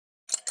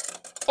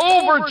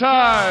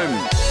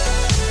overtime!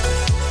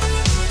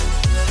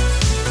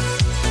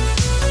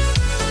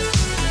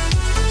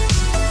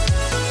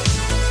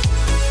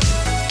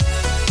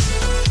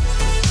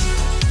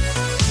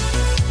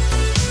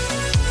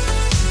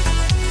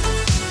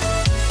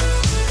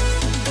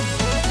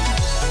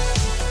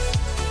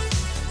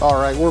 All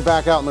right, we're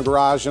back out in the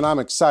garage and I'm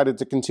excited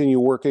to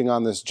continue working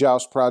on this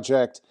joust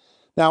project.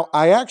 Now,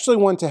 I actually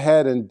went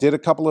ahead and did a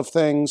couple of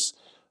things.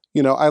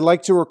 You know, I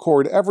like to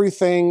record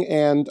everything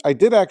and I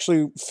did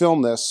actually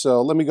film this, so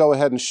let me go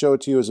ahead and show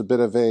it to you as a bit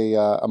of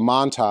a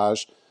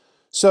montage.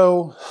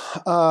 So,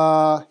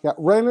 yeah,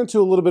 ran into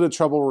a little bit of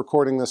trouble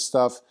recording this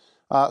stuff.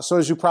 So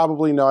as you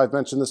probably know, I've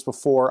mentioned this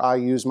before, I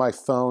use my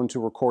phone to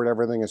record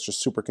everything. It's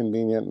just super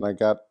convenient and I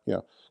got, you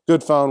know,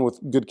 good phone with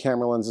good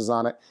camera lenses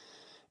on it.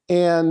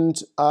 And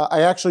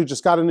I actually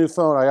just got a new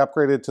phone. I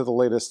upgraded to the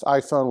latest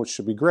iPhone, which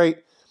should be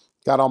great.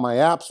 Got all my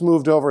apps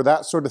moved over,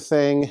 that sort of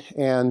thing.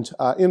 And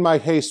in my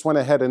haste, went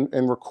ahead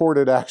and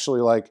recorded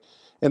actually like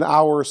an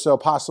hour or so,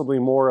 possibly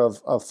more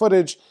of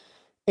footage.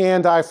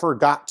 And I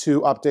forgot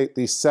to update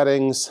the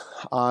settings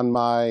on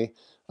my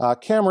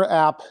camera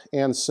app.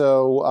 And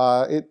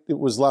so it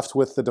was left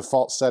with the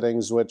default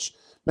settings, which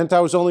meant I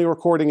was only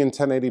recording in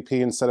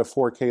 1080p instead of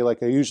 4K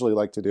like I usually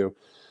like to do.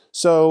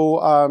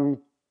 So,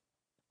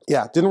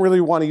 yeah, didn't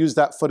really want to use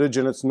that footage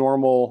in its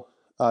normal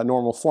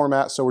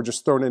format, so we're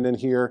just throwing it in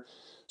here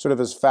sort of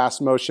as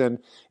fast motion.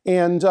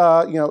 And,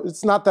 you know,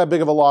 it's not that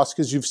big of a loss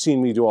because you've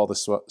seen me do all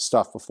this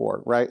stuff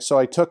before, right? So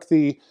I took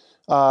the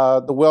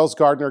Wells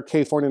Gardner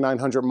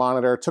K4900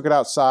 monitor, took it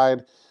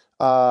outside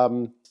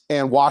and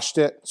washed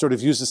it, sort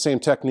of used the same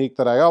technique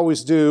that I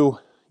always do,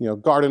 you know,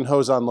 garden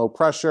hose on low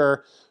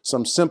pressure,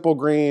 some simple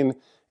green,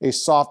 a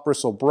soft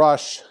bristle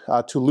brush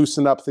to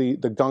loosen up the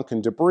gunk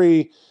and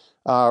debris.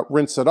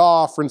 Rinse it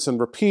off, rinse and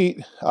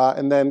repeat,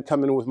 and then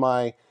come in with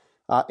my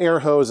air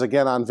hose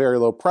again on very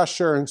low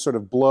pressure and sort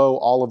of blow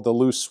all of the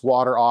loose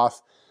water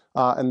off.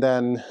 And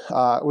then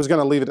I was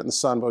going to leave it in the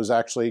sun, but it was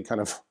actually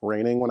kind of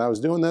raining when I was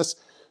doing this.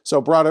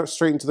 So brought it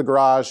straight into the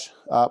garage,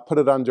 put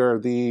it under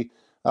the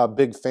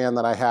big fan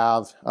that I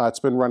have. It's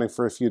been running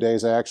for a few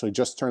days. I actually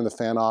just turned the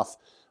fan off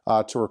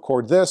to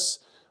record this.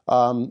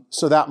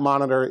 So that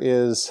monitor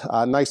is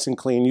nice and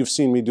clean. You've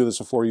seen me do this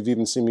before. You've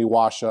even seen me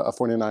wash a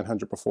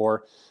 4900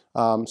 before.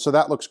 So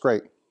that looks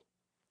great.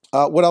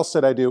 What else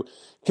did I do?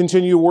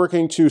 Continue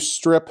working to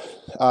strip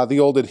the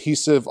old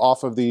adhesive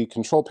off of the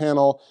control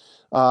panel.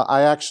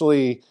 I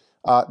actually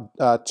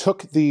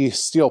took the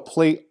steel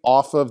plate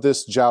off of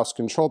this Joust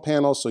control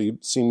panel. So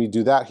you've seen me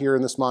do that here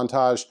in this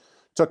montage.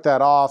 Took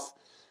that off.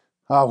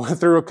 Went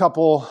through a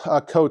couple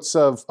coats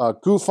of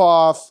goof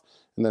off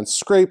and then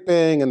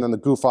scraping and then the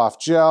goof off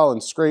gel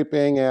and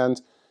scraping, and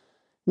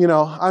you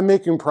know, I'm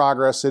making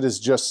progress. It is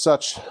just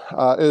such,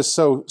 it is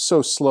so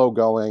slow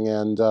going,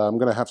 and I'm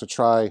going to have to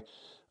try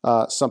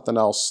something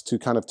else to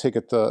kind of take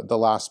it the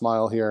last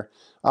mile here.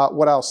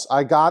 What else?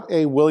 I got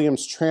a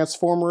Williams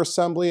transformer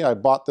assembly. I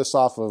bought this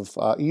off of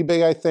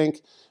eBay, I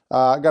think.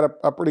 I got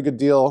a pretty good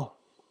deal.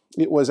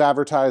 It was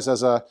advertised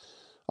as a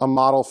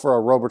model for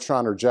a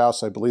Robotron or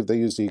Joust. I believe they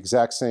use the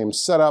exact same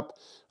setup.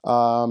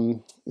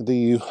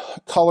 The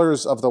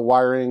colors of the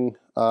wiring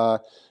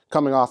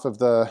coming off of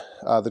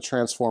the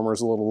transformer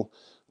is a little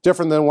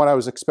different than what I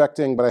was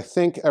expecting, but I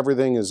think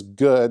everything is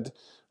good.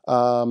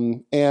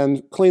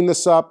 And clean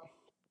this up.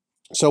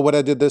 So what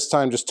I did this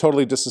time, just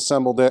totally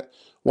disassembled it,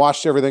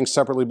 washed everything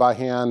separately by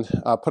hand,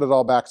 put it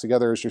all back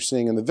together as you're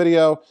seeing in the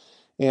video.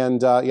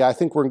 And yeah, I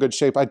think we're in good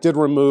shape. I did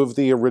remove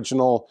the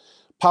original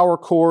power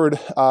cord.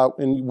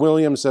 And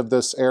Williams of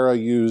this era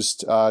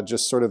used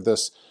just sort of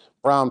this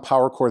brown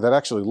power cord that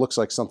actually looks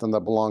like something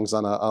that belongs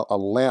on a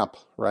lamp,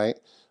 right?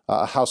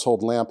 A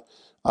household lamp.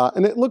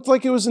 And it looked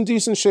like it was in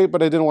decent shape,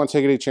 but I didn't want to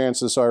take any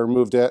chances, so I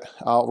removed it.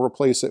 I'll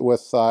replace it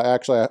with,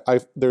 actually,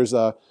 there's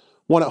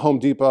one at Home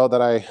Depot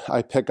that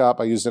I pick up.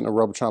 I used it in a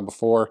Robotron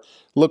before.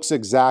 Looks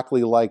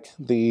exactly like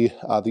the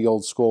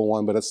old school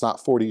one, but it's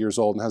not 40 years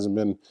old and hasn't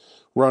been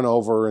run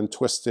over and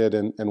twisted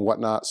and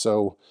whatnot.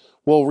 So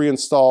we'll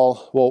install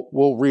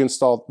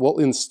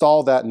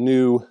that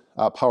new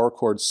power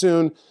cord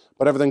soon,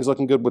 but everything's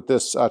looking good with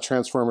this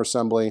transformer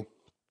assembly.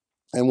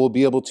 And we'll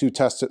be able to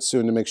test it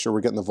soon to make sure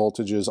we're getting the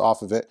voltages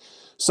off of it.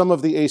 Some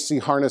of the AC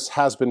harness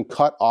has been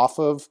cut off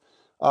of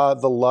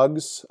the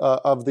lugs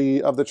of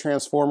the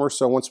transformer.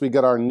 So once we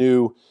get our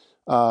new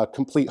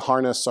complete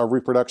harness, our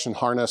reproduction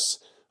harness,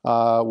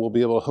 we'll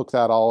be able to hook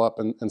that all up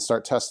and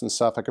start testing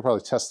stuff. I could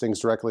probably test things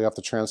directly off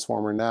the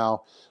transformer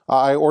now.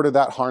 I ordered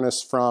that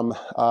harness from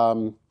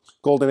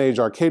Golden Age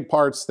Arcade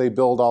Parts. They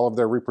build all of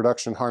their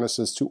reproduction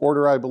harnesses to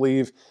order, I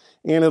believe,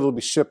 and it'll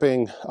be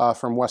shipping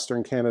from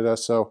Western Canada.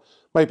 So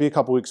might be a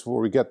couple weeks before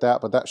we get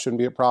that, but that shouldn't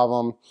be a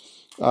problem.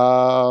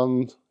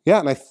 Yeah,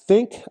 and I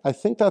think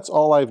that's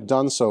all I've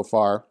done so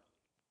far.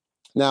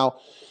 Now,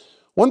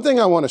 one thing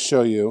I want to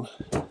show you,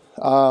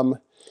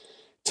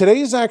 today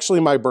is actually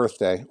my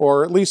birthday,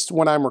 or at least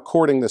when I'm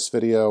recording this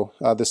video,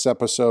 this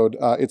episode,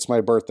 it's my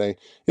birthday.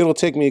 It'll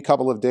take me a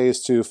couple of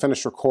days to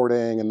finish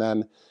recording and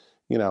then,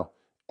 you know,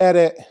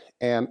 edit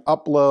and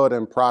upload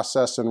and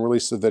process and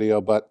release the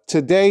video. But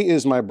today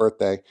is my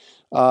birthday.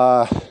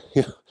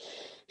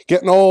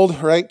 Getting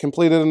old, right?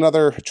 Completed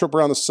another trip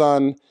around the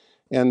sun.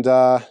 And,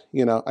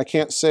 you know, I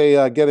can't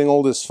say getting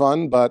old is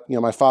fun, but, you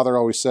know, my father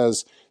always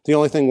says the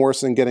only thing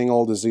worse than getting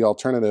old is the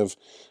alternative.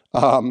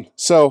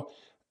 So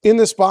in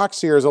this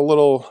box here is a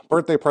little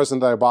birthday present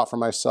that I bought for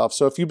myself.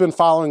 So if you've been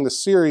following the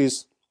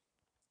series,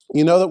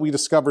 you know that we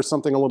discovered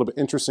something a little bit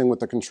interesting with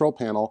the control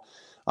panel.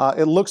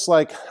 It looks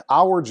like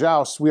our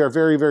Joust, we are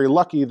very, very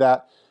lucky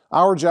that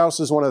our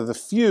Joust is one of the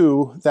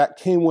few that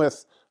came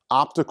with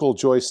optical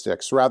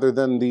joysticks rather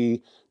than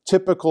the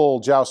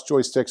typical Joust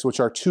joysticks, which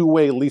are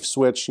two-way leaf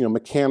switch, you know,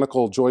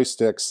 mechanical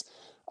joysticks.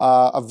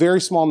 A very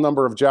small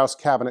number of Joust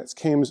cabinets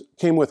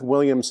came with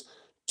Williams,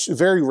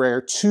 very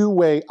rare,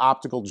 two-way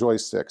optical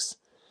joysticks.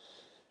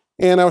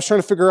 And I was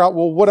trying to figure out,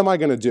 well, what am I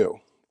going to do,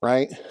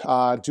 right?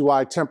 Do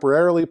I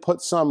temporarily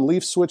put some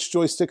leaf switch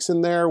joysticks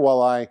in there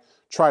while I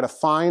try to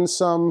find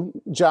some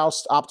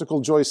Joust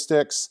optical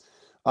joysticks?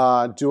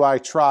 Do I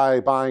try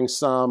buying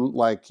some,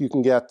 like you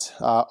can get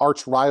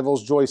arch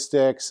rivals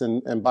joysticks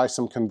and buy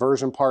some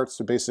conversion parts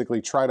to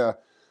basically try to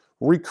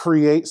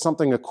recreate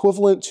something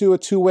equivalent to a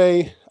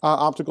two-way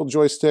optical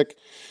joystick?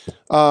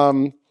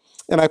 And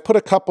I put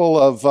a couple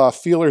of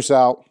feelers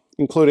out,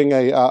 including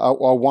a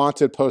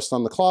wanted post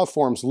on the Cloud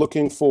forums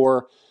looking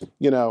for,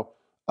 you know,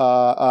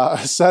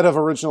 a set of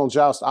original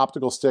Joust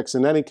optical sticks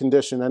in any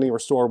condition, any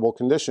restorable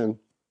condition,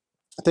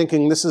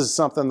 thinking this is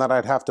something that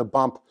I'd have to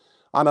bump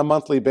on a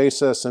monthly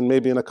basis, and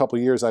maybe in a couple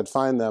years I'd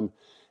find them.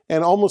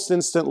 And almost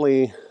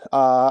instantly,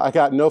 I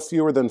got no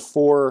fewer than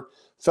 4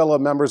 fellow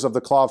members of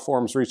the Cloud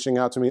forums reaching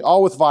out to me,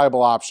 all with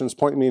viable options,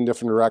 pointing me in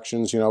different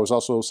directions. You know, I was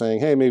also saying,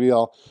 hey, maybe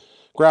I'll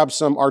grab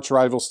some arch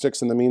rival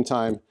sticks in the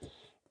meantime.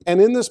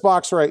 And in this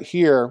box right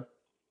here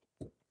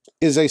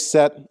is a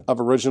set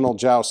of original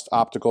Joust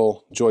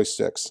optical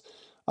joysticks.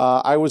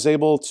 I was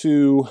able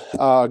to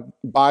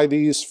buy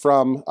these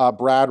from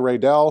Brad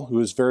Raydell, who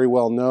is very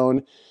well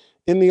known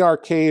in the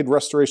arcade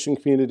restoration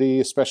community,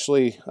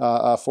 especially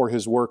for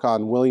his work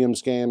on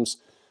Williams games.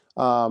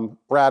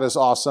 Brad is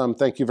awesome.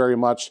 Thank you very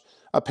much.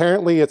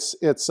 Apparently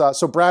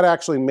so Brad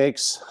actually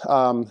makes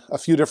a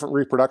few different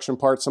reproduction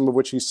parts, some of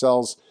which he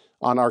sells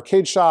on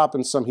Arcade Shop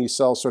and some he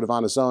sells sort of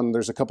on his own.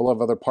 There's a couple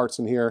of other parts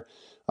in here,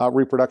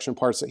 reproduction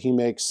parts that he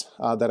makes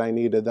that I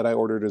needed, that I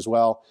ordered as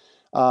well.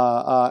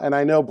 And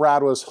I know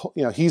Brad was,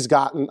 you know, he's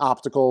got an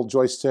optical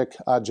joystick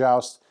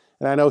Joust,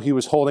 and I know he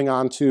was holding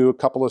on to a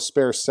couple of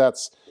spare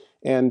sets.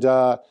 And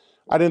I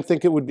didn't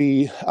think it would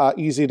be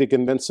easy to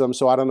convince him,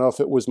 so I don't know if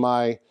it was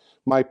my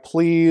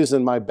pleas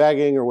and my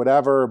begging or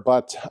whatever,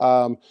 but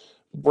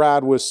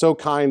Brad was so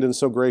kind and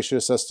so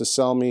gracious as to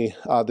sell me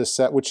this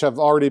set, which have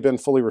already been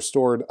fully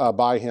restored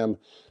by him.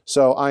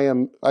 So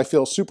I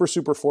feel super,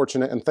 super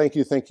fortunate, and thank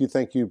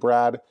you,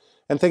 Brad,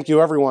 and thank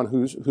you everyone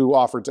who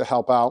offered to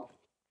help out.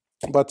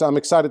 But I'm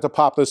excited to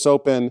pop this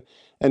open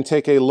and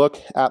take a look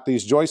at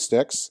these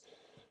joysticks.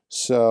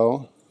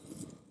 So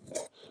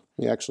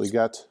we actually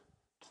got,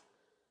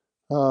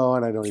 oh,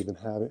 and I don't even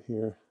have it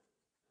here.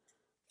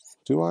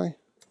 Do I?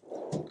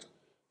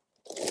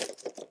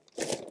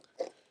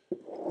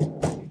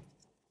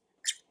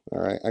 All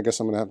right, I guess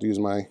I'm gonna have to use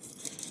my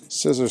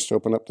scissors to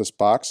open up this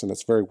box, and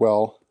it's very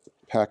well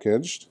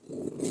packaged.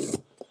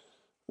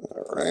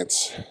 All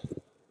right.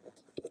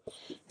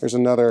 Here's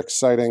another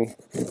exciting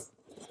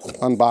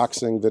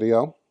unboxing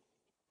video.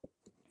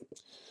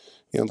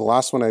 You know, the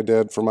last one I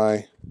did for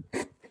my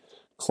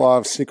Claw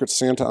of Secret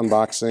Santa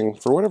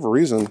unboxing, for whatever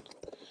reason,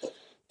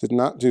 did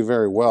not do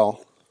very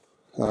well.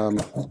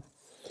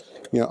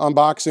 You know,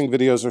 unboxing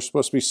videos are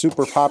supposed to be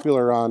super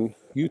popular on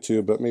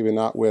YouTube, but maybe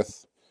not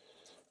with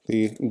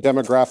the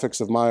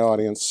demographics of my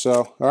audience.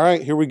 So, all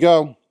right, here we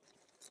go.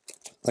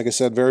 Like I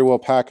said, very well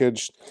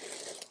packaged.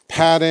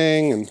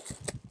 Padding and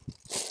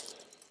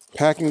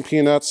packing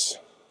peanuts.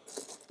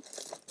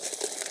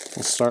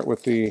 Let's start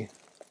with the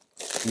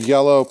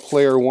yellow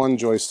Player 1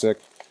 joystick.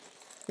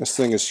 This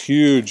thing is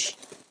huge.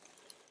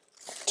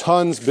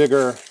 Tons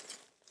bigger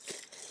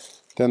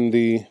than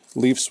the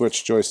leaf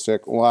switch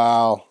joystick.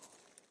 Wow.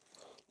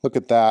 Look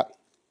at that.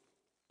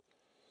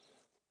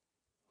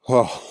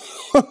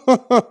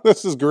 Oh,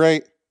 this is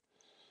great.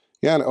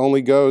 Yeah, and it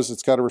only goes,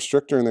 it's got a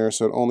restrictor in there,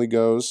 so it only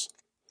goes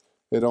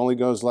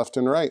left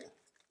and right.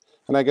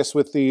 And I guess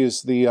with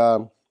these,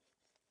 the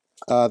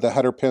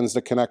header pins,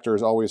 the connector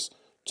is always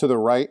to the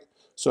right.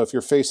 So if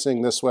you're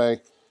facing this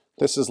way,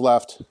 this is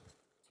left,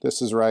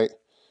 this is right.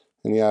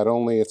 And yeah,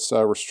 it's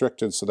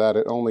restricted so that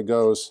it only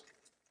goes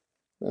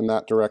in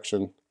that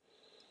direction,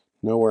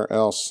 nowhere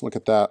else. Look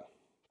at that.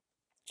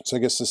 So I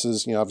guess this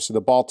is, you know, obviously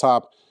the ball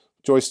top,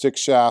 joystick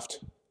shaft.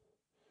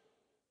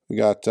 We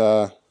got,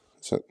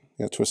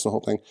 twist the whole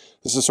thing.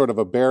 This is sort of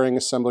a bearing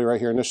assembly right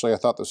here. Initially I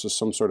thought this was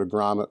some sort of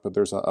grommet, but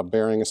there's a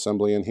bearing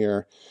assembly in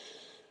here.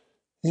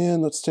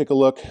 And let's take a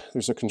look.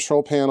 There's a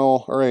control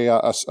panel, or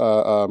a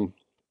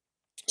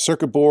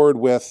circuit board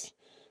with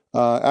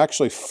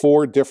actually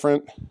 4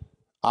 different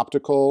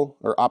optical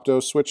or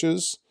opto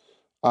switches,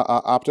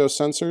 opto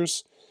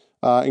sensors.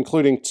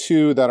 including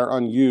 2 that are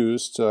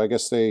unused. So I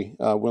guess they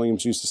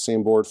Williams used the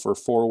same board for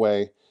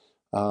 4-way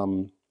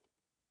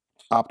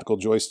optical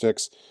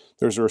joysticks.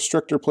 There's a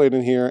restrictor plate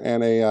in here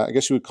and a, I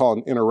guess you would call it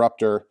an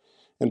interrupter.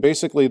 And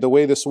basically the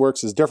way this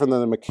works is different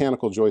than a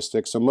mechanical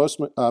joystick. So most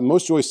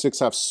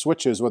joysticks have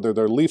switches, whether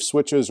they're leaf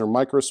switches or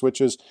micro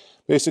switches.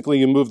 Basically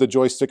you move the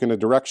joystick in a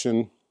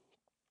direction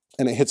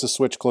and it hits a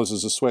switch,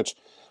 closes a switch.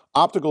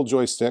 Optical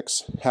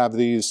joysticks have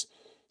these,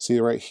 see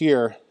right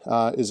here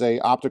is a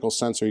optical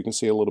sensor. You can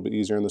see a little bit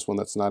easier in this one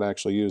that's not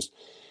actually used.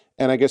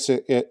 And I guess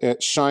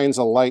it shines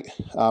a light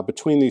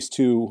between these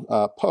 2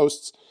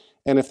 posts.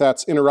 And if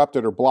that's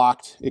interrupted or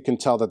blocked, it can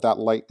tell that that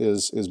light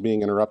is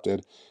being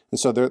interrupted. And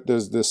so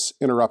there's this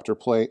interrupter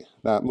plate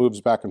that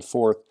moves back and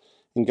forth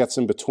and gets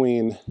in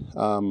between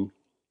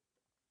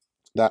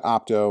that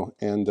opto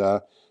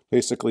and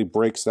basically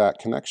breaks that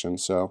connection.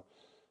 So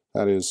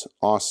that is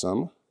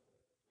awesome.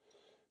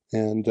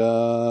 And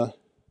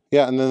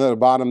yeah, and then at the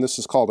bottom, this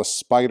is called a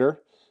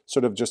spider,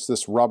 sort of just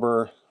this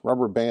rubber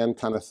band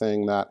kind of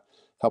thing that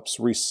helps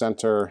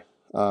recenter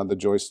the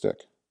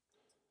joystick.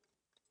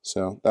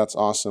 So that's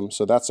awesome.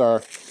 So that's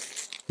our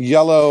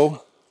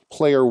yellow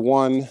Player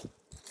 1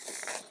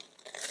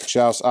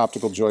 Joust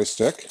optical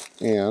joystick.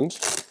 And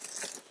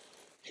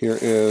here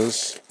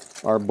is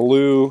our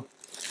blue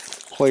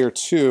Player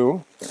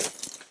 2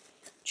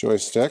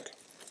 joystick.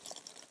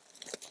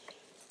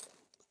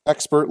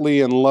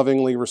 Expertly and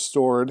lovingly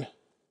restored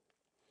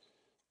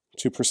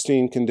to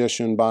pristine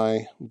condition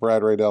by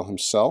Brad Radell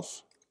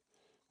himself.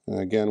 And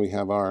again, we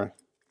have our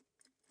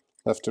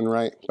left and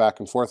right, back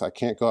and forth. I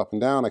can't go up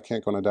and down. I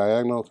can't go on a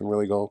diagonal. I can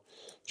really go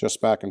just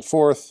back and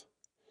forth.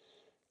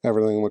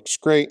 Everything looks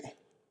great.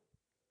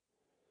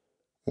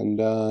 And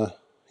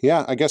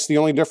yeah, I guess the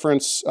only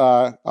difference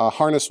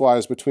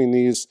harness-wise between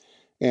these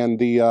and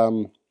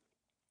the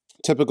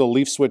typical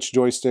leaf switch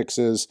joysticks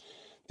is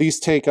these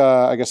take,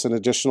 I guess, an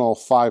additional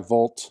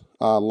 5-volt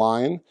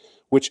line,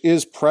 which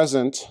is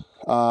present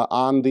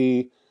on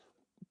the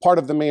part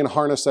of the main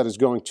harness that is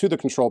going to the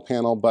control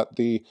panel, but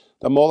the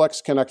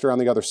Molex connector on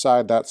the other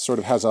side, that sort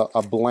of has a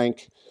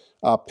blank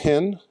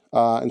pin,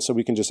 and so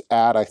we can just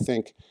add, I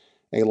think,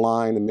 a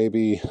line and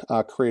maybe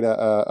create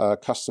a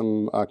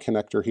custom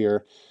connector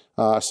here.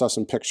 I saw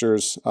some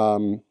pictures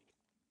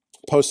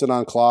posted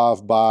on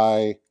Clav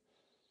by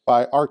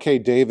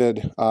RK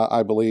David,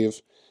 I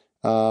believe,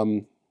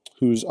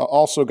 who's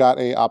also got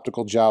a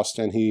optical joust,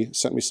 and he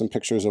sent me some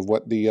pictures of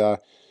what the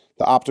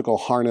optical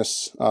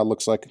harness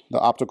looks like, the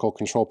optical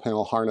control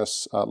panel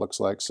harness looks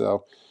like.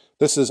 So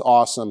this is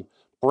awesome.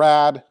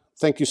 Brad,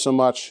 thank you so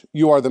much.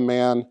 You are the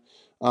man.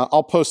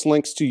 I'll post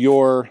links to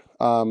your,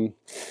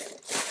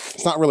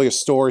 it's not really a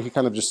store, he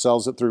kind of just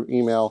sells it through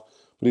email,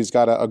 but he's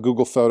got a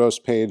Google Photos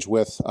page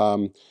with,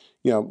 you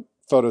know,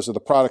 photos of the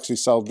products he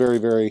sells, very,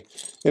 very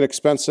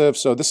inexpensive.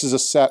 So this is a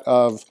set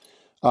of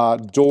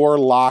door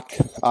lock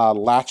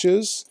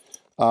latches.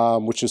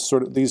 Which is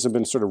sort of, these have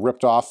been sort of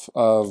ripped off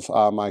of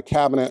my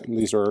cabinet, and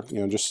these are,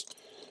 you know, just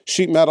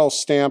sheet metal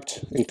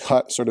stamped and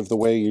cut sort of the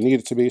way you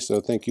need it to be.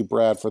 So thank you,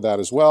 Brad, for that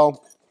as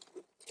well.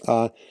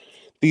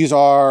 These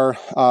are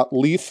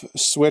leaf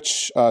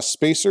switch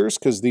spacers,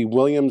 because the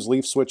Williams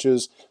leaf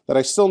switches that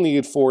I still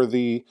need for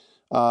the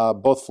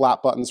both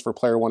flat buttons for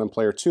Player 1 and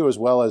Player 2, as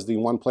well as the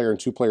 1-player and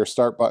 2-player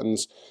start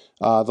buttons.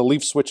 The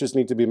leaf switches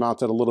need to be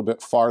mounted a little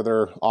bit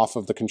farther off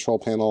of the control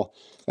panel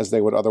as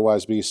they would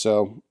otherwise be.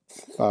 So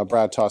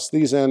Brad tossed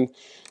these in.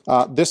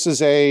 This is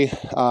a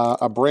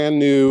brand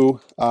new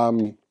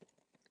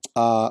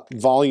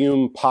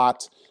volume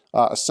pot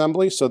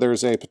assembly. So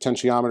there's a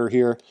potentiometer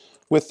here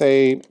with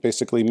a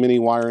basically mini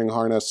wiring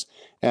harness.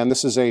 And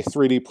this is a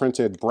 3D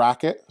printed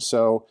bracket.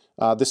 So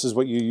this is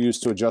what you use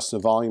to adjust the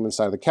volume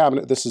inside of the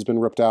cabinet. This has been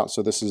ripped out,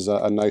 so this is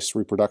a nice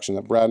reproduction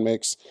that Brad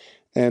makes.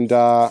 And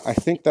I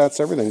think that's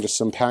everything, just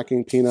some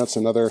packing peanuts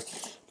and other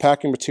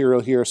packing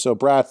material here. So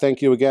Brad,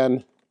 thank you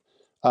again.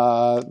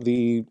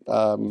 The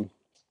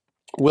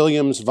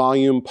Williams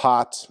volume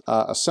pot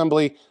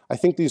assembly. I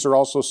think these are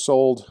also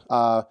sold,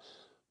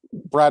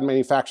 Brad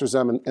manufactures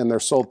them, and they're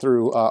sold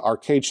through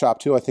Arcade Shop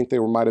too. I think they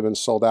might have been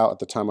sold out at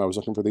the time I was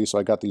looking for these, so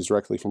I got these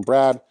directly from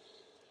Brad.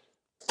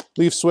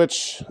 Leaf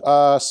switch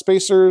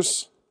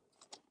spacers,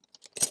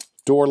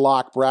 door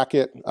lock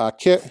bracket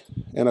kit,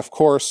 and of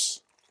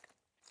course,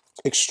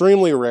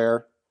 extremely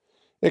rare,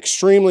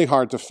 extremely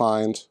hard to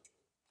find,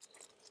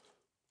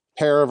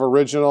 pair of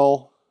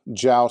original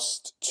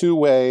Joust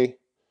 2-way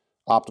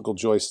optical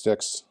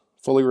joysticks,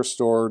 fully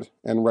restored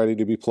and ready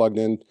to be plugged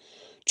in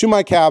to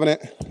my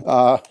cabinet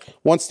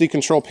once the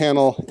control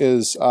panel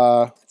is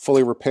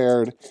fully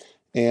repaired,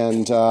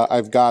 and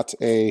I've got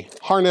a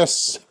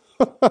harness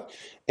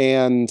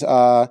and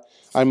I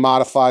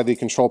modified the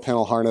control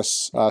panel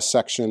harness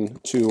section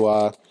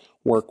to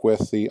work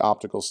with the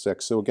optical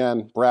stick. So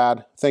again,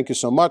 Brad, thank you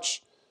so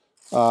much.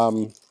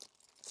 This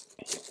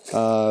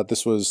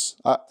was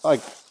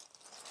like,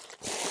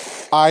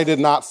 I did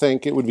not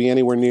think it would be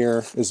anywhere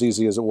near as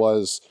easy as it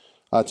was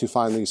to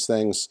find these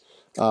things.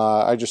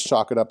 I just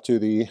chalk it up to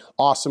the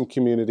awesome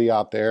community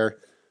out there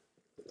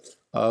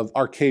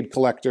arcade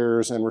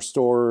collectors and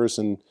restorers,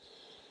 and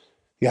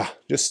yeah,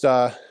 just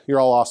you're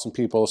all awesome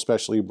people,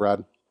 especially you,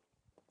 Brad.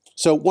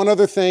 So one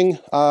other thing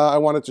I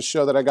wanted to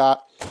show that I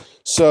got.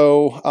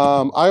 So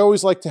I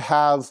always like to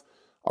have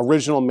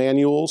original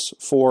manuals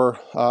for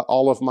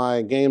all of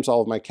my games,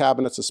 all of my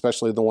cabinets,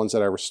 especially the ones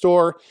that I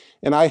restore.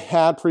 And I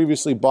had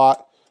previously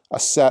bought a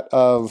set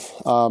of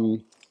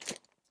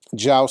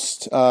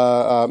Joust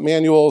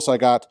manuals. I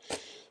got,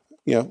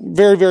 you know,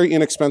 very, very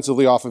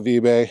inexpensively off of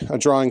eBay, a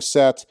drawing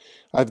set.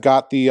 I've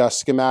got the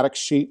schematic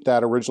sheet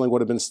that originally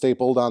would have been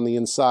stapled on the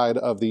inside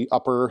of the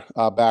upper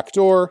back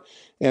door,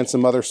 and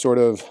some other sort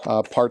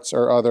of parts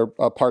or other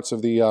parts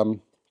of the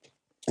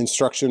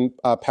instruction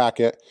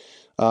packet.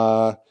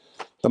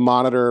 The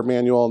monitor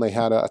manual, and they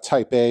had a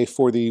Type A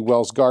for the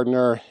Wells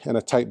Gardner, and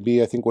a Type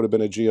B, I think would have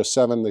been a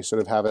G07. They sort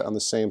of have it on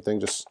the same thing,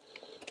 just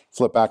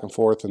flip back and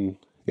forth, and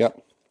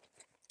yep.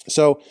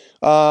 So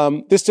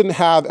this didn't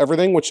have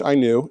everything, which I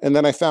knew, and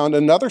then I found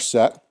another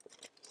set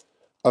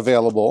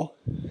available,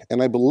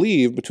 and I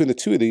believe between the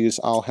two of these,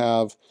 I'll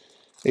have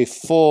a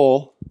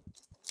full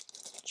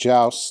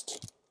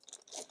Joust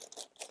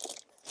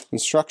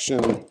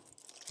instruction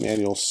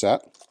manual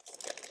set.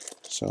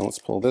 So let's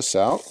pull this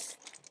out.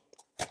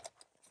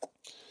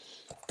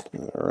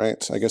 All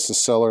right, I guess the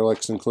seller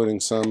likes including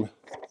some.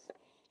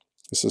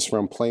 This is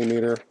from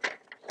Playmeter,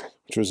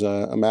 which was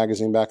a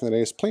magazine back in the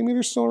day. Is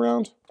Playmeter still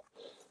around?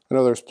 I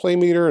know there's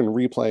Playmeter and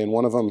Replay, and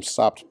one of them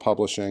stopped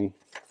publishing.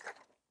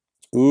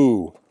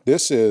 Ooh,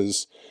 this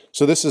is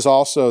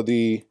also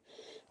the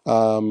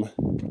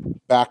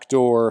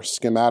backdoor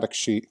schematic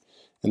sheet,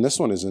 and this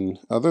one is in,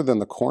 other than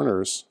the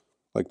corners,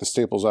 like the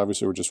staples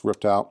obviously were just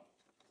ripped out,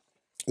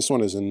 this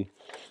one is in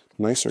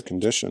nicer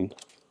condition.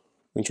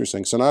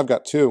 Interesting. So now I've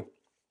got two.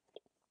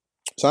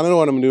 So I don't know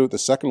what I'm going to do with the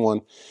second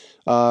one.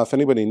 If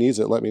anybody needs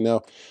it, let me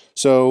know.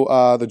 So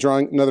the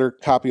drawing, another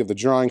copy of the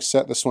drawing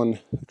set. This one,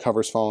 the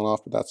cover's falling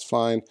off, but that's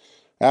fine.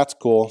 That's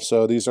cool.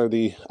 So these are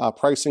the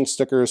pricing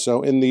stickers.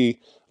 So in the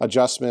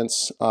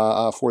adjustments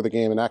for the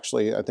game, and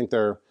actually I think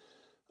they're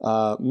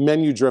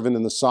menu driven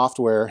in the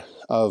software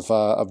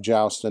of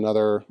Joust and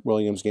other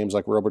Williams games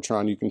like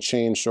Robotron, you can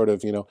change sort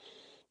of, you know,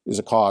 is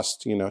it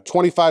cost, you know,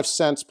 25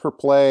 cents per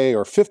play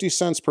or 50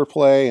 cents per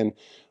play, and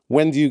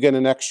when do you get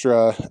an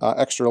extra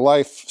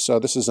life? So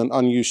this is an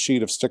unused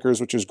sheet of stickers,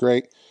 which is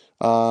great.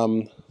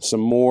 Some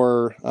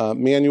more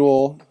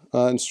manual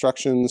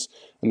instructions,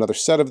 another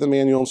set of the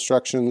manual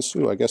instructions.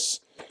 Ooh, I guess,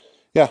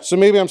 yeah, so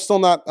maybe I'm still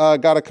not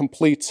got a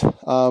complete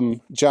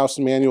Joust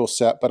manual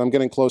set, but I'm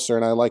getting closer,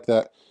 and I like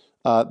that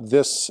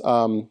this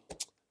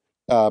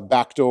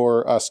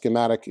backdoor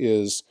schematic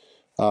is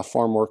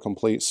far more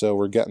complete, so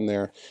we're getting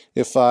there.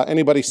 If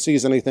anybody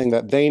sees anything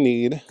that they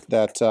need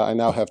that I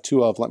now have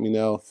two of, let me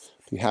know.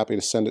 Be happy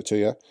to send it to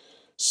you.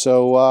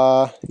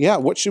 So yeah,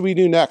 what should we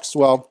do next?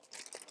 Well,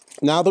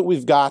 now that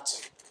we've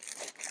got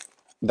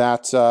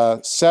that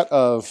set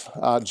of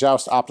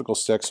Joust optical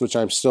sticks, which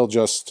I'm still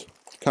just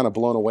kind of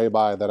blown away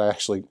by that I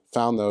actually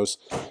found those,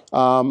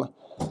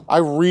 I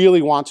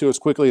really want to, as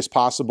quickly as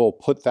possible,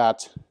 put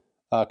that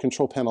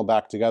control panel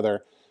back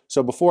together.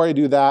 So before I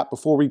do that,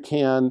 before we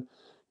can,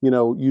 you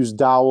know, use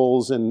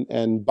dowels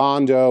and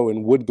Bondo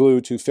and wood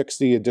glue to fix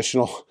the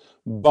additional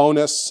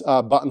bonus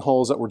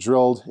buttonholes that were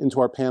drilled into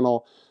our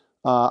panel,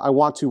 I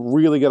want to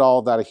really get all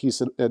of that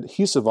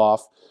adhesive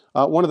off.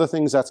 One of the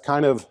things that's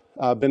kind of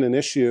been an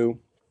issue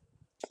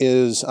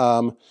is, you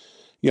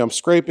know, I'm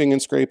scraping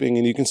and scraping,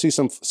 and you can see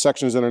some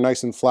sections that are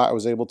nice and flat. I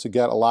was able to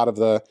get a lot of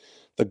the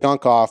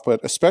gunk off,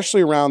 but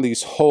especially around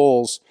these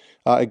holes,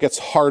 it gets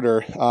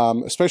harder,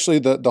 especially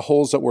the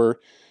holes that were,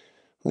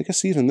 I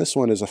guess even this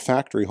one is a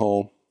factory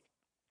hole.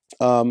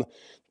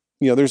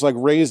 You know, there's like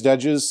raised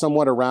edges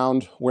somewhat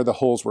around where the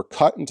holes were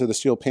cut into the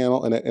steel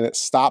panel, and it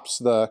stops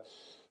the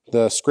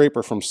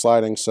scraper from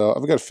sliding. So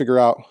I've got to figure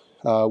out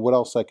what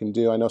else I can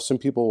do. I know some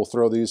people will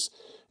throw these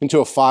into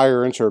a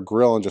fire, into a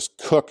grill, and just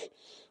cook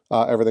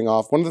everything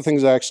off. One of the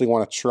things I actually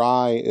want to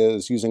try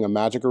is using a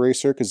magic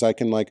eraser, because I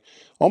can like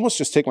almost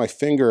just take my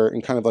finger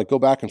and kind of like go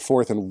back and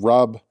forth and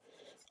rub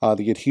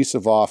the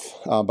adhesive off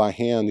by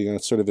hand. You know,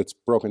 it's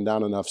broken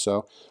down enough.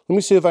 So let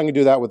me see if I can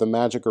do that with a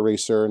magic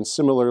eraser. And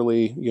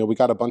similarly, you know, we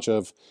got a bunch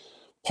of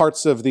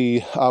parts of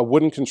the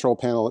wooden control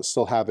panel that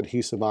still have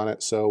adhesive on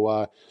it.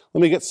 So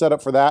let me get set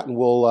up for that, and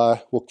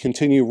we'll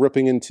continue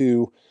ripping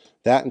into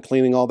that and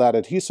cleaning all that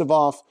adhesive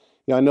off.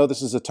 You know, I know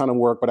this is a ton of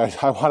work, but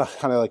I want to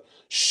kind of like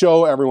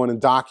show everyone and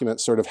document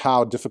sort of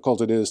how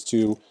difficult it is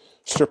to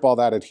strip all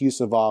that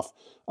adhesive off.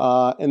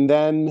 And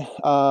then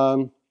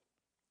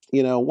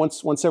you know,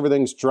 once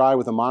everything's dry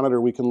with the monitor,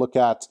 we can look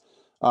at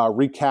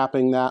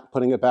recapping that,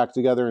 putting it back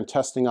together, and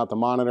testing out the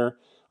monitor.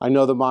 I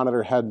know the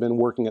monitor had been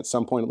working at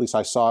some point, at least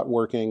I saw it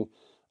working.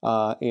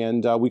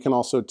 And we can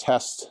also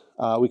test,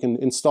 we can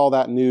install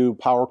that new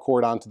power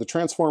cord onto the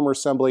transformer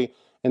assembly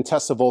and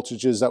test the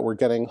voltages that we're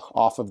getting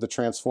off of the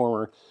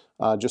transformer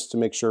just to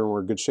make sure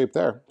we're in good shape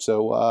there.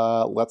 So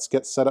let's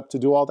get set up to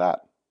do all that.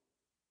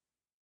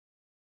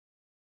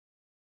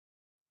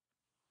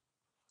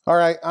 All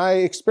right, I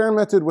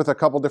experimented with a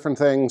couple different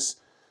things.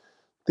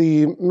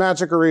 the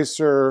magic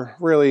eraser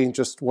really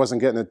just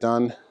wasn't getting it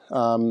done.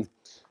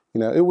 You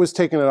know, it was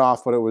taking it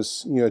off, but it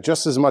was, you know,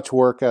 just as much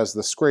work as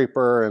the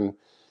scraper, and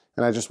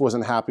I just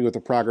wasn't happy with the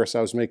progress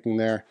I was making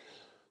there.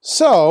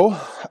 So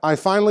I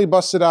finally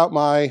busted out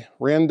my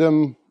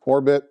random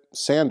orbit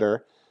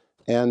sander,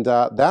 and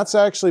that's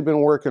actually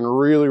been working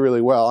really,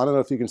 really well. I don't know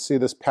if you can see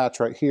this patch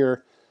right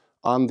here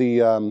on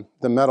the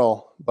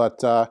metal,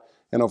 but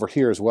and over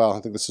here as well. I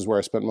think this is where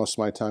I spent most of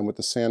my time with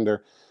the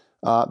sander.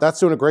 That's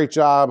doing a great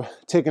job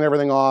taking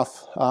everything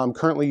off. I'm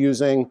currently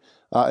using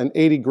an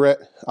 80 grit.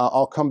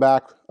 I'll come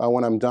back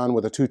when I'm done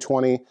with a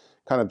 220,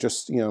 kind of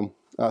just, you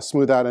know,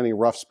 smooth out any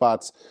rough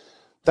spots.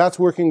 That's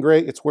working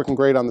great. It's working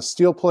great on the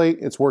steel plate.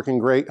 It's working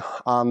great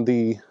on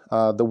the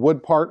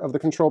wood part of the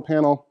control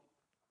panel.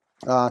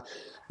 Let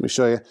me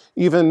show you.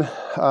 Even,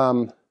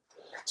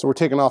 so we're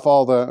taking off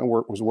all the,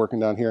 was working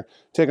down here,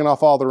 taking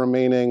off all the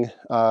remaining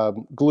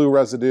glue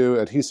residue,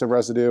 adhesive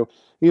residue,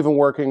 even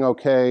working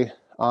okay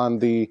on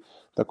the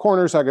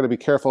corners. I got to be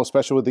careful,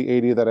 especially with the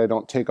 80, that I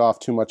don't take off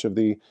too much of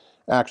the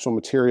actual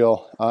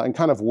material, and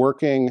kind of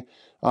working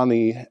on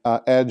the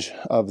edge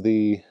of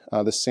the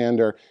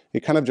sander. It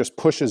kind of just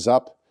pushes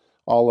up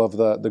all of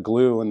the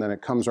glue, and then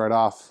it comes right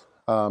off.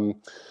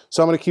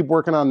 So I'm going to keep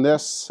working on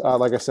this.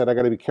 Like I said, I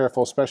got to be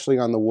careful, especially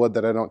on the wood,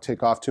 that I don't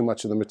take off too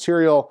much of the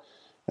material,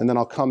 and then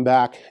I'll come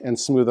back and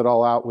smooth it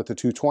all out with the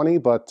 220,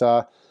 but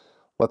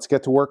let's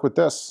get to work with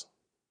this.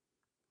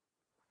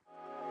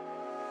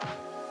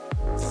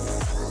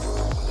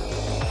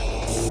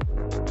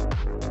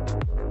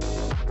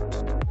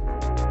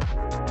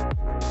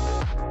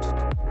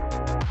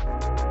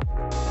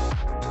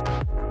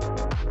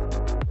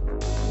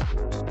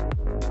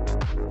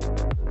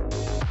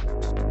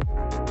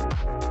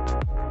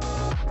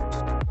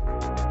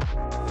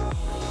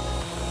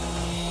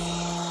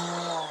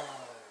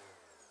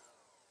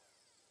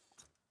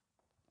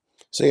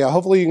 So yeah,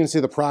 hopefully you can see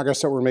the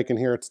progress that we're making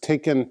here. It's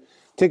taking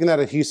that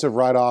adhesive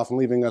right off and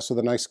leaving us with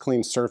a nice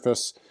clean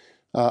surface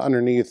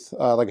underneath.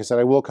 Like I said,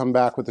 I will come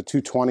back with the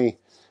 220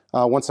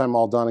 once I'm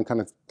all done and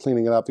kind of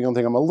cleaning it up. The only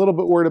thing I'm a little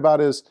bit worried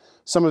about is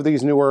some of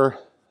these newer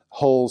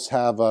holes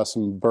have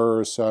some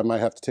burrs, so I might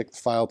have to take the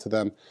file to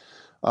them.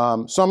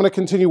 So I'm going to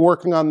continue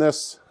working on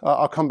this.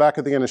 I'll come back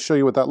at the end and show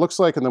you what that looks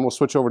like, and then we'll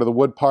switch over to the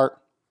wood part.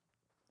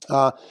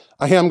 I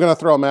am going to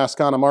throw a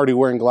mask on. I'm already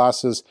wearing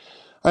glasses.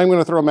 I'm going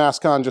to throw a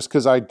mask on just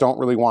because I don't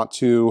really want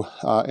to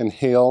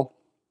inhale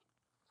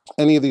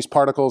any of these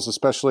particles,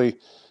 especially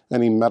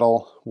any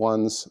metal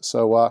ones.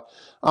 So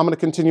I'm going to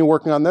continue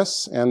working on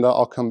this, and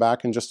I'll come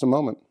back in just a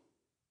moment.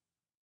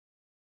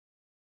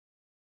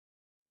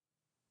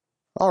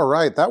 All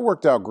right, that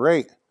worked out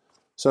great.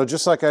 So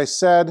just like I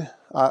said,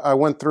 I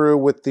went through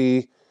with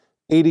the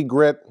 80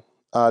 grit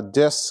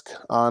disc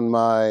on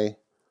my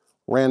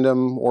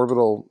random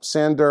orbital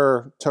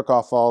sander, took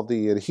off all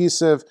the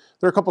adhesive.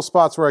 There are a couple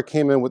spots where I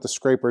came in with the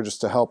scraper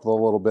just to help a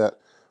little bit,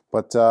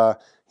 but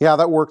yeah,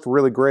 that worked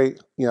really great.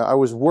 You know, I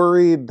was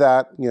worried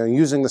that, you know,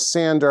 using the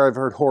sander, I've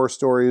heard horror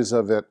stories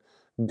of it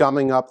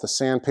gumming up the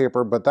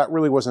sandpaper, but that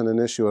really wasn't an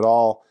issue at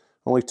all.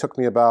 It only took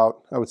me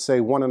about, I would say,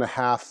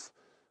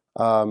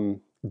 1.5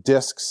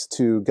 discs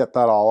to get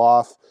that all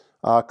off.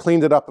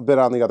 Cleaned it up a bit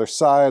on the other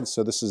side,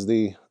 so this is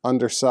the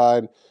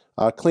underside.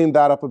 Cleaned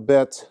that up a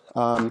bit,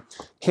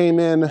 came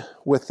in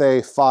with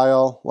a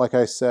file, like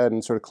I said,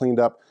 and sort of cleaned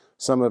up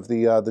some of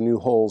the new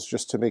holes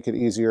just to make it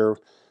easier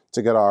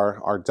to get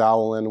our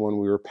dowel in when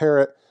we repair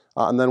it,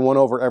 and then went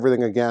over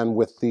everything again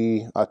with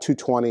the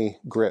 220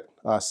 grit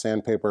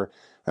sandpaper.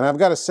 And I've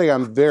got to say,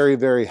 I'm very,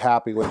 very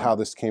happy with how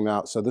this came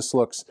out. So this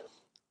looks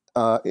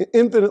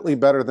infinitely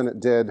better than it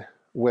did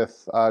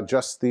with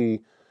just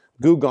the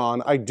Goo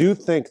Gone. I do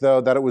think,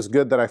 though, that it was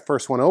good that I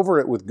first went over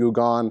it with Goo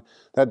Gone.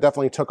 That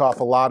definitely took off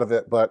a lot of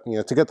it, but you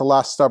know, to get the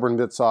last stubborn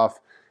bits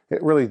off,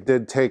 it really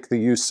did take the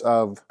use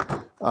of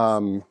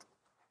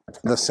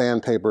the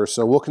sandpaper.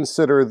 So we'll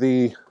consider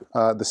the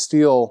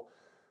steel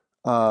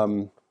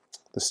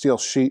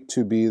sheet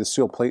to be, the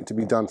steel plate to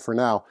be done for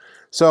now.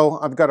 So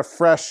I've got a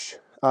fresh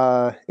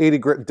 80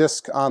 grit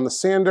disc on the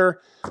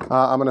sander.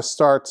 I'm going to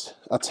start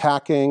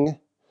attacking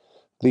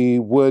the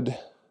wood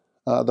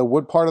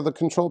part of the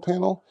control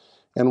panel,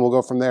 and we'll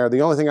go from there.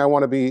 The only thing I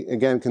want to be,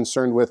 again,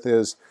 concerned with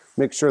is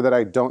make sure that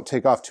I don't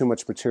take off too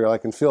much material. I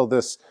can feel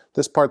this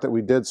part that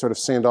we did sort of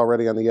sand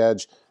already on the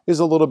edge is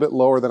a little bit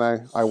lower than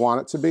I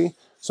want it to be.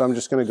 So I'm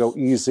just going to go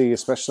easy,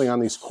 especially on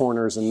these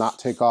corners, and not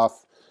take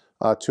off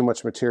too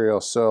much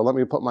material. So let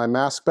me put my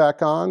mask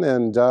back on,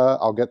 and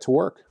I'll get to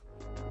work.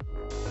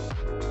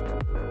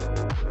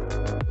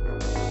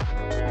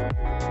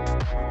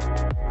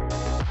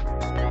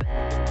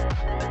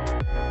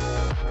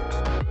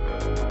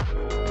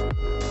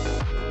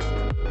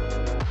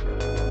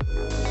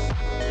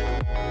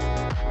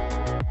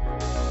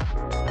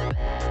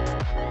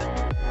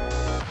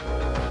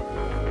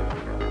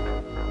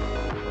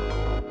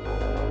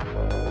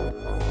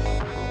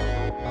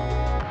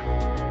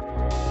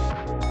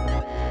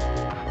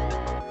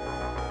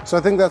 So I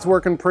think that's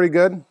working pretty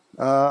good.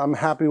 I'm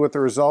happy with the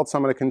results.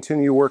 I'm going to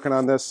continue working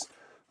on this.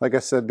 Like I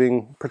said,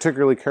 being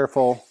particularly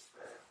careful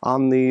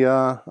on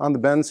the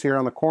bends here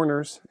on the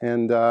corners.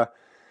 And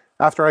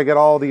after I get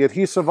all the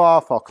adhesive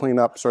off, I'll clean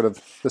up sort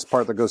of this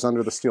part that goes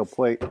under the steel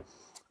plate.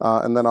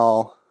 And then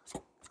I'll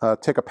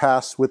take a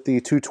pass with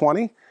the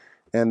 220,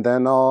 and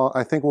then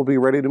I think we'll be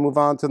ready to move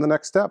on to the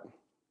next step.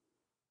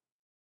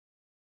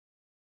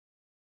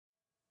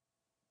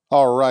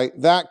 All right,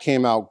 that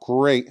came out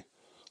great.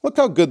 Look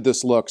how good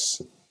this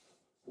looks.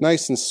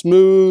 Nice and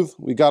smooth.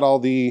 We got all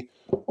the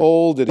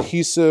old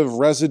adhesive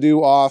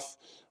residue off.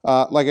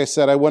 Like I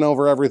said, I went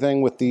over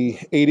everything with the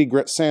 80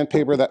 grit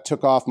sandpaper. That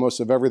took off most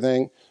of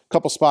everything. A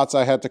couple spots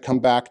I had to come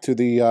back to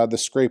the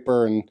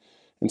scraper and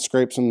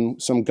scrape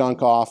some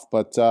gunk off.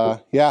 But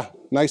yeah,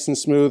 nice and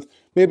smooth.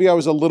 Maybe I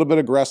was a little bit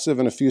aggressive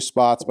in a few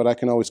spots, but I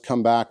can always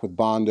come back with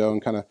Bondo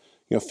and kind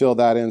of fill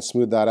that in,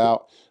 smooth that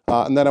out.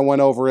 And then I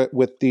went over it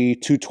with the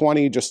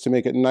 220 just to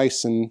make it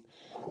nice and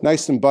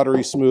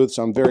buttery smooth.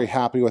 So I'm very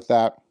happy with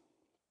that.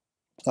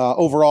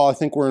 Overall, I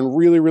think we're in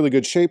really, really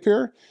good shape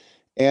here.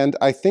 And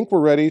I think we're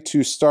ready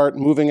to start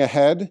moving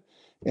ahead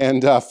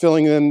and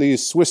filling in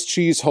these Swiss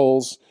cheese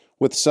holes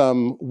with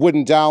some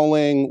wooden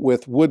doweling,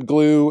 with wood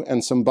glue,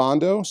 and some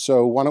Bondo.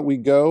 So why don't we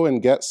go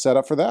and get set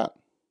up for that?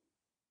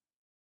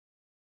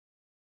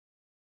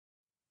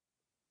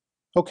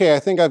 Okay, I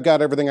think I've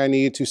got everything I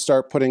need to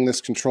start putting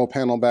this control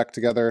panel back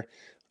together.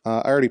 I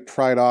already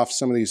pried off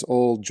some of these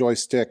old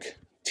joystick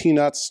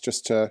T-nuts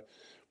just to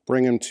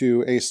bring them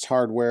to Ace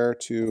Hardware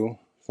to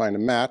find a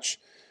match.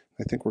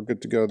 I think we're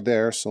good to go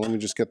there, so let me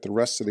just get the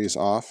rest of these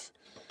off.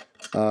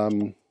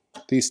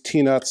 These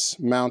T-nuts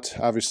mount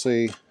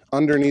obviously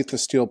underneath the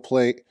steel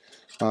plate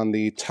on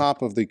the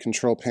top of the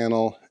control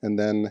panel, and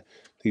then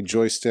the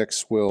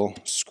joysticks will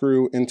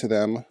screw into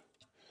them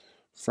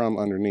from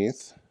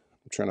underneath.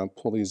 I'm trying to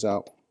pull these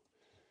out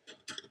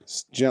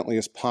as gently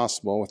as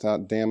possible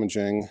without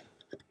damaging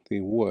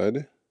the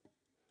wood.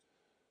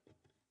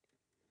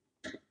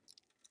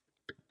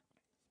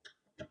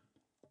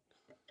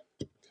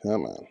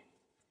 Come on.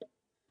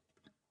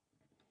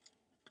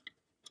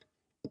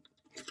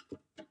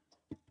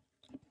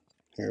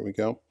 Here we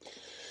go.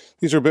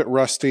 These are a bit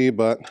rusty,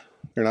 but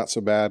they're not so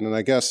bad. And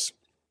I guess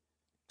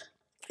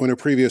when a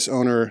previous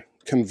owner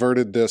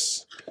converted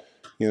this,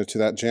 to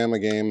that JAMA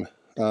game,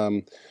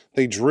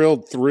 they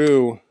drilled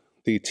through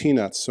the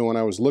T-nuts. So when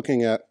I was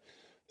looking at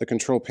the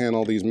control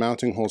panel, these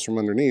mounting holes from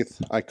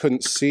underneath, I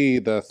couldn't see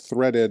the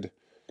threaded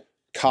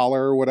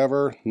collar or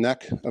whatever,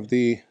 neck of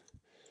the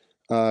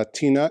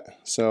T-nut.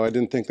 So I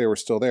didn't think they were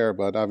still there,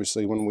 but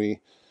obviously when we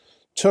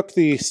took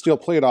the steel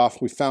plate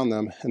off, we found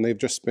them, and they've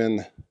just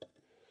been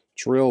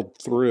drilled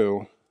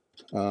through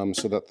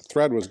so that the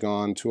thread was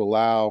gone to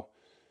allow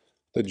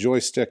the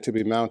joystick to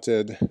be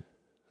mounted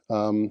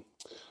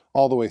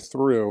all the way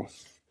through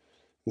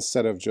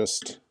instead of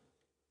just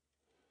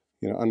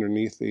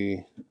underneath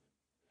the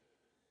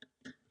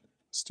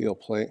steel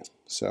plate.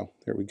 So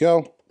there we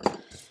go.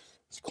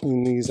 Let's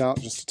clean these out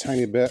just a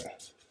tiny bit.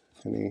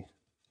 Any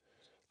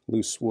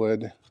loose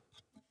wood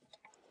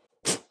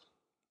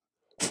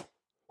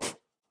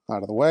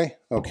out of the way.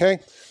 Okay,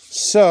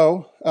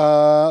 so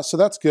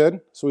that's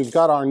good. So we've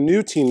got our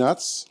new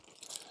T-nuts.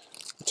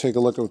 Take a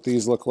look at what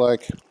these look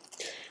like.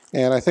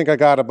 And I think I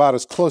got about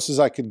as close as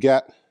I could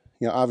get.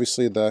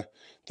 Obviously the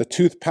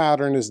tooth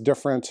pattern is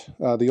different.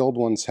 The old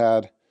ones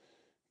had,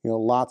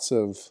 lots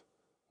of,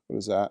 what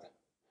is that?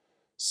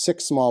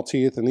 6 small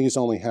teeth, and these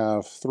only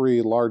have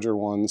 3 larger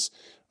ones.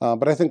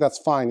 But I think that's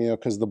fine,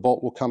 because the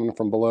bolt will come in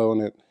from below,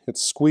 and it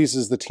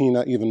squeezes the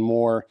T-nut even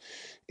more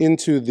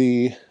into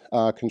the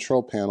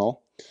control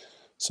panel.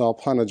 So I'll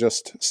kind of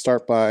just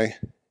start by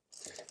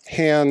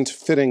hand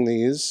fitting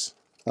these,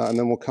 and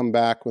then we'll come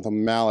back with a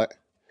mallet,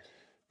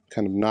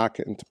 kind of knock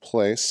it into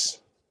place.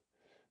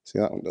 See,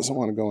 that one doesn't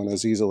want to go in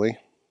as easily.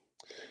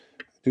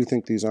 I do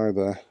think these are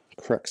the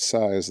correct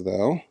size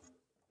though.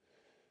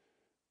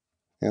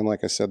 And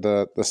like I said,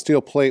 the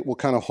steel plate will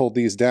kind of hold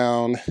these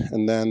down,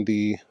 and then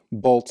the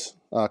bolt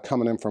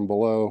coming in from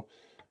below,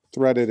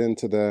 threaded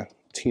into the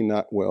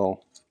T-nut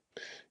will,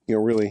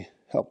 really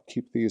help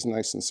keep these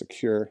nice and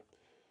secure.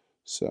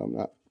 So I'm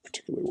not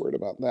particularly worried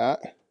about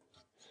that.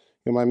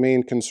 My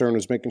main concern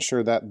was making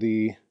sure that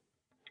the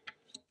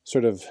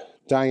sort of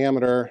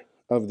diameter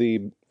of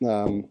the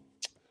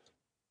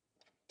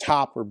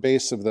top or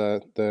base of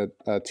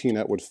the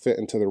T-nut would fit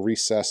into the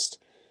recessed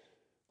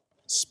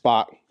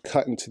spot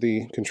cut into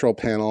the control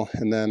panel,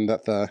 and then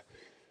that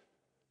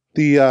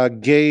the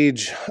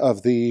gauge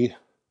of the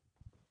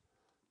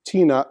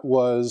T-nut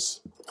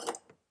was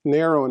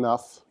narrow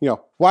enough,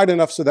 wide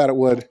enough so that it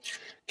would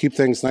keep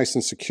things nice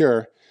and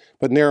secure,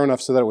 but narrow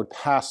enough so that it would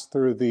pass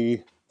through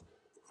the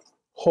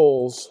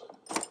holes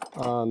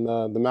on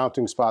the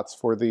mounting spots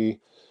for the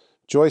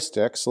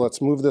joystick. So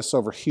let's move this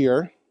over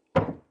here.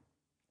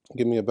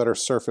 Give me a better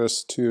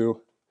surface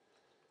to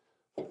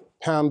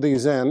pound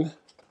these in.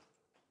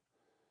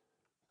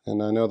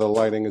 And I know the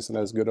lighting isn't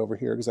as good over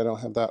here because I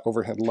don't have that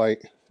overhead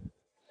light.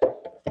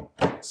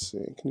 Let's see,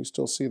 can you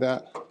still see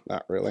that?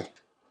 Not really.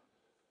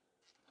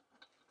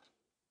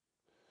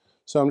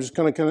 So I'm just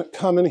going to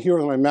come in here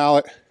with my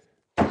mallet,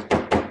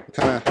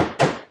 kind of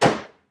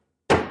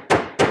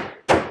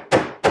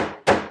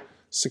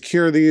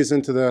secure these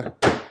into the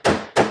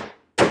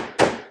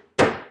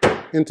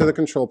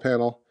control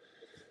panel.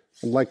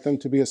 I'd like them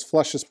to be as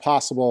flush as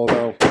possible,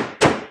 although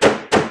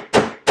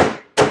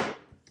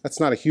that's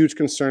not a huge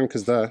concern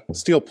because the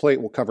steel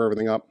plate will cover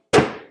everything up.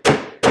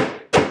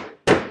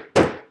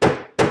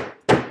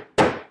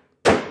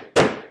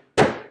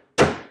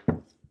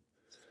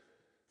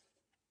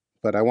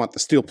 But I want the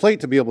steel plate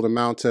to be able to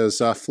mount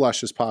as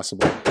flush as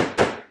possible.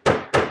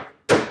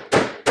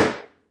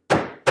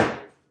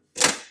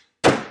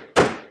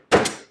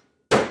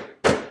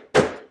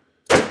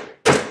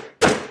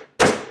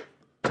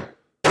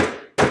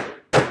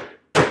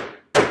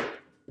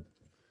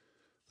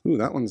 Ooh,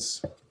 that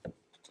one's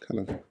kind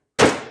of...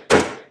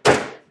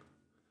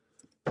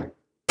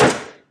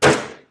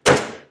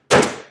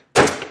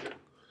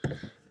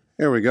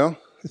 There we go.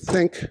 I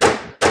think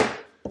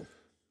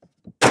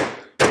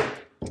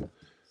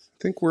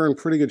we're in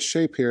pretty good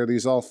shape here.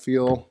 These all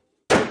feel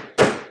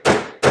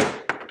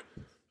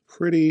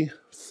pretty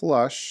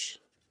flush.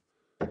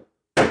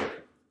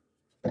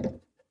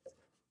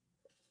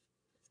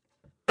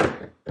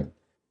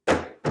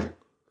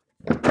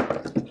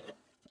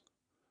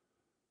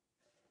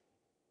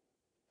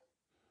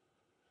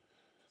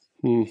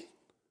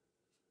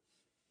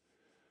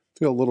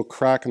 Feel a little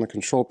crack in the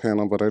control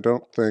panel, but I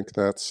don't think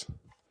that's...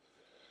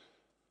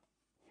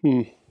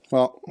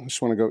 Well, I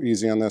just want to go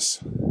easy on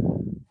this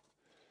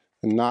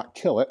and not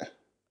kill it.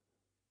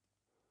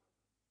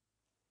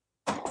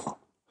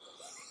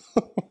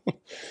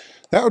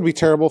 That would be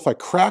terrible if I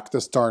cracked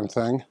this darn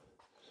thing.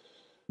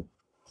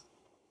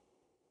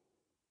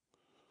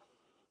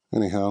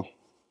 Anyhow,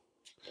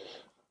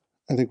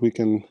 I think we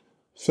can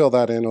fill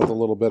that in with a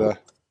little bit of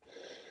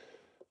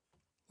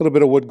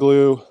wood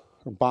glue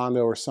or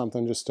Bondo or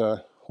something just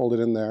to hold it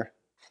in there.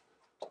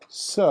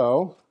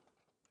 So,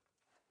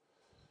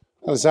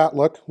 how does that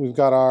look? We've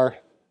got our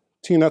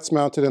T-nuts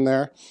mounted in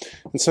there.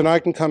 And so now I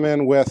can come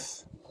in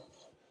with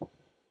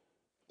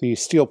the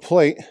steel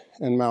plate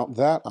and mount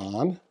that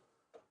on.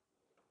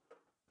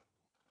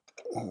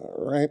 All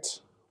right.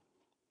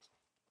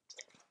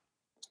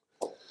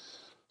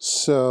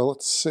 So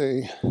let's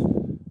see.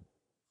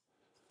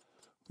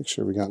 Make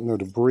sure we got no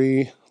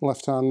debris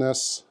left on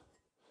this.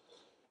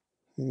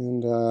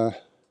 And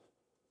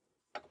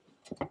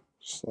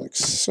just like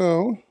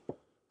so.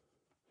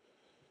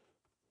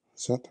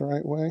 Is that the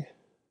right way?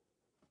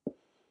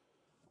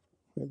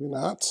 Maybe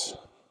not.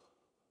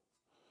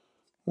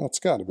 Well, it's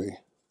got to be.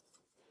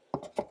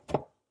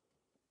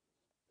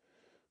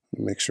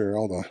 Make sure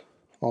all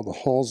the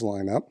holes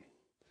line up.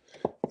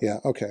 Yeah,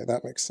 okay,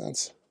 that makes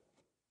sense.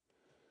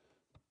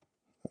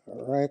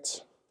 All right.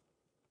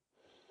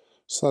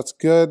 So that's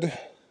good.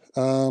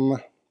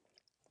 And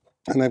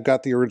I've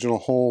got the original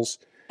holes.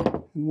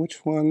 And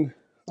which one?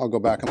 I'll go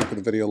back and look at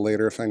the video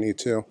later if I need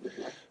to.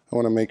 I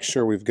want to make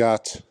sure we've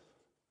got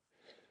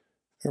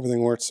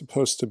everything where it's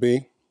supposed to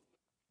be.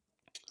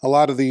 A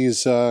lot of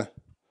these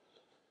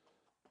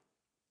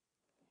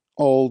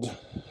old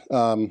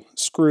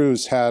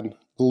screws had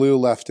glue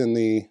left in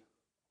the,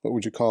 what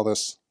would you call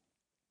this?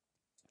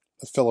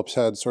 The Phillips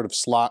head sort of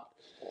slot.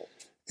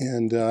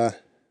 And maybe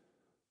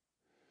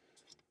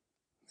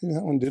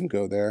that one didn't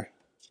go there.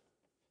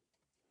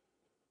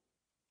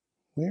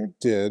 Where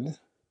did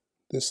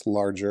this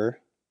larger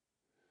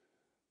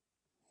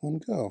one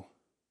go?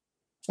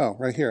 Oh,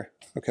 right here.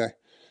 Okay.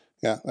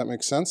 Yeah, that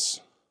makes sense.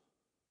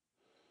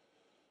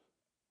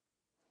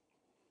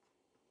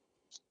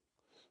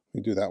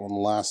 We do that one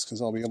last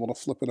because I'll be able to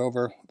flip it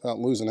over without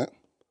losing it.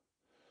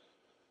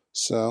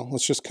 So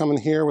let's just come in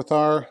here with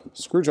our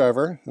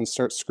screwdriver and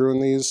start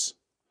screwing these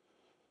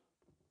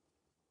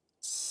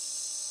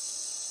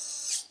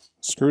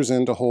screws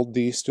in to hold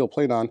the steel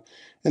plate on.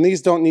 And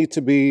these don't need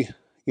to be,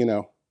 you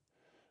know,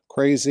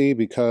 crazy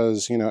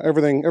because, you know,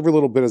 every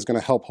little bit is going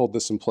to help hold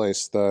this in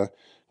place. The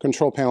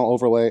control panel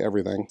overlay,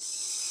 everything.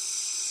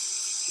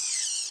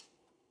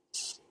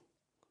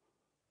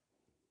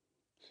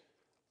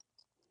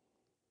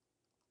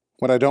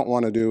 What I don't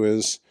want to do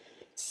is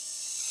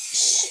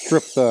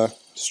strip the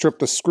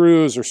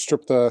screws or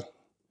strip the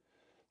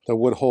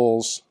wood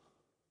holes.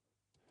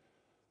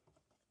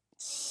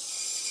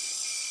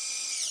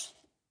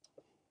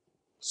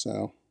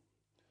 So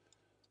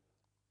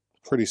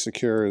pretty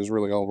secure is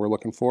really all we're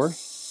looking for.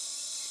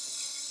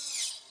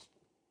 Just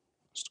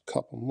a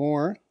couple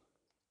more.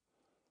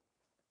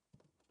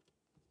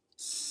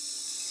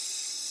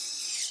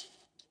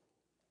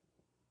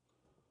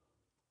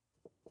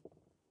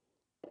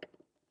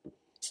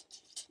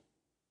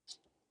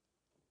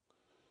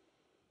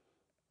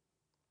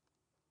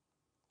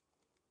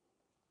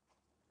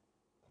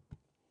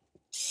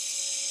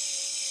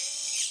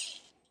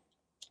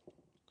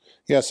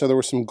 Yeah, so there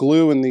was some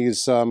glue in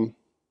these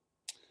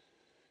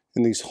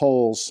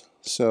holes.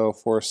 So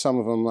for some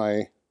of them,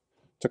 I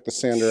took the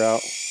sander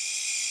out,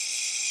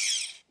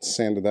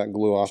 sanded that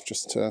glue off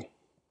just to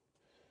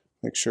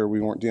make sure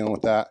we weren't dealing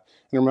with that.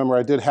 And remember,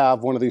 I did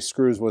have one of these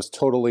screws was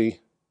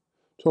totally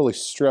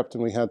stripped,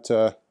 and we had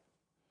to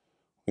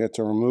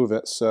remove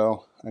it.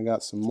 So I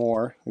got some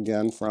more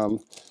again from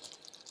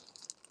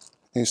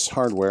Ace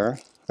Hardware.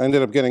 I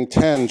ended up getting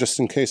 10 just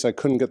in case I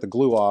couldn't get the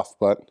glue off,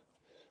 but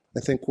I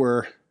think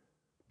we're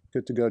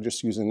good to go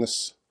just using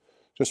this,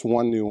 just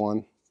one new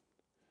one.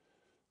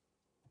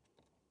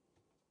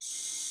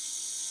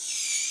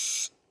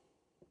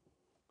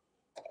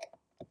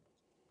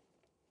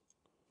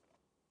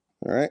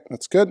 All right,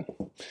 that's good.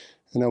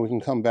 And then we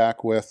can come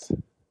back with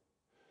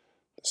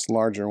this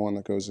larger one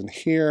that goes in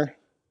here.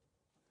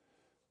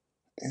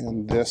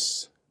 And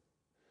this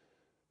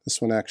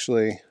one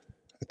actually,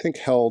 I think,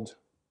 held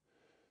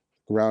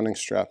grounding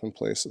strap in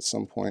place at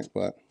some point,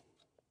 but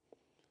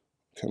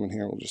come in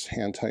here, we'll just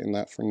hand tighten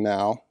that for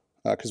now,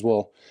 because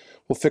we'll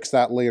fix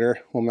that later.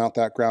 We'll mount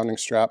that grounding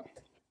strap.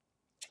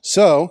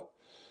 So,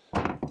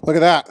 look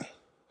at that.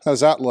 How does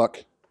that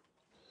look?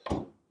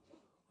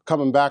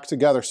 Coming back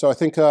together. So I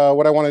think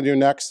what I want to do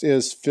next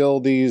is fill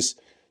these,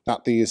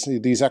 not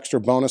these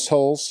extra bonus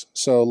holes.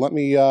 So let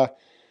me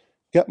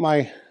get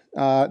my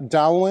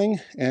doweling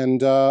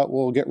and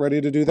we'll get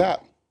ready to do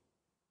that.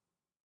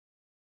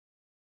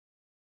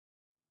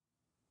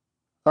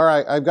 All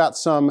right, I've got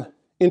some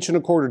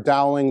 1¼ inch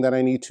doweling that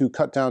I need to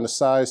cut down to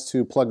size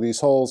to plug these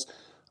holes.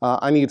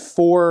 I need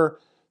 4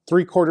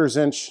 3/4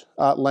 inch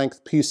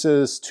length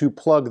pieces to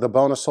plug the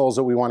bonus holes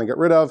that we want to get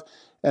rid of,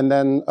 and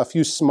then a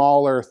few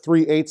smaller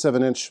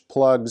 3/8 inch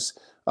plugs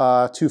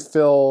to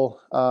fill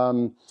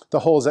the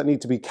holes that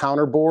need to be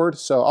counterbored.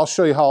 So I'll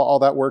show you how all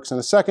that works in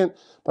a second,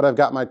 but I've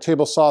got my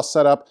table saw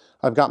set up.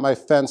 I've got my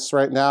fence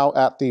right now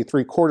at the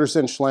 3/4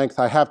 inch length.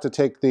 I have to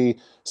take the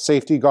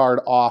safety guard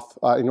off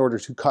in order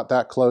to cut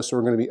that close, so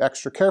we're going to be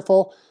extra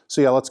careful. So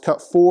yeah, let's cut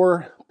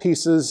 4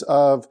 pieces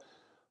of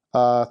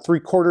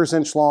 3/4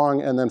 inch long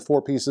and then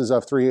 4 pieces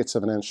of 3/8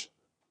 of an inch.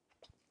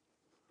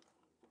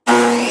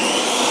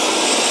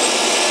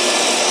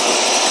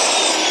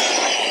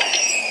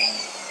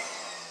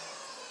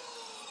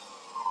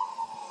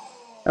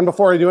 And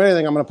before I do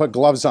anything, I'm going to put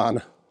gloves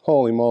on.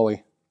 Holy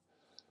moly.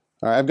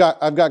 All right,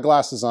 I've got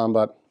glasses on,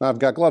 but I've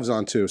got gloves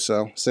on too,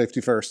 so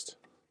safety first.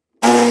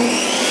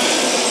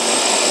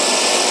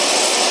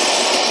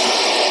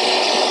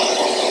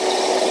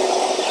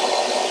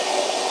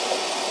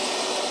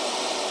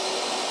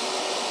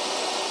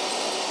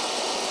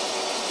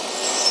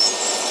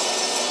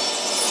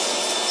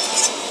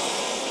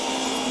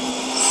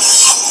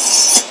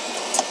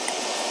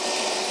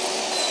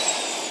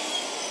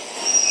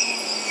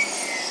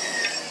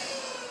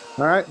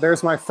 All right,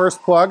 there's my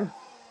first plug,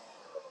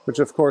 which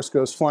of course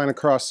goes flying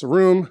across the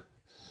room.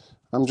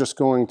 I'm just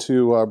going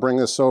to bring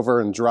this over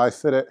and dry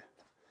fit it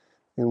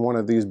in one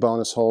of these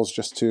bonus holes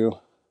just to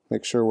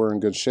make sure we're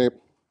in good shape.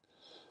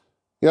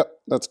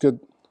 Yep, that's good.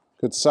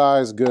 Good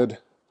size, good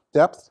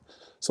depth.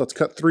 So let's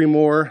cut 3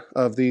 more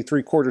of the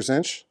 3/4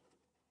 inch.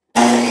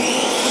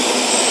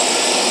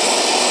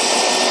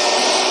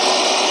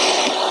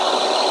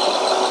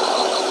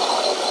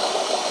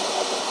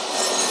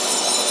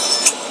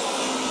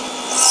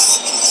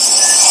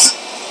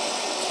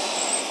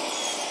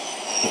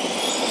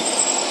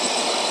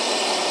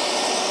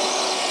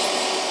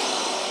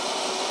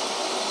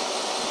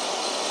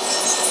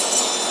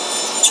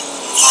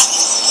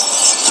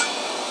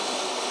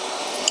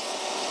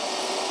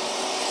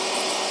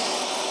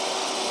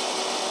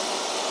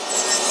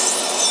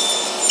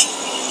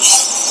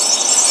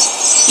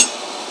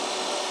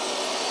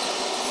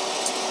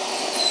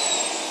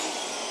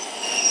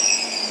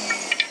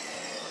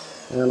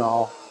 And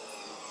I'll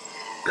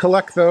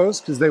collect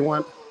those because they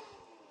went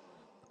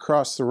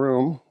across the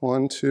room.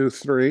 1, 2,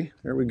 3,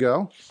 there we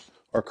go,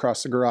 or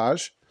across the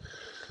garage.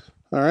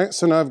 All right,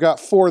 so now I've got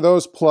 4 of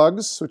those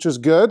plugs, which is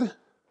good.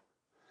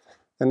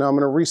 And now I'm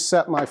going to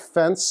reset my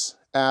fence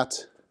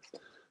at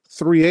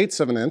 3/8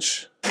 of an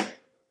inch.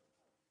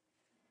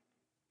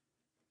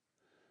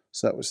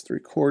 So that was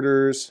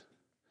 3/4.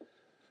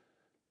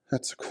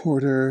 That's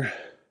 1/4.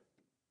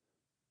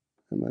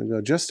 I'm going to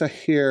go just a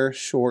hair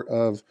short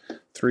of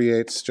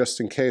 3/8, just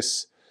in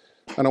case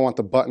I don't want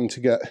the button to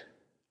get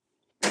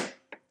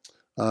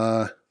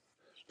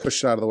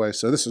pushed out of the way.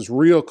 So this is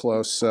real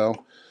close.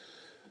 So,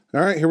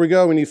 all right, here we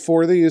go. We need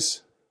 4 of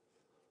these.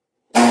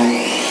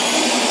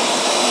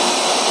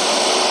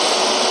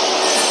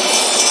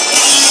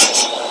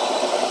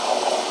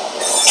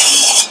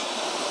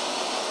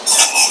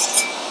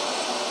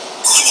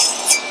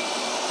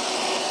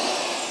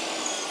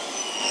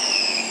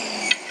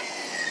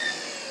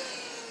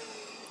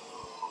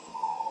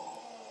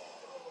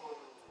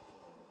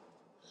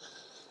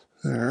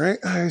 All right,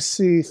 I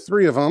see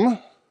 3 of them.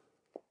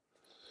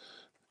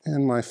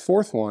 And my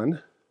 4th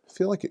one, I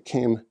feel like it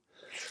came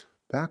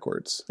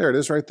backwards. There it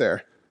is right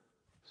there.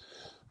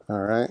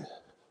 All right.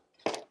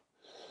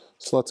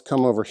 So let's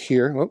come over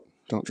here. Oh,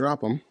 don't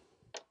drop them.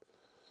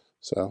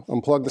 So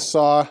unplug the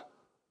saw,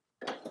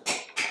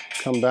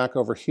 come back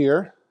over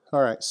here.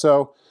 All right,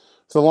 so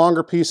for the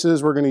longer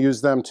pieces, we're going to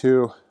use them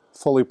to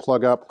fully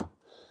plug up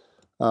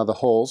the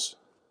holes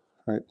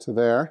right to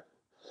there.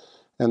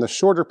 And the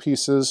shorter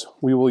pieces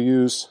we will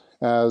use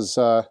as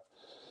to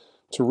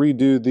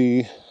redo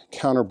the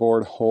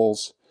counterboard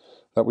holes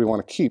that we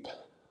want to keep.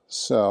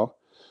 So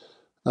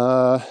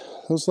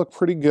Those look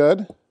pretty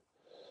good.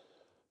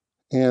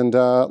 And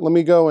let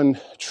me go and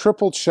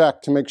triple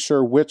check to make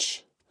sure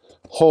which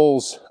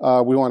holes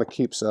we want to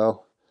keep.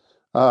 So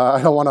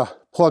I don't want to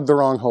plug the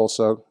wrong hole,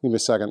 so give me a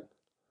second.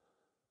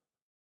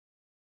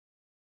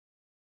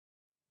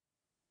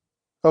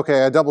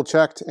 Okay, I double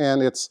checked,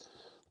 and it's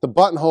the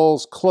button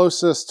holes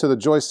closest to the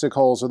joystick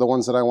holes are the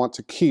ones that I want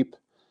to keep.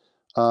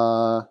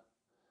 So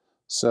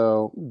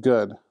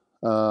good.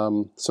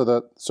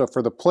 So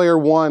for the player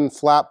 1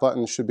 flat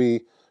button should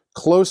be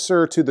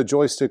closer to the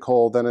joystick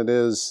hole than it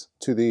is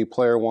to the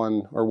player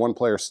 1 or 1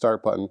 player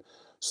start button.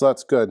 So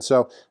that's good.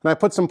 So, and I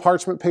put some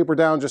parchment paper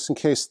down just in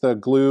case the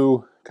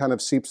glue kind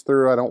of seeps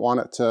through. I don't want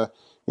it to,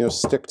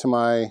 stick to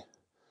my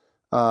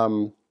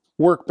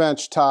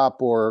workbench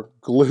top or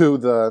glue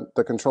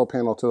the control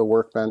panel to the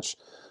workbench.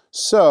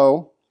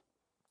 So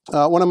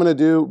what I'm going to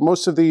do,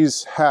 most of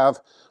these have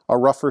a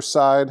rougher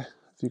side,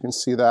 if you can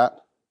see that.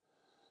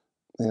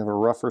 They have a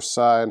rougher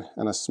side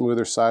and a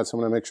smoother side, so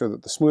I'm going to make sure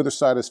that the smoother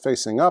side is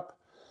facing up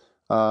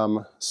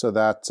so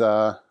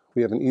that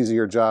we have an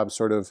easier job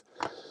sort of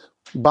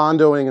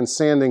bondoing and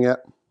sanding it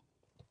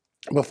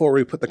before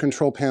we put the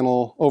control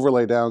panel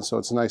overlay down so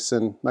it's nice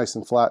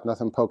and flat,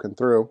 nothing poking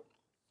through.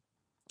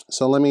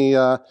 So let me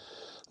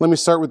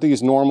start with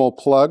these normal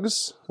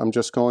plugs. I'm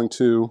just going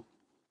to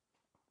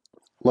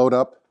load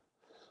up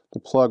the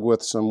plug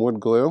with some wood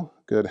glue,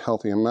 good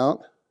healthy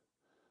amount.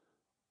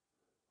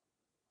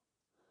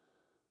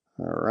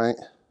 All right,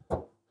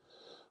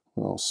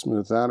 we'll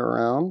smooth that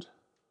around.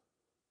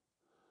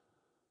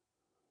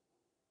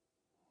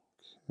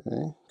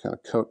 Okay, kind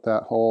of coat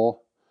that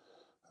whole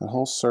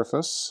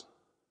surface.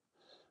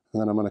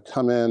 And then I'm going to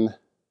come in,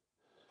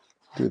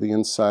 do the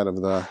inside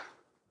of the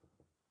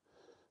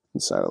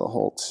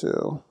hole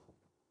too,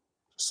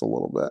 just a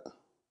little bit.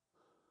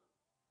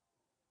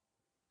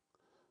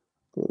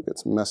 Glue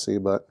gets messy,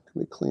 but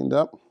can be cleaned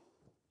up.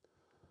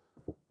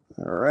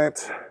 All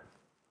right.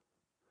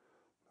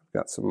 I've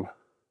got some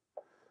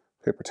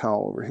paper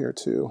towel over here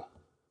too.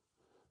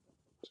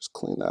 Just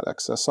clean that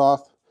excess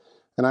off.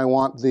 And I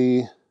want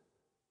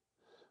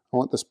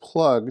this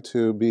plug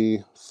to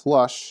be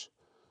flush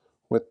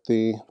with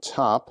the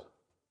top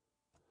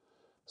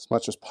as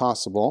much as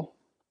possible.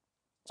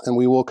 And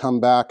we will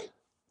come back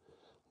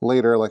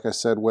later, like I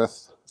said,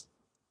 with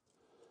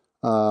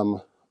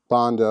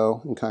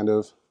Bondo and kind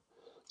of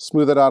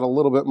smooth it out a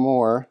little bit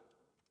more,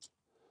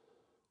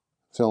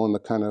 fill in the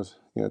kind of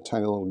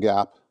tiny little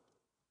gap.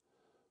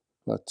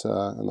 But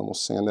and then we'll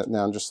sand it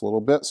down just a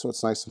little bit so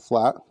it's nice and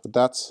flat. But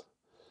that's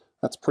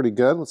pretty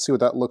good. Let's see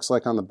what that looks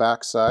like on the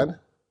back side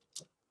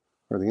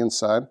or the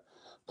inside.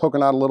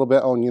 Poking out a little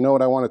bit. Oh, and you know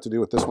what I wanted to do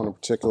with this one in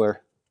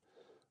particular?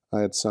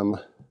 I had some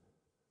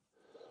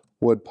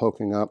wood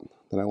poking up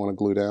that I want to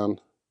glue down.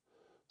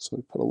 So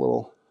we put a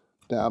little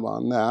dab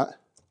on that.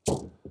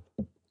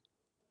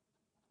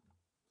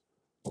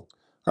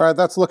 All right,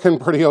 that's looking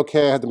pretty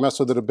okay. I had to mess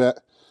with it a bit,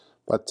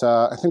 but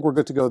I think we're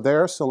good to go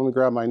there. So let me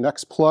grab my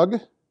next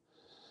plug.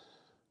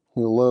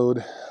 We'll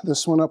load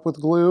this one up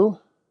with glue.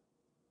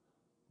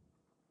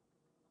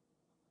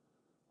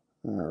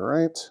 All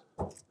right,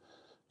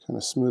 kind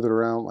of smooth it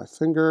around my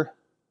finger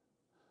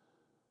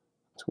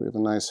so we have a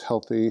nice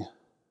healthy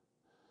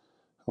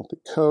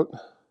coat.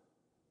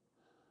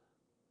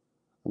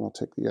 And I'll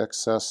take the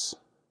excess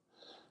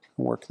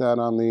and work that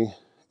on the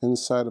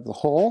inside of the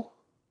hole.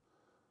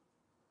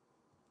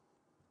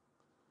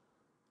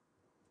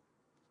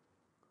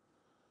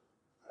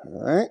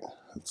 All right,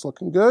 that's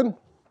looking good.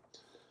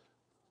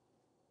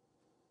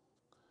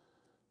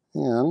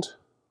 And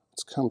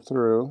let's come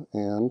through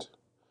and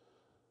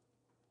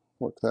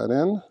work that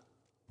in.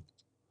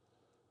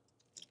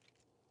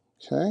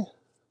 Okay,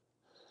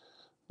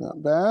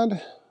 not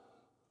bad.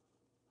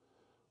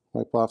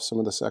 Wipe off some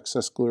of this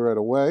excess glue right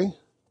away.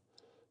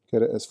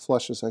 Get it as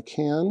flush as I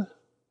can.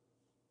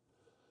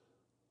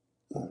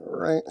 All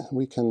right,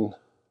 we can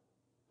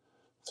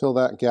fill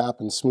that gap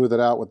and smooth it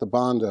out with the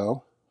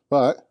Bondo,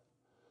 but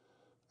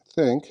I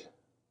think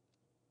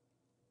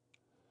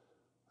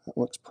that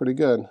looks pretty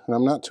good. And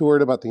I'm not too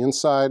worried about the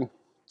inside.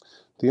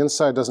 The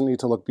inside doesn't need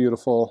to look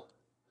beautiful,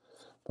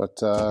 but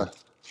so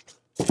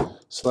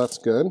that's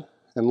good.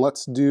 And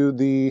let's do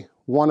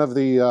one of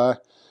the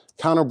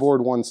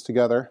counterboard ones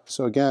together.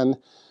 So again,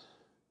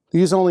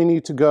 these only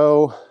need to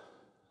go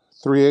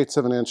 3/8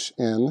 of an inch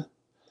in,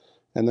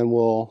 and then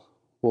we'll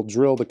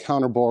drill the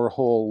counterbore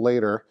hole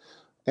later.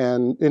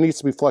 And it needs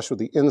to be flush with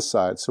the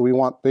inside. So we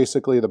want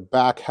basically the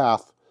back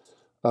half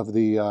of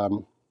the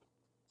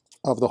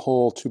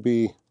hole to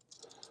be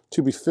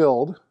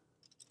filled.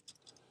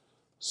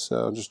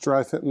 So just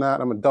dry fitting that.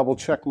 I'm gonna double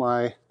check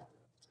my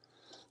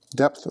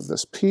depth of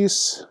this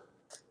piece.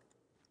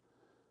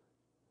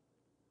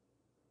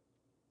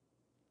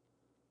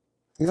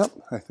 Yep,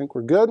 I think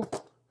we're good.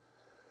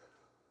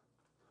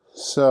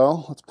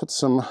 So let's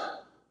put a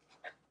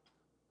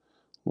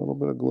little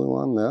bit of glue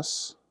on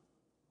this.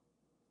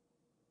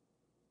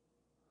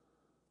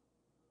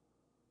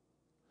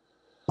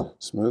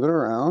 Smooth it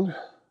around.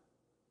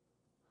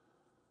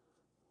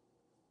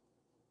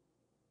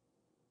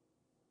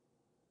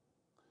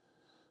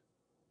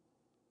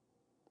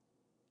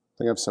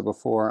 think I've said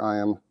before, I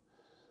am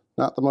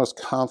not the most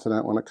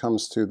confident when it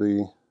comes to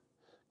the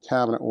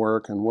cabinet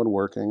work and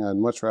woodworking. I'd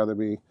much rather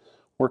be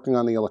working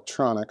on the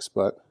electronics,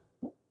 but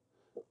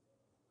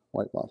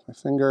wipe off my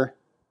finger,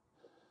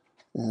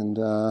 and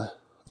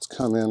let's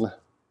come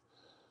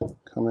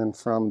in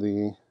from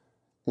the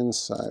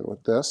inside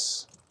with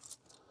this.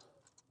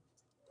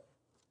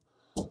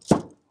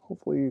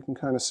 Hopefully you can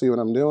kind of see what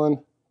I'm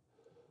doing.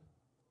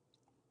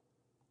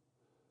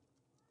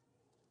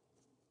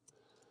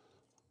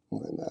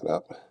 Line that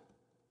up.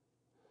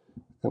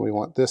 And we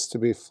want this to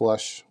be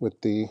flush with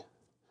the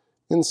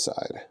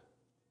inside.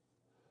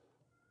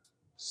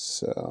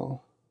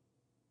 So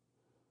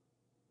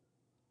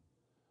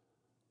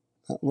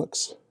that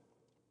looks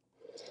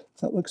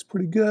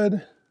pretty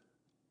good.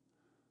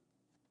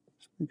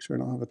 Just make sure I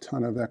don't have a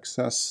ton of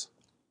excess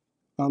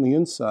on the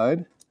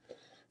inside.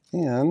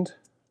 And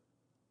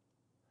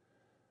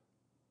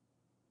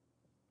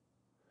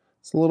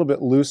it's a little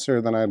bit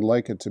looser than I'd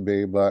like it to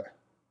be, but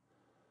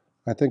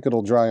I think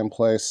it'll dry in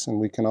place, and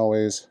we can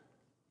always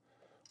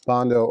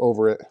Bondo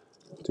over it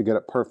to get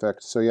it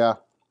perfect. So yeah,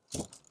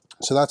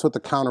 so that's what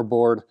the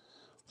counterboard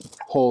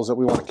holes that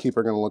we want to keep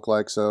are going to look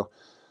like. So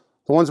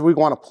the ones we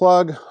want to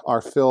plug are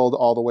filled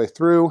all the way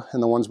through,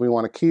 and the ones we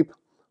want to keep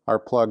are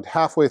plugged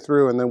halfway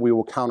through, and then we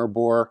will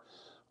counterbore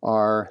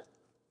our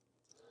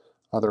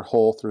other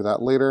hole through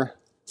that later.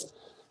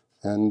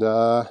 And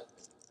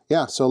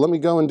yeah, so let me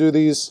go and do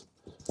these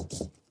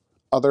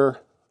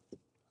other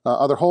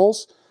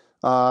holes.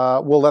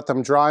 We'll let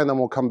them dry, and then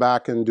we'll come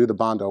back and do the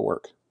Bondo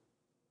work.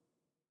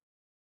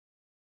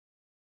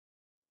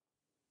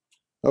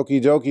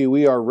 Okie dokie,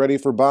 we are ready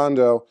for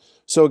Bondo.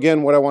 So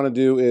again, what I want to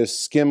do is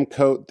skim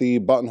coat the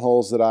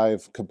buttonholes that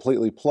I've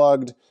completely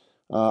plugged.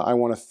 I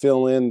want to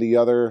fill in the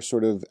other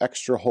sort of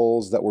extra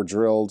holes that were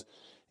drilled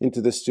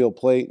into the steel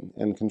plate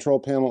and control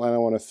panel, and I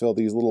want to fill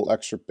these little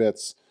extra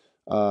bits,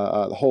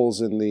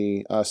 holes in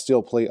the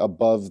steel plate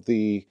above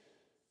the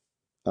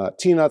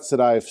T-nuts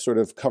that I've sort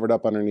of covered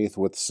up underneath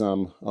with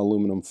some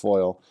aluminum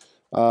foil.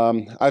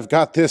 I've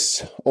got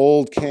this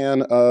old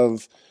can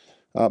of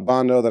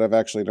Bondo that I've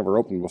actually never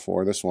opened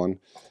before, this one.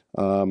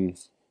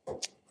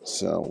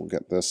 So we'll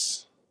get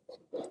this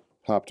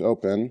popped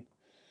open.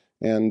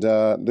 And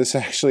this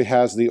actually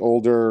has the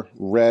older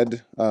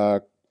red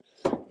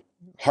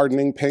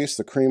hardening paste,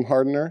 the cream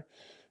hardener.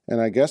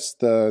 And I guess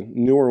the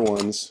newer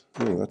ones,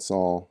 ooh, that's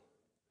all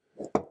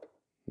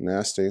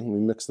nasty. Let me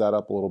mix that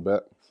up a little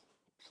bit.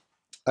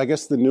 I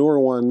guess the newer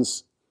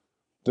ones,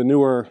 the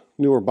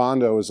newer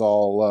Bondo is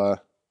all,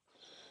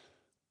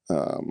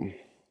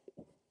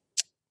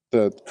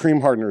 the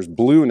cream hardener is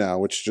blue now,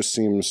 which just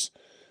seems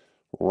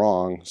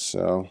wrong.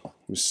 So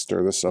let me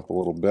stir this up a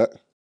little bit.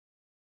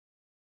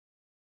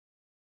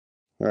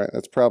 All right,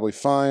 that's probably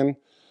fine.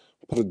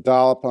 Put a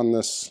dollop on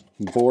this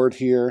board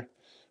here.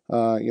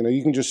 You know,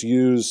 you can just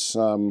use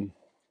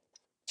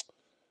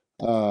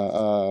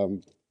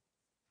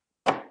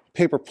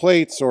paper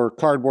plates or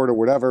cardboard or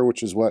whatever,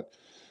 which is what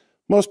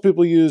most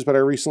people use, but I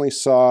recently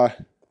saw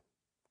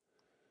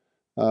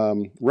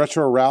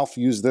Retro Ralph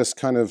use this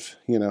kind of,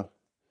 you know,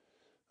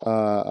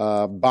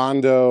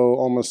 Bondo,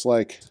 almost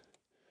like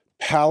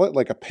palette,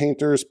 like a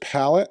painter's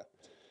palette.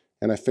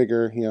 And I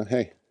figure, you know,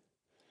 hey,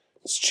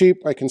 it's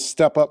cheap. I can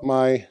step up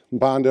my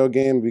Bondo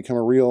game and become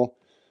a real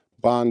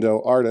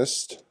Bondo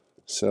artist.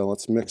 So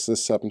let's mix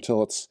this up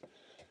until it's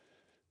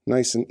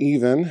nice and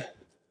even.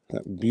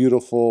 That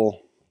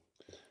beautiful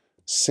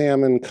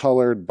salmon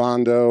colored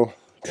Bondo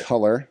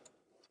color.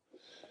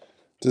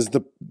 Does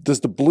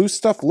the blue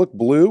stuff look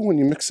blue when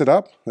you mix it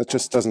up? That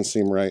just doesn't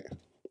seem right.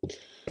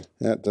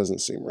 That doesn't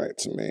seem right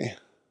to me.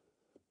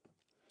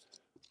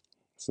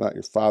 It's not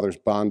your father's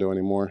Bondo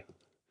anymore.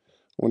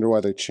 I wonder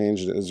why they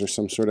changed it. Is there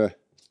some sort of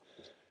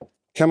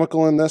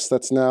chemical in this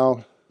that's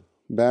now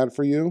bad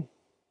for you?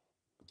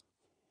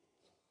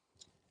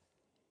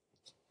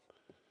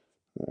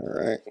 All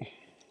right.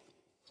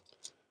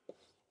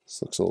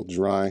 This looks a little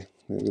dry.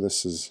 Maybe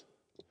this is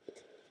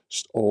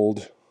just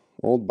old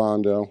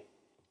Bondo.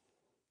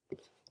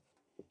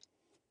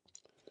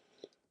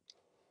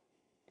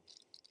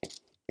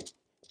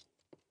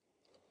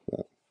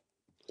 But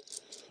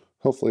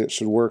hopefully it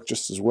should work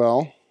just as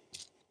well.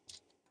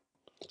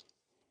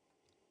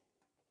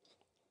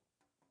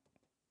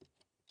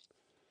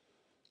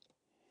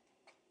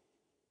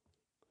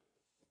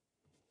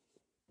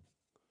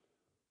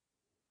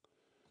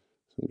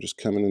 I'm just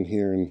coming in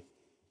here and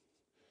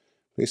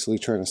basically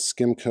trying to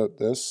skim coat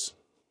this.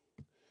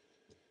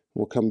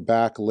 We'll come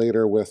back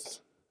later with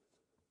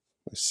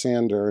my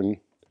sander and,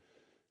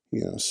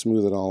 you know,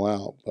 smooth it all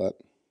out. But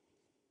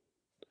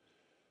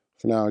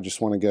for now, I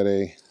just want to get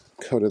a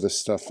coat of this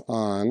stuff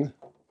on.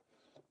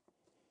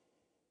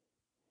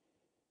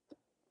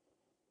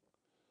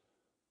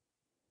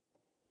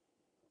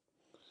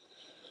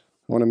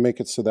 I want to make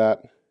it so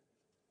that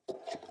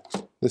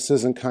this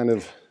isn't kind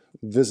of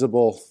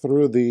visible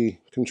through the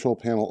control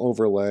panel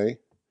overlay,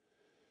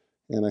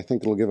 and I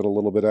think it'll give it a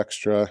little bit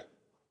extra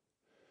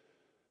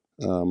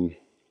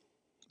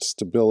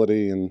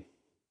stability and,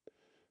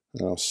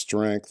 you know,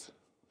 strength.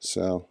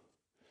 So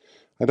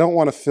I don't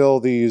want to fill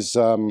these,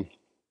 I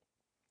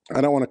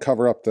don't want to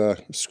cover up the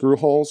screw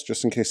holes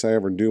just in case I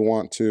ever do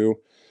want to,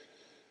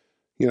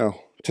 you know,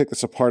 take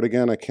this apart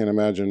again. I can't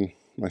imagine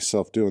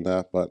myself doing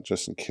that, but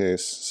just in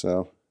case.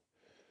 So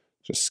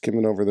just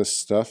skimming over this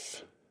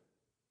stuff.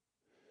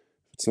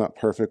 If it's not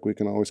perfect, we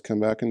can always come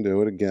back and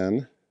do it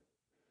again.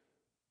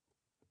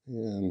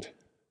 And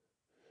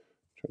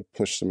try to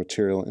push some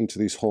material into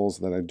these holes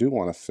that I do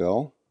want to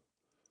fill.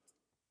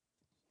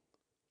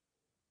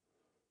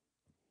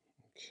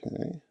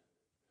 Okay.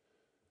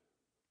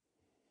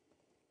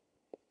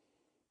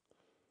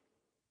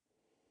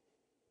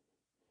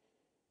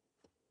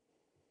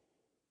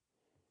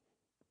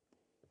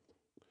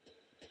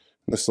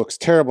 This looks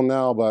terrible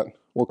now, but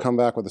we'll come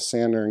back with a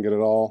sander and get it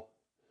all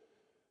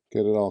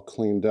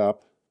cleaned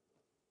up.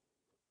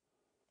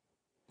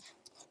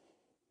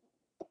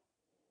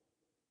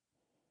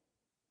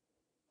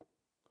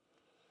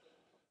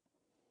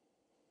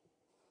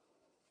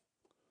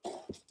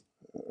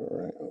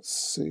 All right, let's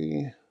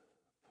see.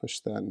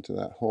 Push that into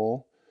that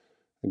hole.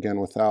 Again,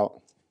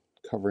 without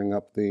covering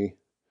up the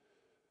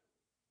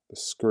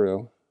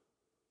screw.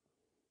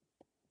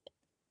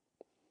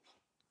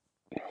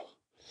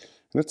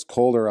 And it's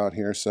colder out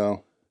here,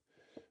 so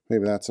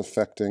maybe that's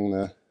affecting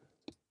the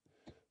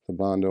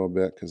Bondo a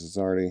bit, because it's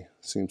already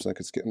seems like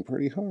it's getting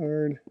pretty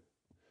hard.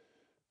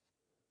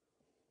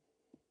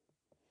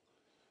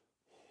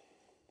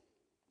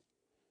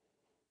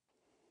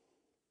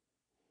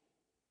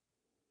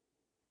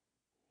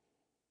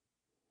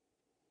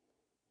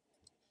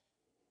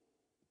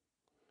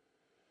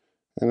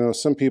 I know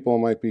some people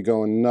might be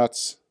going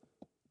nuts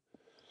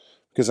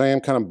because I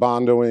am kind of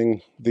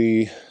bondoing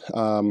the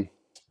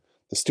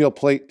steel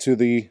plate to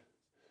the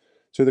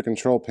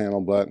control panel,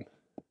 but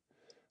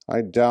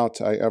I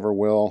doubt I ever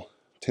will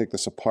take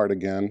this apart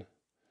again,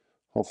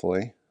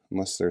 hopefully,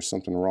 unless there's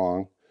something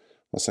wrong,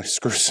 unless I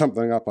screw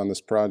something up on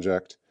this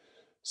project.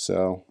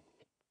 So,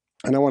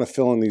 and I want to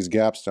fill in these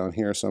gaps down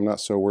here, so I'm not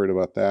so worried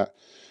about that.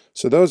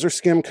 So those are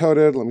skim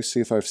coated. Let me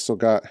see if I've still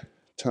got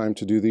time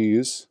to do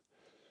these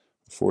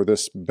before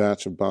this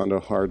batch of Bondo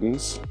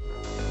hardens.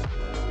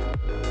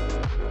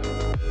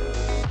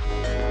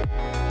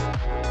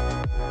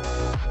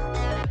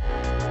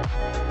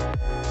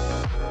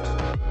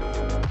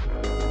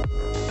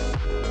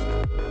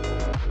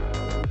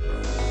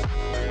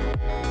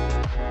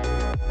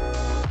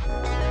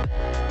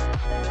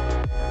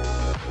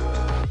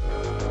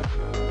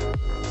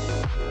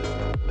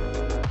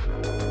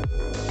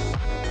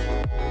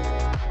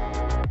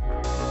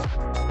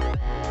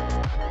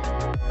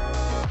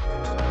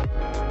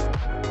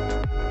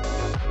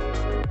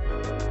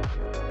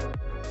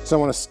 So I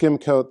want to skim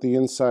coat the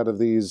inside of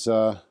these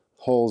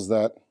holes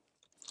that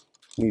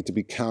need to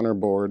be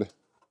counterbored,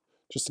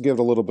 just to give it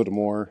a little bit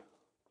more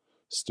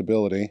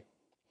stability.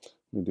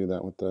 Let me do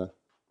that with the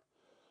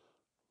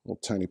little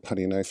tiny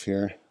putty knife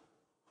here.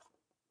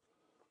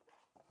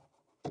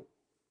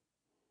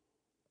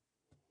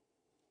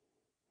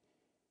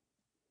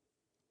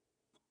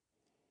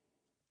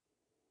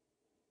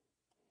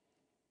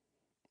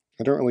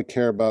 I don't really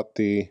care about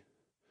the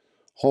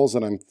holes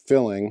that I'm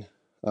filling.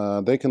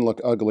 They can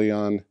look ugly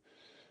on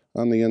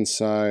the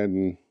inside,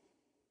 and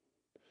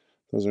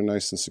those are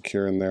nice and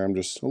secure in there. I'm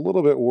just a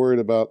little bit worried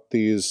about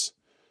these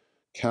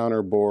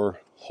counterbore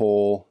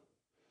hole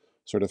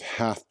sort of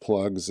half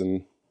plugs,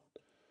 and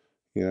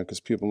you know, because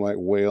people might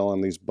wail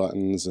on these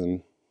buttons,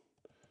 and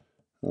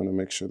I want to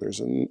make sure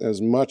there's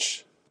as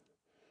much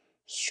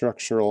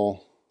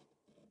structural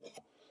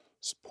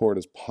support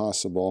as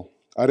possible.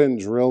 I didn't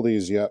drill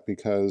these yet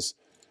because,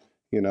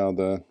 you know,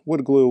 the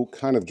wood glue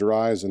kind of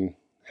dries in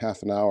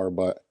half an hour,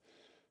 but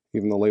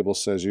even the label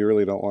says you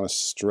really don't want to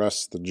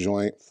stress the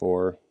joint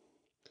for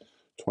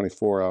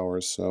 24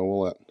 hours. So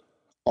we'll let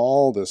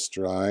all this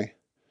dry,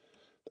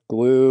 the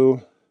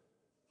glue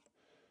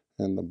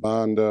and the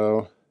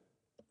Bondo,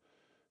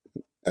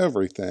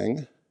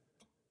 everything,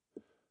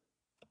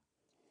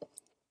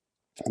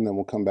 and then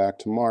we'll come back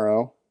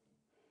tomorrow.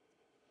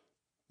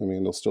 I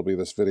mean, there'll still be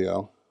this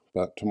video,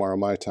 but tomorrow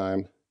my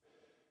time,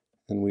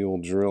 and we will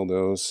drill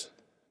those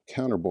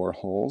counterbore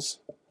holes.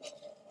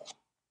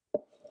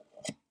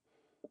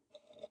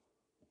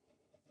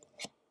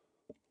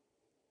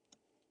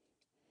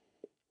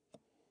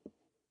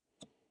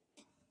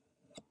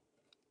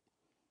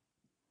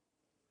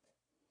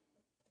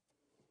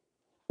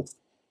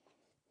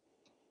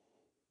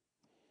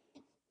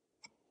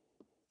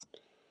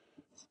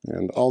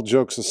 And all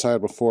jokes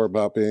aside before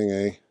about being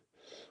a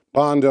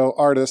Bondo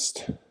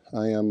artist,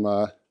 I am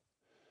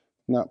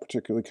not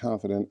particularly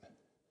confident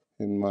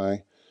in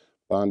my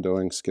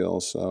Bondoing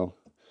skills. So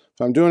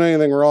if I'm doing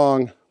anything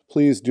wrong,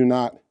 please do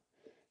not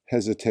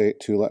hesitate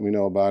to let me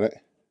know about it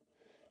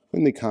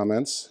in the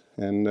comments,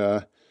 and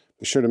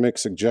be sure to make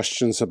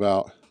suggestions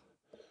about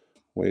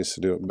ways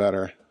to do it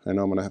better. I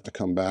know I'm going to have to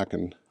come back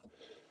and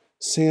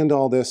sand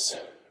all this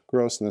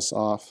grossness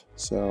off.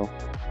 So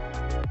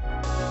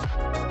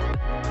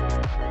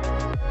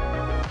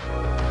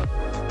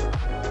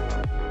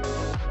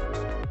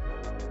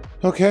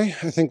Okay,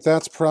 I think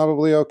that's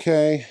probably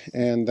okay.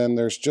 And then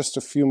there's just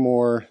a few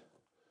more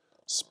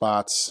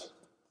spots,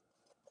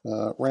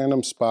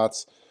 random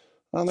spots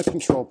on the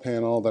control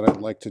panel that I'd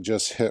like to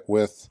just hit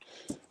with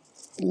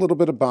a little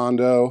bit of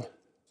Bondo.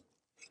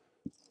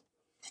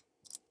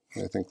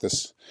 I think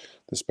this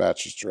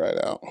batch is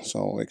dried out, so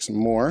I'll make some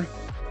more.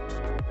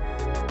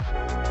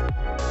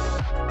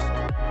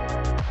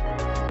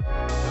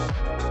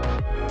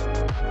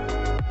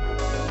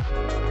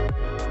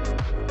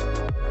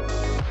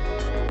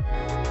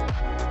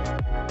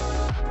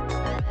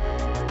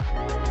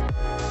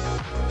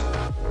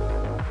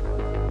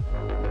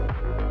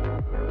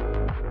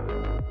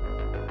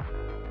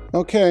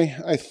 Okay,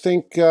 I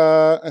think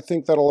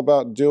that'll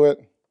about do it.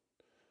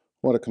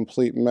 What a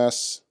complete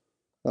mess.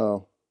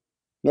 Oh,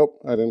 nope,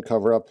 I didn't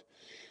cover up.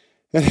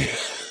 I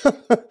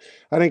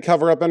didn't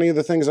cover up any of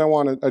the things I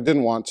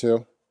didn't want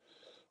to.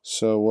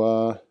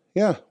 So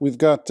yeah, we've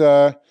got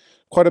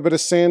quite a bit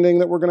of sanding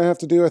that we're gonna have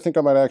to do. I think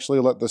I might actually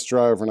let this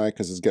dry overnight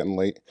because it's getting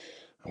late.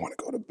 I want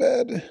to go to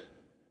bed.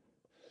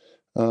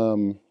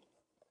 I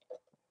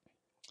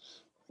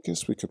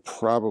guess we could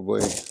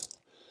probably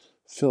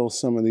fill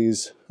some of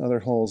these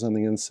other holes on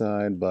the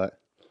inside, but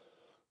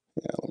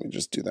yeah, let me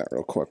just do that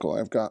real quick while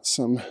I've got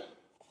some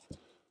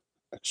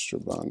extra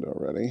Bondo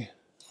ready.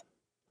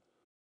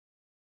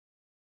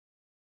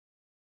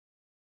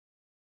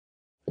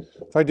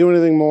 If I do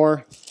anything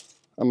more,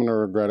 I'm going to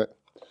regret it.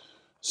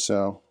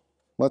 So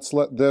let's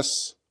let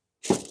this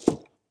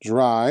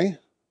dry,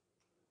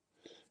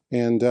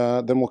 and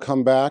then we'll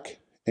come back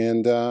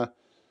and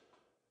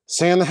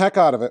sand the heck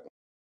out of it.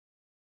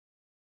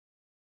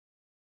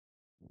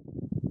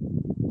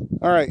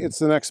 All right, it's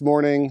the next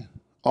morning.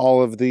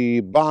 All of the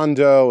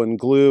Bondo and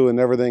glue and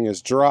everything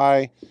is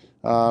dry.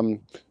 So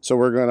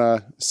we're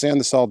gonna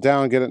sand this all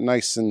down, get it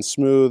nice and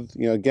smooth.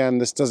 You know, again,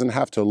 this doesn't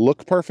have to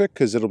look perfect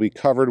because it'll be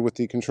covered with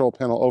the control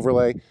panel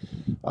overlay,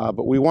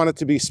 but we want it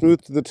to be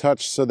smooth to the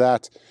touch so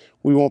that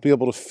we won't be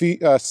able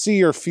to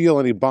see or feel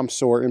any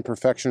bumps or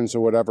imperfections or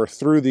whatever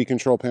through the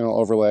control panel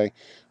overlay.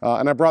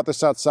 And I brought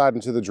this outside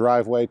into the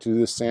driveway to do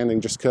this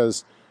sanding just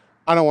because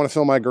I don't want to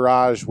fill my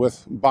garage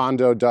with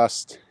Bondo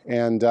dust.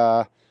 And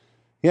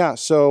yeah,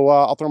 so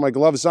I'll throw my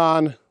gloves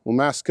on, we'll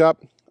mask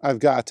up. I've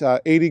got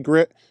 80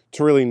 grit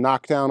to really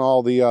knock down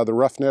all the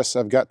roughness.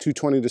 I've got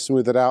 220 to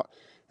smooth it out.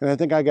 And I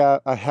think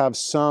I have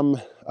some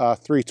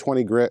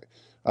 320 grit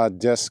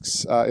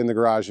discs in the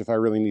garage if I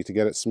really need to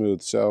get it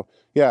smooth. So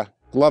yeah,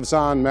 gloves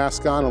on,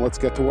 mask on, and let's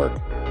get to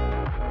work.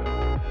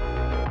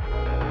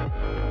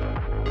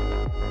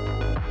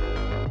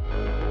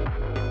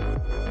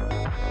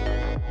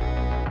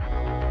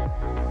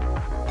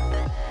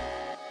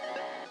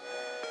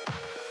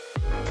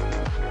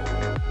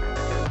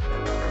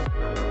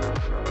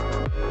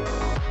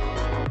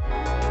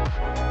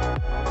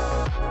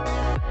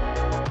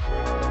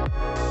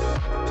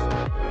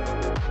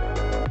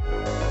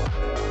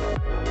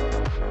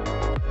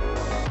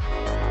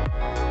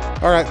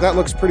 All right, that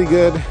looks pretty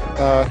good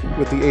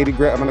with the 80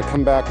 grit. I'm gonna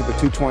come back with the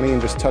 220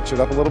 and just touch it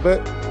up a little bit.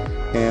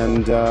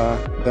 And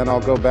then I'll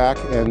go back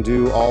and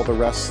do all the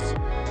rest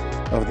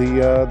of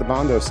the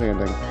Bondo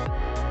sanding.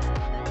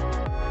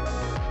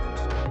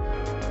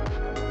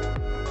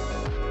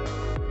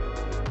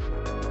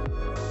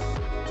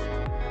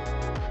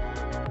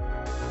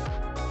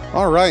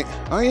 All right,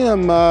 I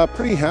am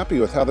pretty happy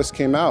with how this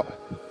came out.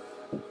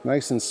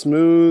 Nice and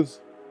smooth.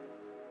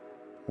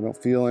 I don't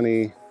feel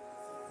any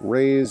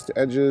raised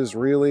edges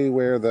really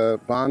where the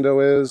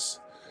Bondo is.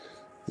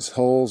 These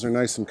holes are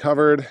nice and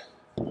covered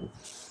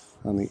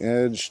on the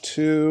edge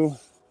too,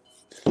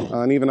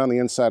 and even on the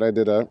inside I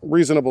did a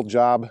reasonable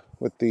job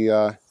with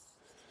the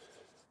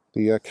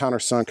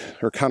countersunk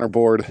or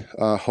counterboard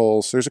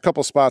holes. There's a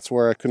couple spots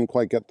where I couldn't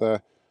quite get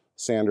the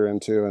sander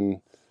into, and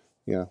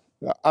you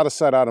know, out of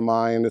sight, out of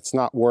mind. It's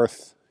not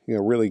worth, you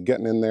know, really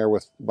getting in there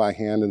by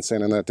hand and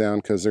sanding that down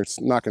because it's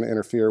not going to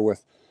interfere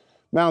with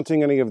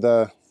mounting any of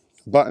the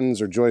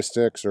buttons or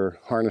joysticks or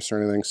harness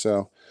or anything.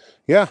 So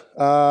yeah,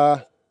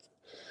 I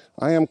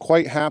am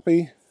quite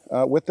happy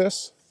with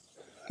this.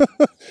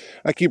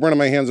 I keep running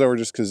my hands over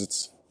just because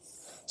it's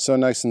so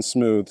nice and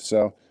smooth.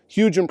 So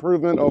huge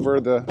improvement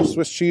over the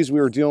Swiss cheese we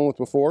were dealing with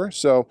before.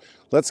 So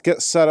let's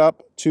get set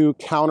up to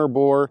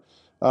counterbore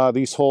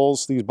these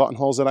holes, these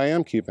buttonholes that I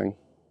am keeping.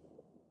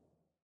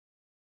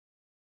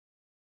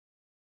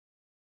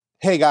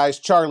 Hey guys,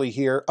 Charlie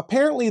here.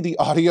 Apparently the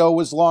audio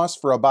was lost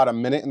for about a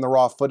minute in the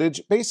raw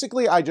footage.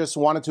 Basically, I just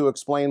wanted to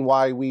explain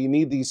why we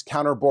need these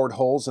counterboard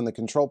holes in the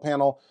control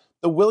panel.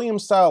 The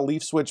Williams style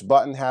leaf switch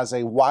button has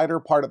a wider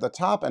part at the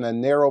top and a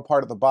narrow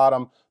part at the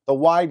bottom. The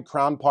wide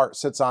crown part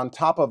sits on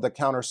top of the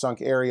countersunk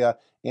area,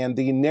 and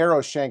the narrow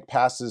shank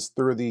passes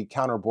through the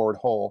counterboard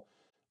hole.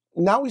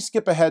 Now we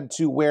skip ahead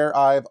to where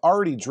I've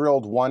already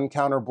drilled one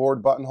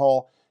counterboard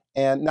buttonhole,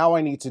 and now I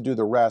need to do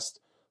the rest.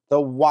 The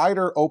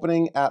wider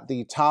opening at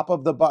the top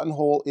of the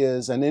buttonhole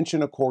is 1.25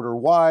 inches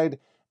wide,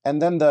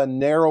 and then the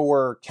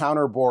narrower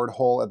counterboard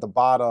hole at the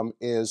bottom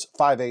is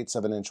 5/8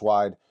 of an inch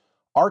wide.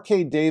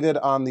 Arcade David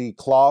on the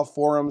Claw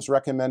forums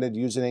recommended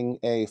using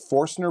a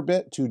Forstner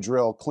bit to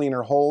drill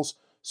cleaner holes,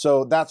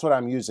 so that's what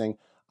I'm using.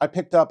 I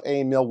picked up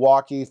a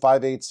Milwaukee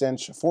 5/8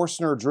 inch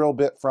Forstner drill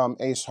bit from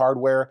Ace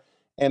Hardware,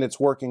 and it's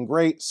working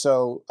great,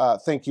 so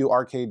thank you,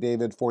 Arcade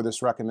David, for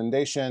this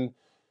recommendation.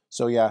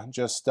 So yeah,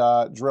 just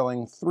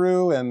drilling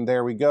through, and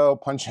there we go,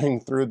 punching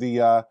through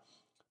the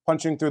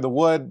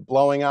wood,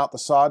 blowing out the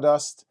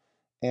sawdust,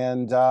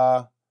 and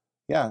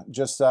yeah,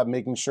 just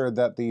making sure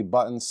that the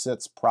button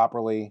sits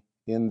properly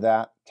in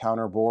that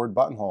counterboard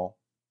buttonhole.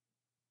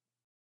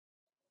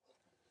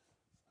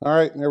 All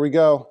right, there we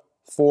go.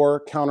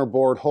 4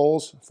 counterboard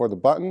holes for the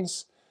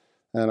buttons,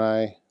 and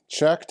I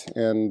checked,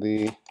 and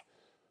the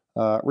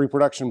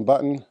reproduction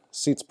button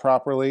seats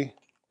properly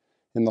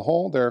in the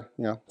hole. They're,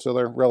 so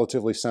they're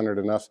relatively centered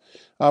enough.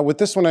 With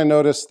this one, I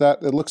noticed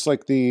that it looks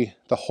like the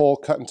hole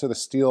cut into the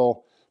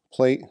steel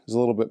plate is a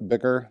little bit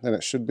bigger than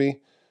it should be.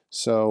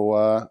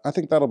 So I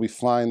think that'll be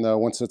fine, though.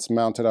 Once it's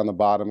mounted on the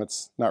bottom,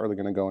 it's not really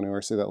going to go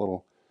anywhere. See that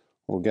little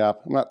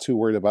gap? I'm not too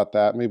worried about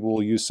that. Maybe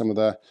we'll use some of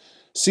the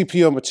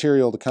CPO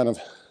material to kind of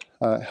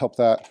help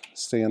that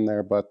stay in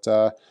there. But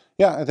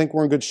yeah, I think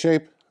we're in good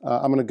shape.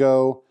 I'm going to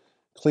go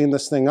clean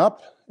this thing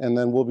up, and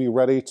then we'll be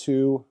ready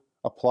to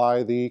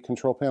apply the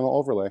control panel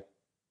overlay.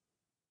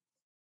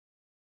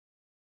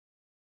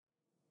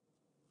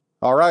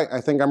 All right,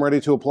 I think I'm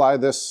ready to apply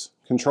this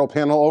control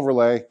panel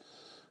overlay.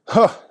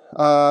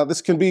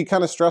 This can be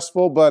kind of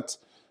stressful, but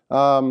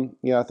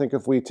yeah, I think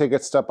if we take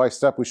it step by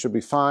step, we should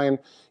be fine.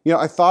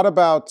 I thought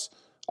about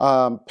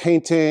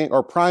painting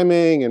or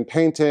priming and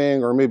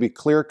painting, or maybe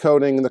clear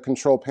coating the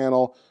control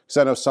panel, because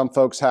I know some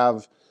folks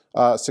have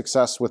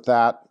success with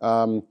that.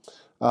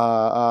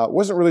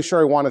 Wasn't really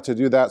sure I wanted to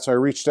do that, so I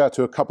reached out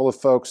to a couple of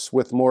folks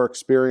with more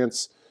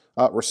experience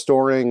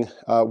restoring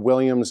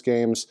Williams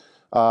games.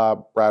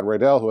 Brad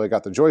Rydell, who I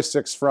got the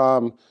joysticks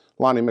from,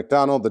 Lonnie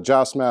McDonald, the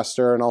Joust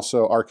Master, and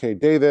also Arcade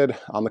David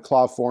on the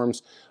Claw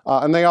forums.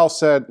 And they all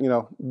said,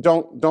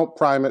 don't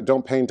prime it,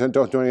 don't paint it,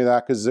 don't do any of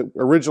that, because it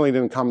originally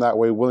didn't come that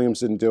way. Williams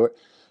didn't do it.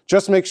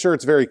 Just make sure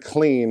it's very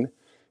clean,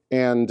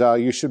 and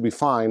you should be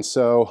fine.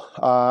 So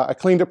I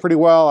cleaned it pretty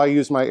well. I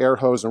used my air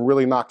hose and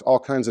really knocked all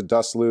kinds of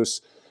dust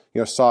loose,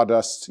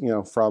 sawdust,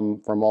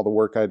 from all the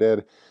work I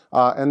did.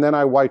 And then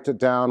I wiped it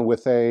down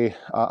with a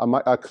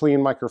clean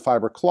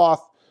microfiber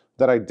cloth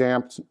that I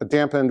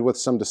dampened with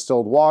some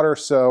distilled water.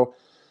 So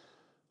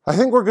I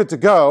think we're good to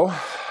go.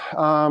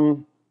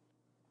 I've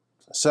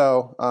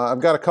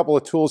got a couple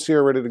of tools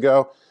here ready to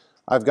go.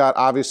 I've got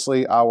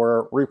obviously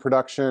our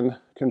reproduction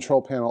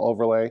control panel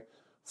overlay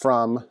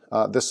from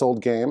this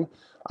old game.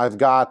 I've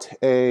got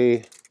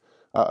a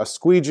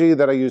squeegee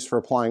that I use for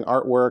applying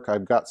artwork.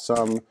 I've got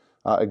some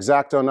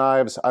X-Acto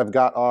knives. I've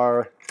got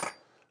our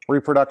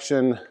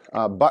reproduction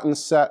button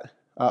set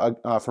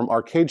from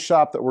Arcade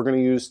Shop that we're going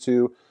to use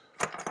to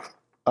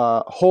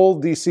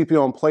hold the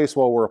CPO in place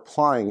while we're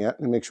applying it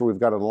and make sure we've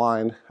got it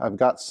aligned. I've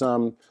got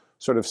some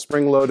sort of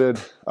spring-loaded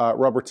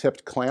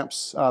rubber-tipped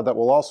clamps that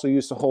we'll also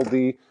use to hold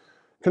the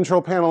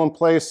control panel in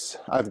place.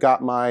 I've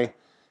got my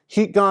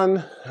heat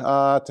gun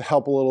to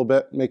help a little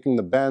bit making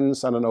the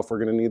bends. I don't know if we're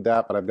going to need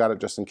that, but I've got it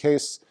just in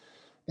case.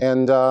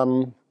 And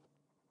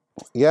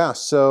yeah,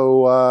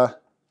 so a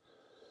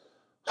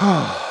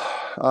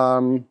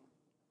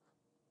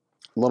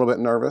little bit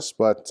nervous,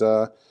 but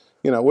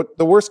what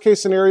the worst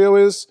case scenario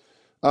is,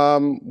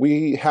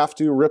 we have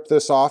to rip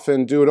this off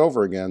and do it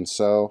over again.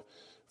 So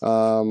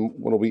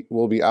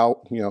we'll be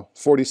out,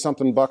 40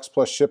 something bucks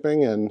plus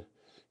shipping, and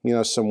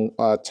some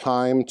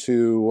time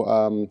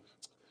to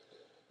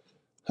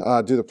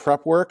do the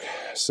prep work.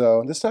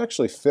 So this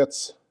actually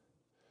fits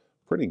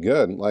pretty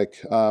good.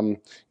 Like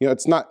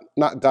it's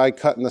not die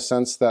cut in the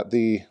sense that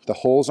the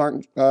holes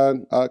aren't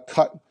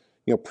cut,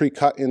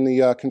 pre-cut in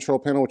the control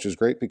panel, which is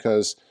great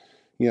because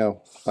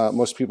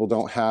most people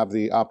don't have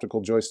the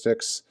optical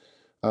joysticks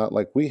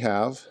like we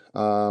have,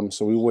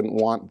 so we wouldn't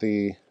want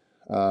the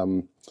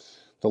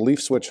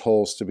leaf switch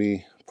holes to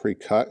be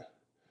pre-cut.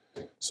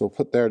 So we'll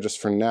put there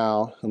just for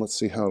now, and let's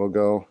see how it'll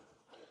go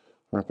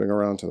wrapping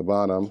around to the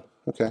bottom.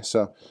 Okay,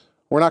 so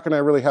we're not going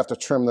to really have to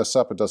trim this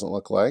up, it doesn't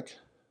look like.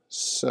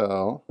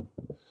 So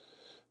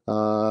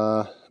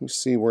let me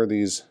see where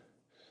these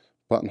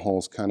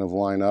buttonholes kind of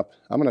line up.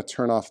 I'm going to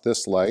turn off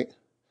this light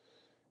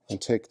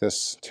and take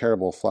this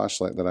terrible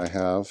flashlight that I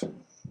have,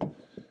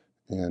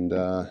 and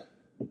I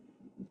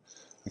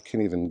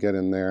can't even get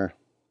in there.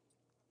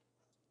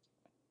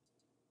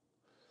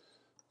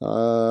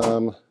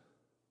 Let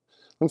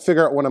me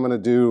figure out what I'm going to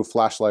do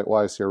flashlight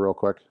wise here real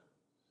quick.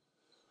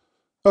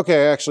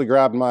 Okay, I actually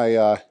grabbed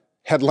my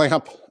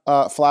headlamp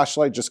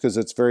flashlight just because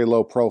it's very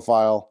low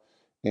profile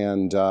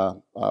and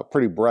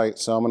pretty bright.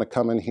 So I'm going to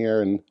come in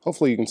here, and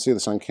hopefully you can see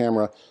this on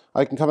camera.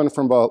 I can come in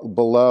from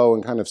below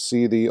and kind of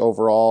see the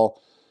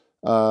overall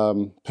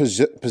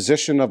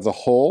position of the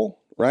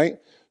hole, right?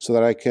 So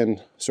that I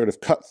can sort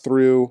of cut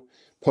through,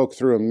 poke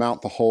through, and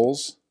mount the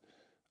holes.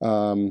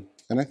 And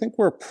I think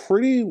we're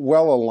pretty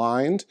well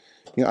aligned.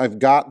 I've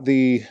got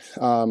the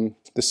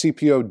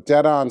CPO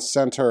dead on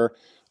center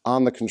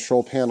on the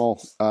control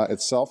panel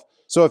itself.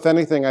 So if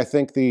anything, I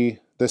think the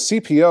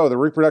CPO, the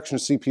reproduction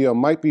CPO,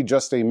 might be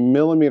just a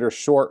millimeter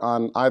short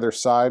on either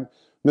side,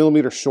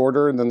 millimeter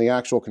shorter than the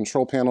actual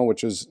control panel,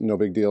 which is no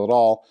big deal at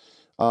all.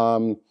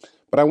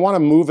 But I want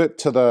to move it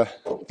to the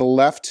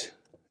left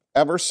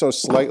ever so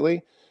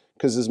slightly,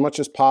 because as much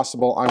as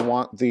possible, I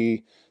want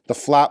the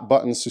flap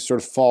buttons to sort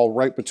of fall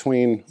right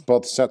between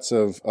both sets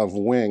of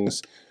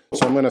wings.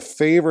 So I'm going to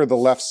favor the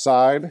left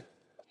side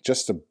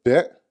just a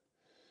bit.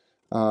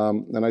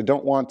 And I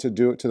don't want to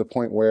do it to the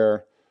point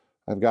where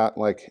I've got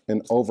like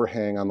an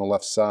overhang on the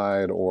left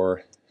side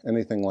or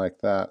anything like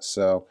that.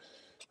 So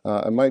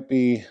it might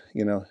be,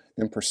 you know,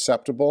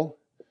 imperceptible,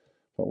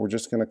 but we're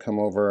just going to come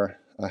over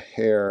a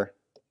hair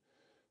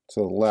to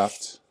the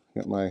left.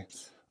 Get my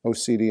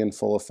OCD in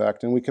full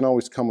effect, and we can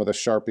always come with a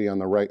Sharpie on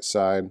the right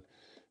side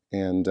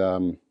and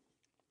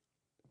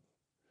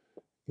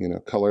you know,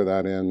 color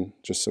that in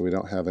just so we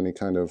don't have any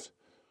kind of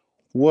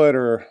wood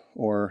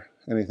or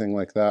anything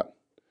like that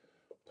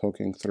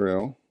poking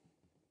through.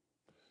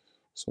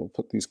 So we'll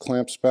put these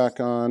clamps back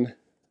on.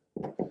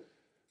 It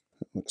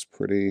looks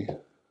pretty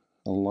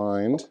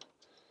aligned.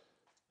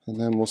 And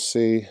then we'll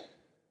see.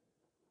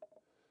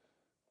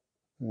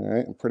 All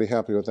right, I'm pretty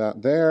happy with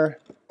that there.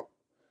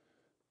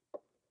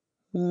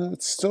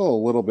 It's still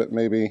a little bit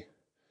maybe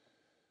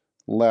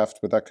left,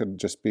 but that could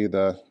just be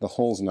the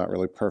hole's not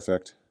really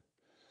perfect.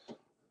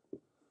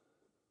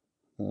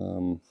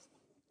 I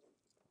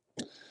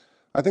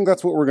think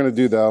that's what we're going to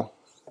do, though.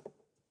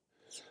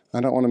 I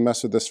don't want to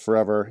mess with this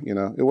forever. You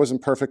know, it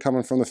wasn't perfect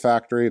coming from the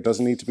factory. It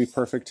doesn't need to be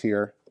perfect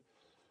here.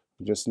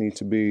 We just need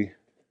to be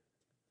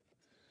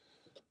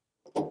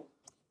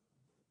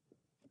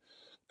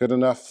good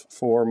enough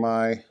for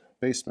my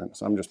basement.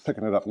 So I'm just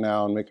picking it up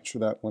now and making sure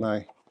that when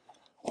I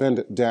bend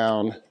it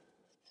down,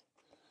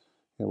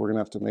 yeah, we're going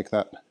to have to make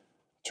that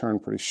turn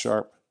pretty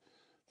sharp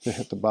to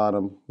hit the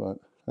bottom, but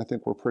I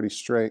think we're pretty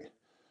straight.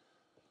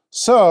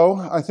 So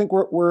I think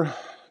what we're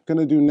going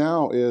to do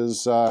now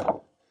is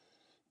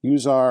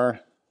use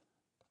our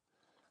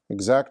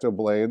X-Acto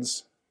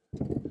blades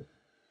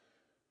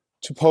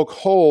to poke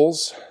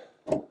holes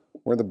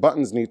where the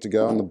buttons need to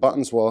go, and the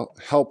buttons will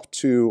help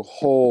to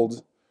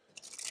hold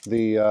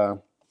the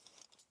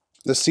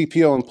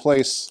CPO in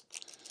place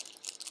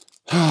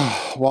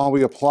while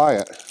we apply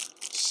it.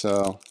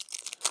 So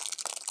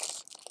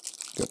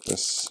get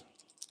this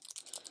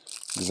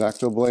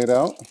X-Acto blade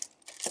out.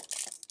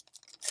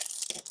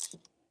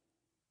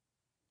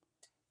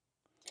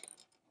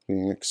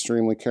 Being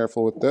extremely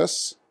careful with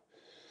this.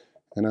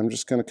 And I'm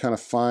just going to kind of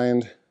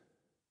find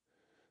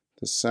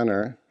the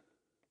center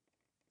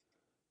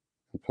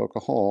and poke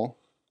a hole.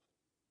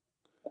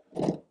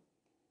 I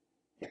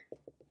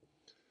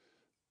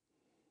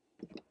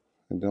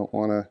don't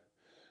want to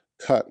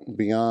cut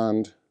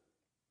beyond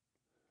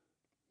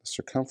the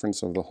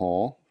circumference of the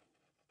hole.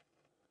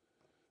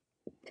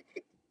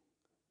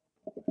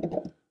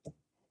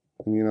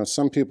 And you know,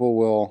 some people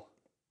will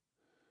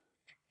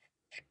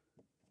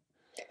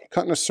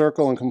cut in a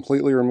circle and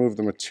completely remove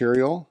the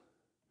material,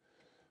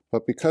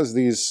 but because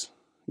these,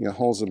 you know,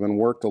 holes have been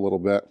worked a little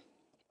bit,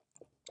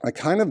 I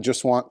kind of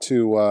just want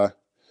to,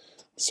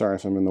 sorry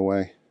if I'm in the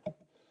way,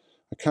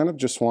 I kind of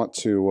just want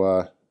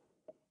to,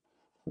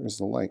 where's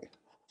the light?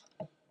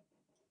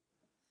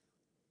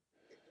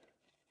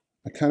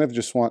 I kind of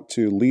just want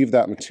to leave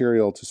that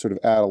material to sort of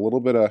add a little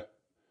bit of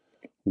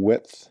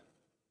width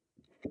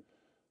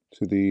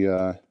to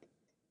the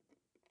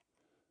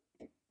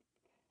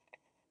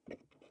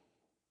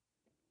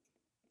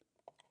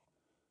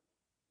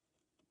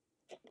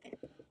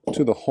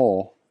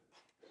hole.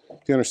 Do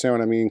you understand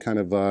what I mean? Kind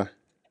of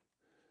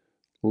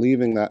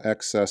leaving that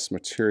excess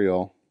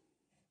material,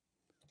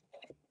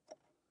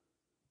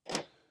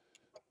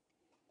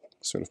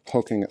 sort of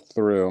poking it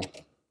through.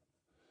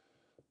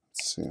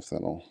 Let's see if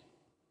that'll,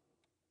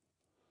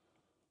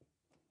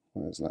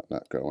 why is that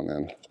not going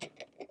in?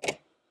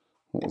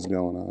 What is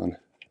going on?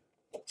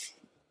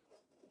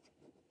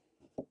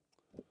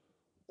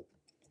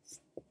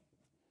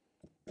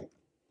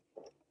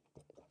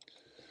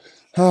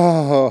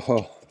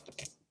 Oh,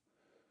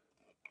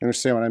 you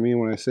understand what I mean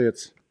when I say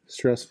it's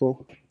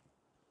stressful?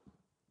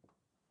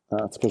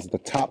 It's because the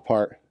top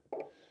part,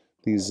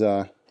 these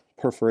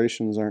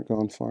perforations aren't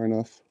going far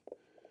enough.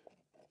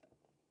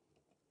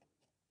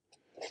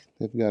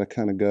 They've got to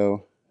kind of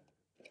go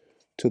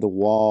to the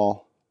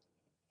wall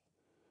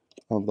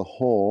of the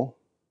hole.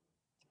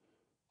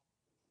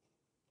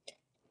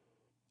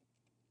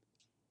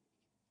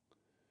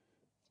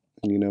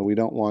 And you know, we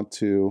don't want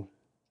to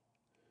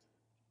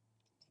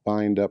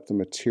bind up the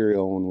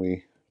material when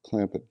we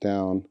clamp it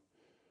down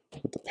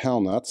with the pal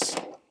nuts.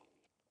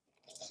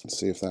 Let's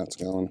see if that's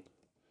going.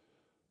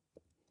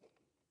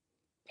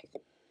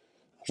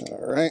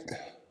 All right.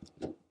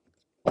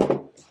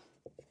 That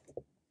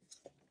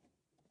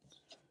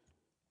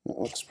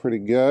looks pretty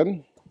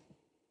good.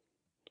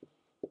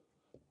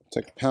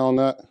 Take a pal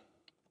nut.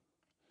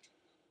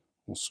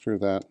 We'll screw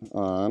that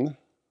on.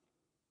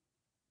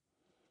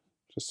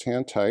 Just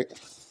hand tight.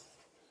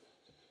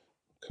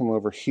 Come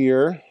over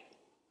here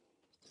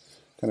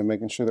kind of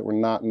making sure that we're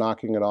not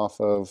knocking it off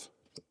of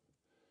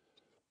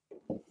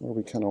where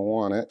we kind of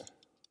want it.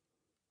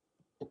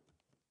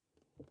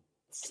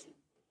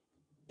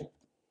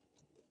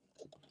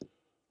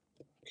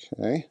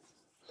 Okay.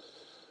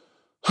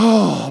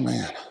 Oh,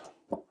 man.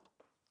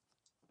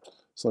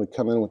 So we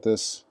come in with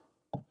this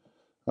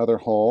other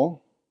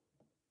hole.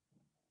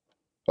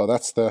 Oh,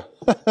 that's the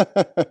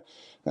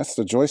that's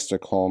the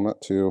joystick hole. I'm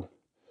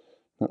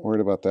not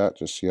worried about that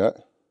just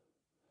yet.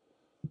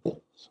 So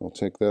we'll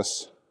take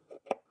this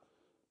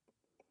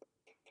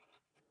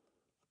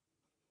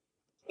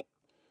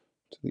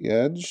to the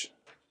edge.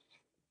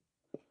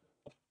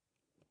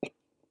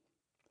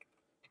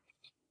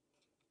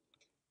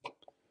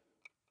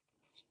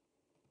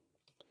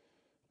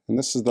 And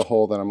this is the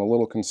hole that I'm a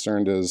little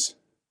concerned is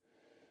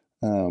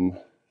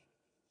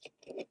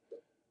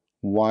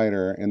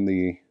wider in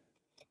the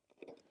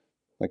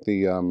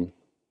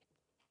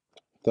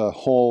the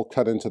hole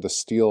cut into the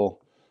steel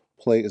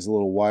plate is a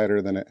little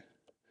wider than it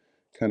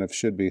kind of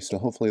should be. So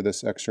hopefully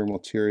this extra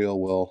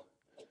material will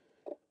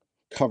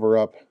cover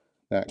up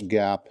that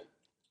gap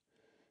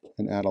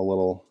and add a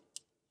little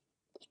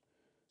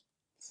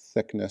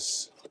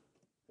thickness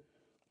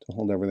to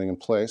hold everything in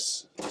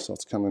place. So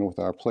let's come in with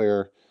our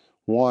player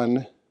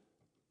 1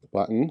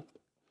 button.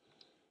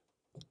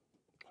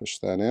 Push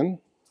that in.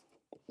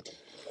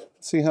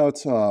 See how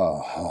it's,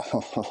 yeah,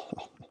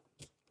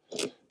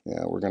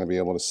 we're going to be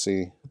able to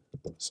see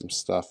some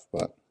stuff,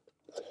 but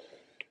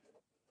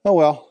oh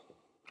well.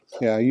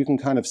 Yeah, you can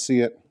kind of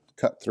see it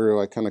cut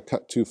through. I kind of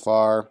cut too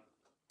far.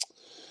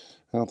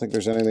 I don't think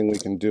there's anything we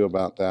can do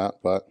about that,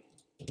 but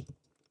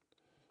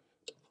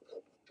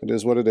it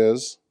is what it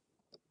is.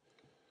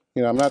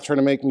 You know, I'm not trying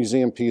to make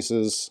museum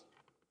pieces.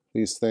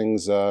 These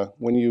things,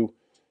 when you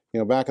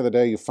know, back in the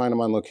day, you find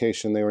them on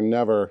location, they were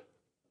never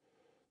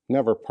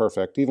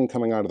perfect. Even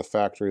coming out of the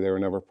factory, they were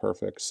never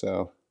perfect.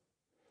 So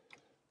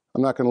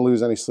I'm not going to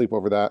lose any sleep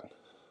over that.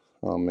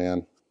 Oh,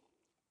 man.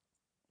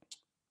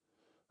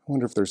 I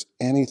wonder if there's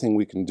anything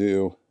we can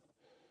do,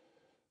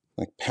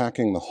 like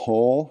packing the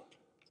hole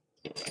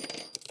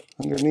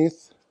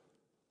underneath.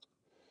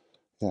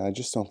 Yeah, I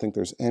just don't think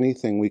there's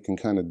anything we can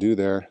kind of do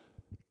there.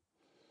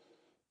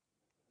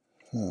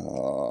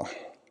 It's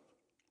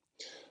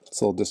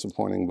a little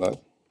disappointing,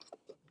 but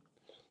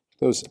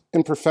those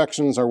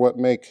imperfections are what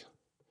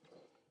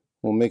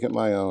will make it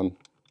my own.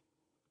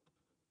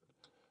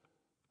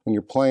 When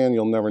you're playing,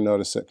 you'll never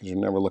notice it because you're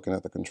never looking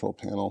at the control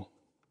panel.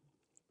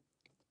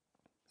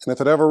 And if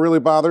it ever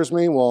really bothers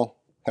me, well,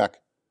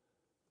 heck,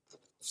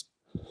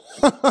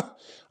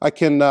 I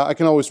can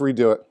always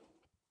redo it.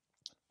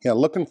 Yeah,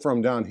 looking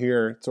from down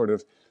here, sort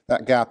of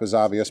that gap is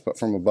obvious, but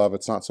from above,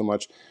 it's not so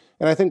much.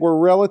 And I think we're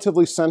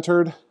relatively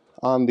centered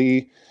on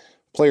the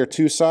player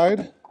 2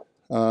 side.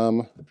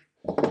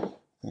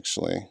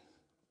 Actually,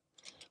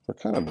 we're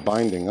kind of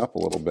binding up a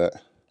little bit.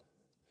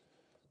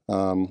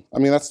 I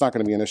mean, that's not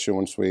going to be an issue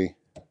once we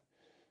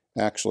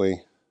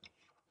actually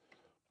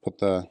put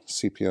the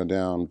CPO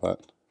down,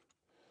 but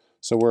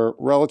so we're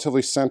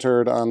relatively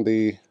centered on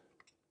the, if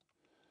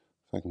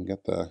I can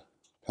get the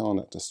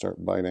pellet to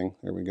start biting,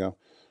 there we go.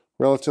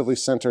 Relatively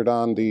centered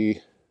on the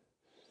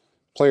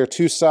player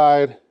 2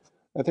 side.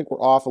 I think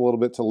we're off a little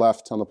bit to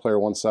left on the player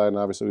 1 side, and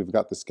obviously we've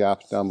got this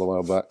gap down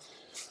below, but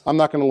I'm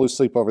not going to lose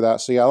sleep over that.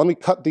 So yeah, let me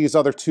cut these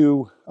other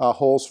 2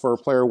 holes for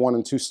player 1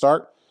 and 2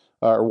 start,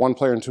 or 1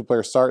 player and 2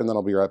 player start, and then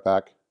I'll be right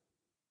back.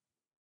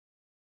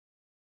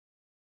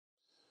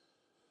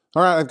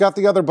 All right, I've got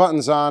the other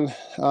buttons on.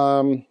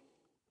 Again,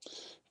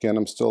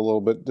 I'm still a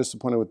little bit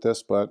disappointed with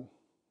this, but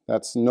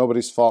that's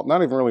nobody's fault.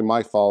 Not even really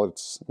my fault.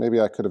 It's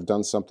maybe I could have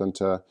done something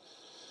to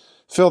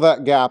fill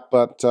that gap,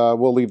 but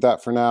we'll leave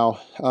that for now.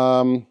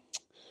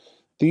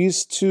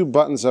 These 2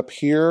 buttons up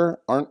here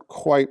aren't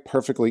quite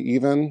perfectly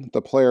even.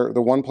 The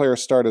 1 player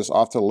start is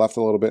off to the left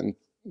a little bit, and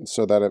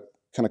so that it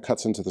kind of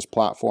cuts into this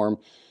platform.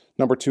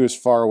 Number 2 is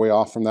far away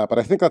off from that, but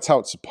I think that's how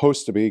it's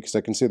supposed to be because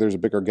I can see there's a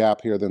bigger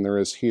gap here than there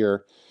is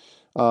here.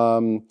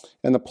 And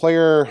the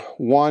player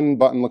 1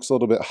 button looks a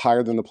little bit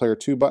higher than the player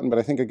 2 button, but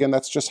I think, again,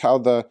 that's just how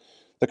the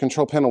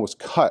control panel was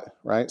cut,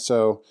 right?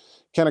 So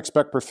can't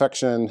expect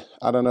perfection.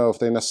 I don't know if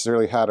they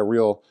necessarily had a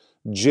real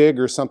jig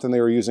or something they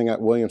were using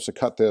at Williams to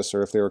cut this,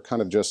 or if they were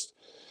kind of just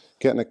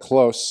getting it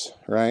close,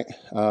 right?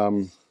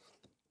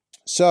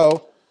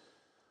 So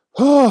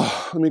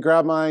let me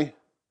grab my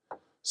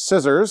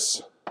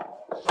scissors,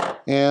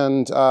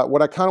 and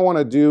what I kind of want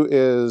to do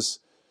is,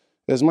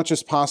 as much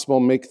as possible,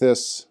 make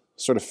this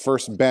sort of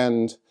first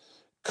bend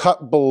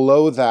cut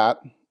below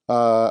that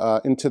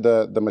into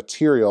the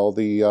material,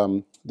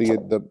 the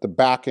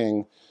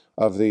backing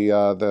of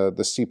the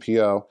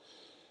CPO.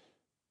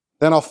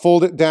 Then I'll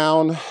fold it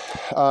down.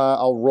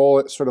 I'll roll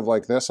it sort of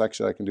like this.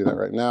 Actually, I can do that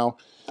right now.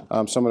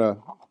 So I'm going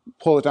to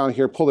pull it down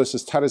here, pull this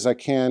as tight as I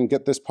can,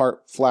 get this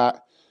part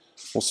flat.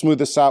 We'll smooth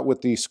this out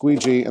with the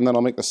squeegee, and then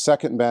I'll make the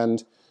second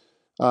bend.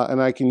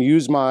 And I can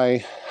use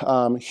my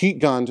heat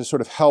gun to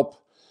sort of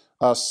help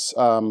us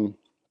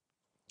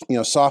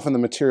soften the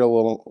material a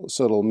little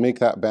so it'll make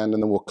that bend,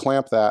 and then we'll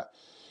clamp that.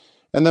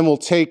 And then we'll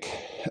take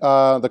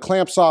the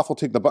clamps off, we'll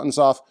take the buttons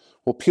off,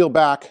 we'll peel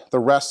back the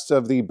rest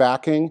of the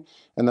backing,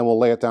 and then we'll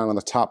lay it down on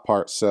the top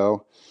part.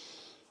 So,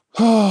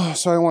 I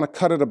want to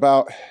cut it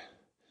about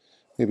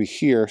maybe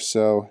here.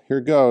 So here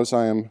goes.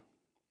 I'm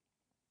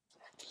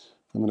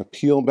going to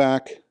peel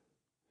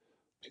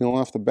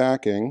off the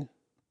backing.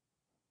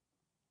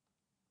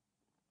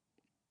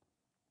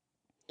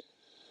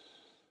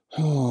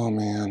 Oh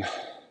man.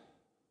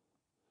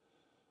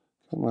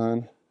 Come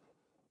on.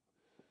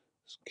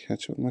 Just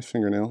catch it with my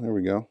fingernail. There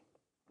we go.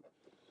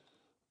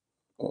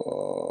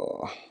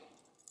 Oh, I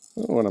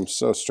don't know what I'm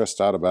so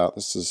stressed out about.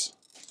 It's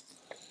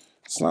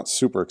not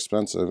super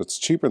expensive. It's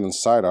cheaper than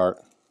side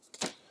art.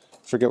 I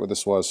forget what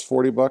this was,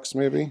 40 bucks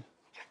maybe?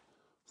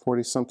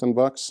 40 something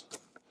bucks.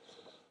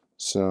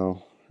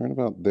 So right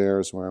about there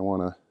is where I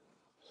want to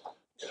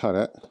cut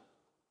it.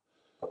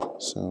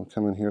 So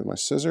come in here with my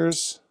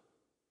scissors.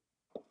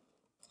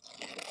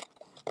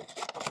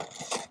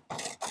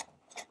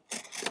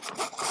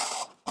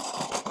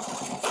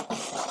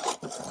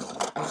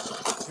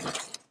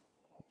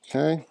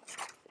 Okay.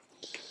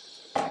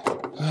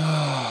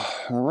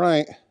 All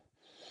right.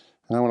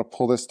 And I want to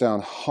pull this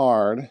down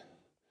hard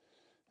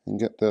and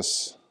get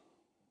this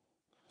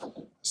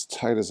as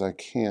tight as I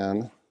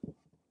can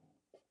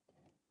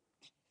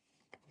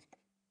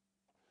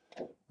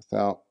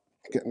without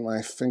getting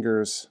my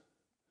fingers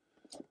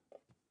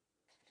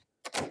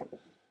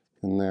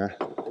in there.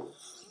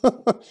 I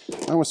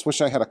almost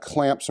wish I had a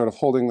clamp sort of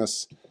holding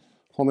the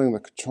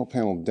control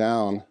panel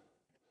down.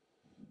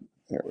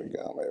 There we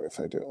go. Maybe if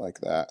I do it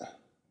like that.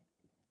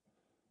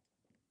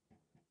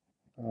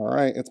 All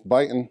right, it's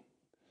biting.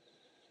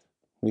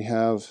 We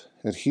have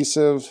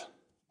adhesive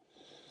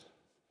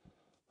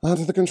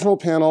onto the control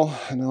panel.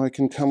 And now I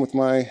can come with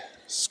my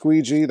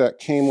squeegee that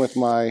came with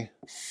my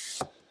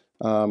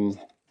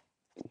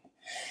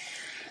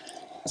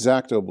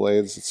X-Acto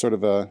blades. It's sort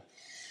of a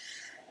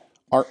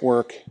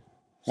artwork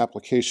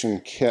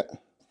application kit.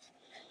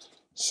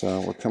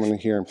 So we're coming in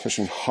here and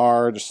pushing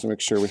hard just to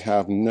make sure we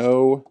have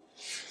no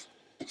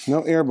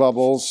air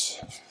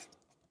bubbles.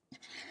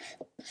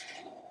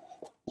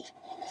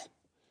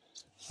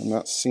 I'm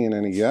not seeing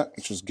any yet,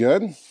 which is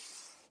good.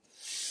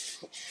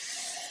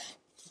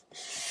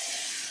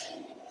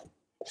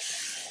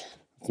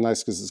 It's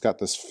nice because it's got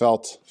this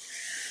felt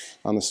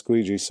on the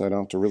squeegee, so I don't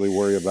have to really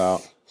worry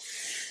about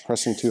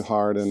pressing too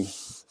hard and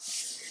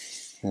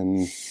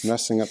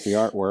messing up the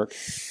artwork.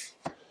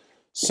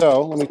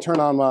 So let me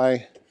turn on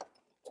my,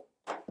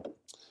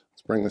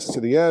 let's bring this to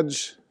the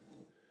edge.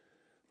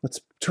 Let's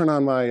turn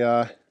on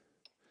my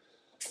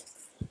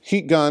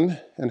heat gun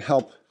and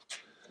help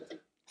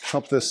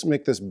this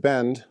make this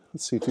bend.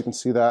 Let's see if you can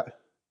see that.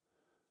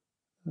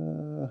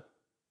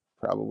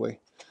 Probably.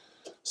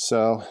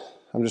 So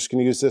I'm just going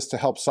to use this to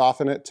help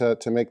soften it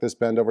to make this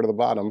bend over to the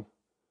bottom.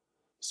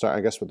 Start,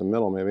 I guess, with the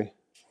middle maybe.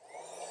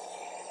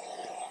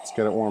 Let's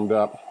get it warmed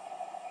up.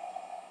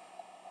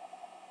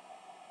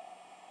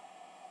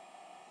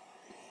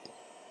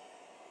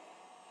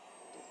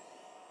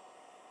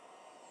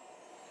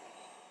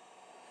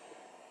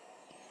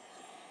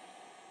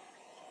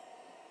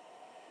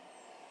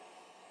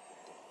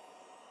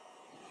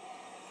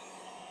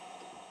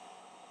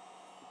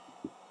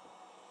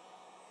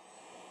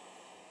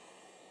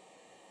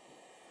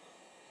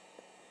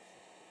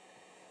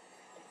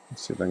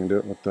 Let's see if I can do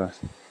it with the...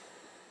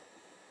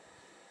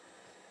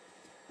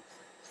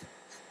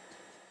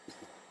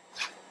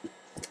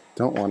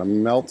 Don't want to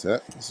melt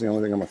it. That's the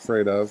only thing I'm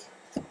afraid of.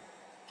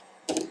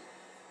 Put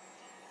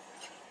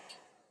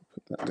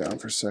that down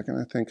for a second.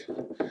 I think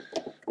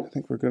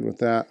we're good with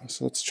that.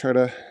 So let's try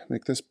to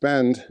make this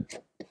bend.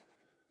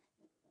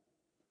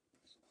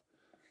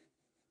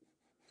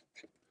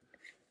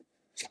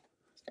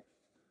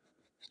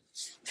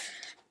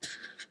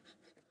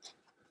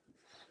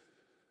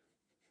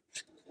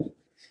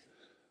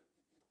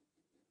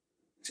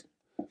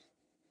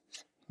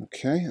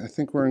 Okay, I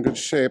think we're in good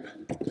shape.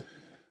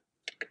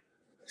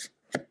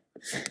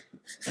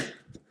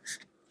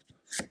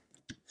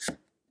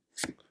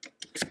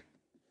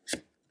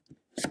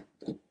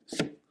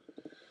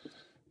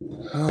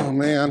 Oh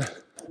man.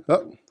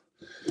 Oh.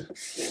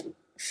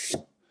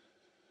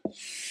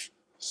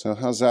 So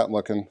how's that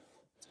looking?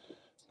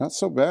 Not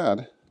so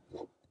bad.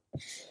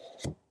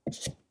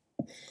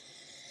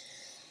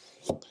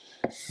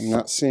 I'm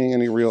not seeing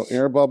any real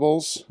air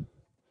bubbles.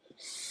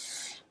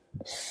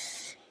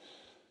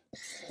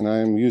 And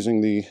I'm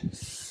using the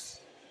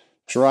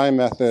dry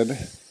method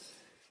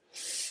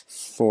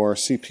for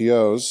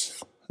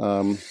CPOs.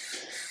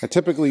 I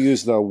typically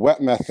use the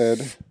wet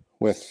method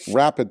with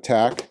rapid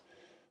tack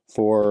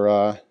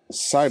for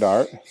side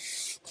art.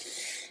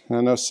 And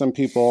I know some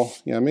people,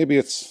 yeah, maybe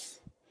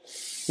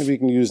you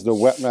can use the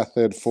wet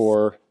method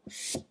for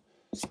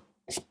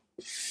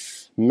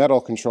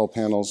metal control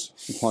panels,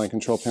 applying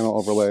control panel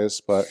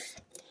overlays, but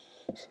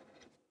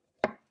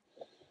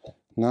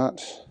not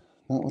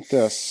with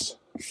this.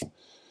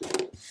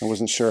 I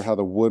wasn't sure how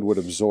the wood would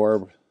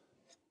absorb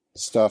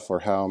stuff, or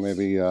how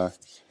maybe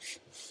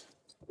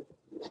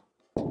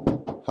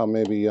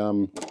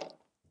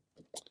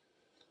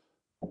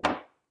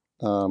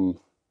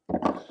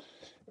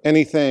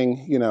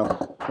anything, you know,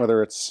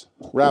 whether it's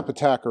Wrap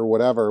Attack or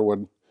whatever,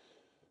 would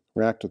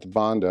react with the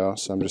Bondo.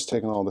 So I'm just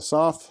taking all this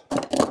off. I'm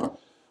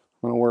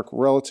going to work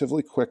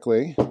relatively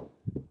quickly.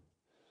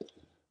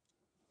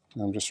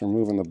 I'm just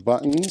removing the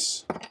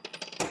buttons.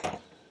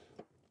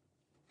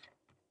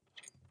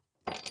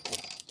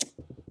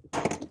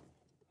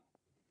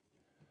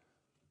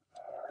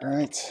 All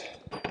right.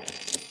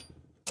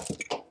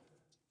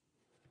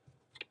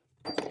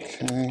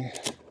 Okay.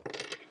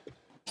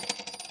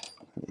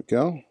 There we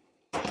go.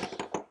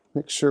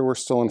 Make sure we're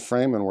still in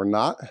frame, and we're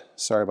not.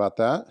 Sorry about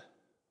that.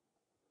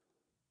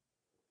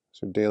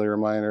 It's a daily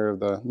reminder of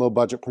the low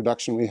budget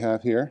production we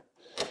have here.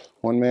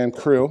 One-man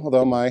crew,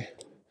 although my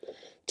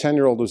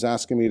 10-year-old was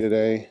asking me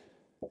today,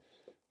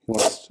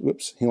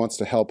 he wants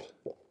to help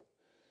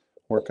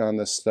work on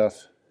this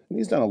stuff. And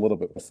he's done a little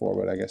bit before,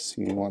 but I guess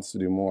he wants to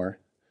do more.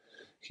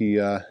 He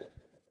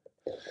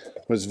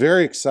was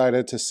very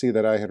excited to see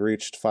that I had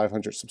reached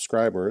 500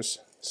 subscribers.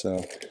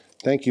 So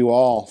thank you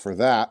all for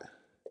that.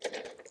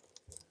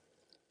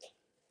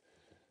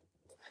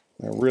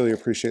 I really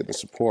appreciate the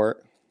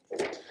support.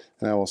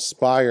 And I will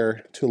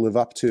aspire to live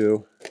up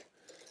to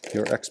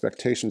your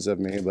expectations of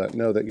me, but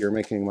know that you're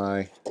making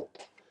my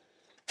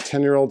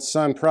 10-year-old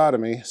son proud of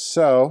me.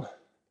 So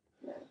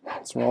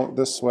let's roll it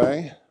this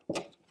way.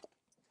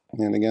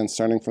 And again,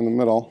 starting from the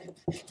middle.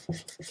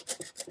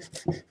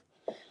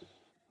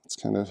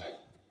 Let's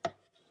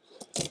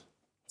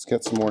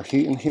get some more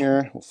heat in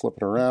here. We'll flip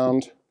it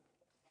around.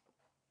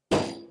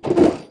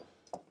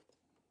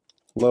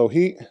 Low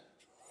heat.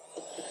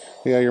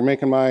 Yeah, you're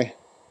making my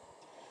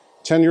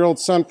 10-year-old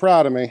son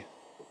proud of me.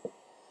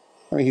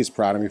 I mean, he's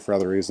proud of me for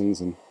other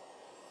reasons and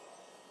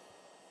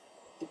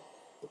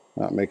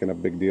not making a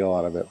big deal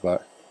out of it,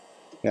 but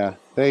yeah,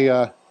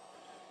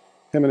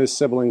 him and his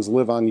siblings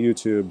live on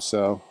YouTube,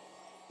 so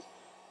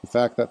the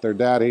fact that their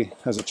daddy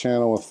has a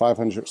channel with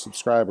 500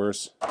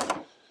 subscribers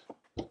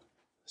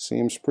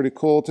seems pretty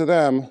cool to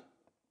them.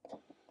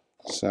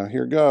 So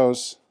here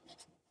goes.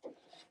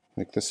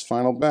 Make this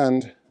final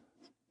bend.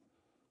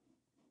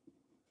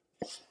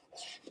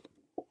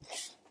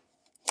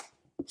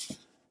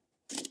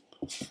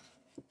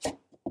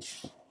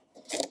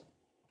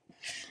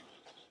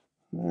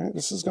 All right,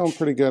 this is going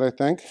pretty good, I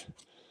think.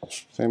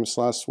 Famous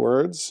last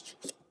words.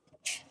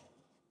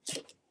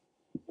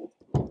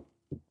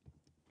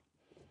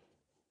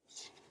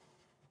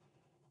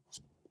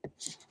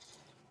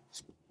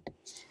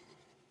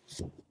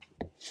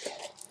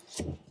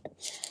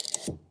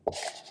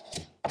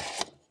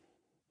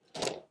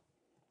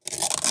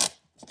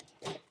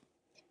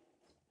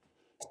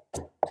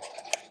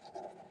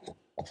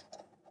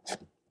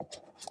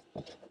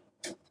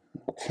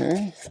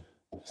 Okay.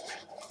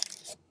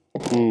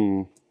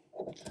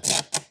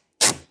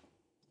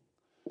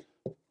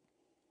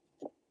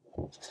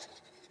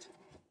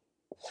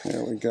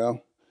 There we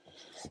go.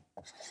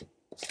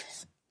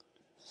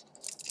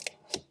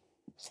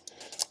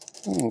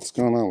 Oh, what's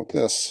going on with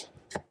this?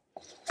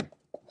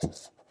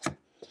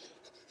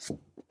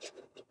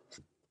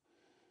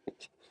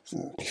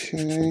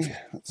 Okay,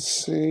 let's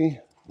see.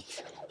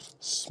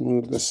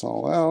 Smooth this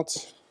all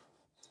out.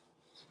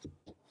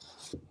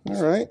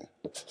 All right.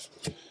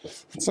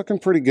 It's looking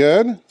pretty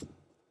good.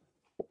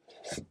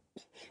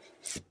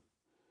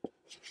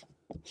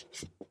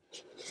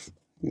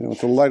 You know,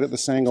 with the light at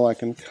this angle, I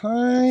can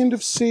kind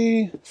of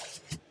see,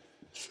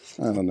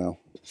 I don't know,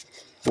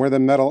 where the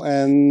metal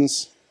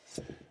ends,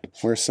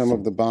 where some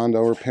of the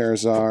Bondo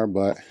repairs are,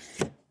 but,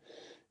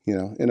 you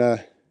know, in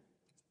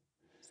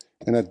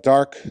a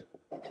dark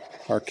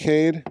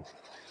arcade,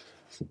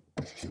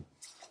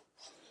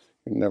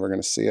 you're never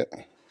going to see it.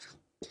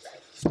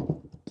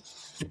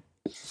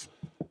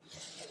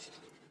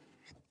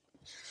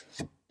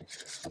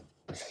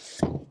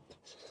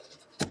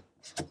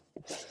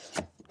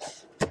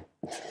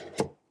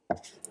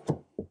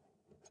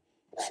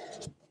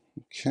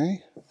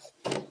 Okay,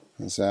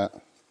 how's that?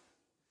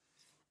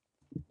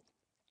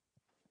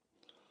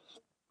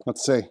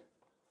 Let's see.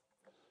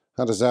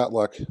 How does that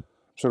look? I'm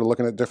sort of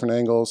looking at different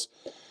angles,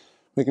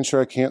 making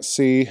sure I can't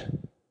see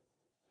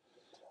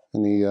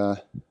any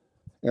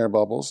air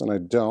bubbles, and I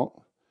don't.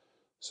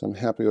 So I'm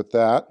happy with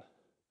that.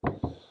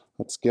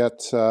 Let's get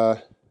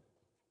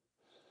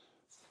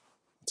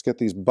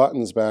these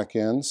buttons back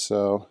in.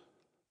 So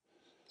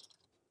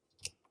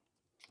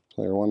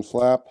player one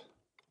flap.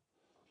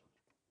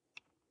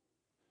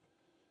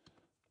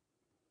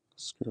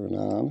 Screw it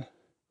on.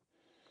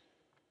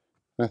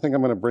 And I think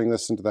I'm going to bring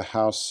this into the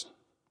house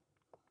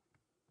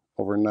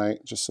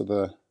overnight, just so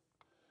the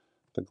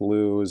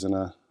glue is in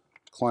a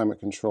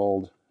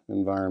climate-controlled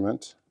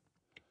environment.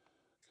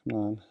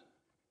 Come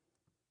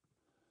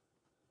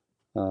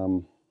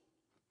on.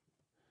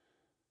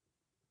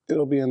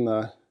 It'll be in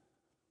the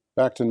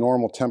back to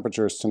normal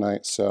temperatures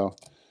tonight, so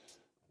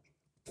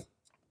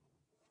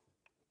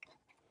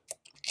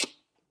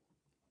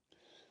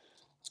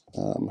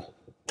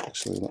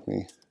actually let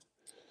me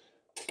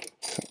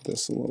cut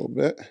this a little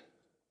bit.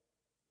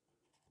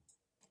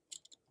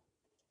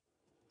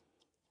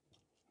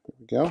 There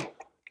we go.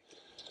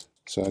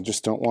 So I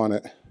just don't want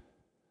it, I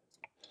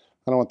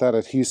don't want that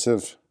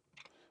adhesive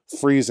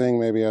freezing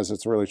maybe as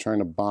it's really trying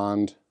to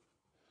bond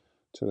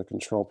to the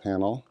control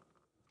panel.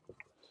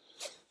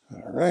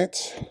 All right,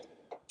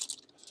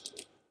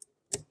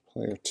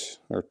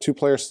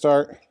 two-player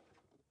start.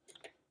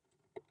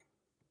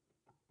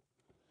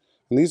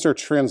 And these are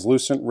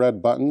translucent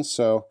red buttons,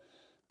 so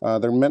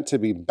they're meant to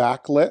be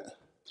backlit.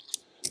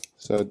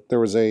 So there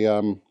was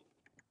a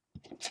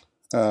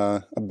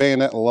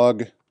bayonet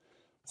lug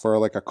for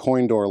like a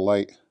coin door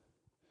light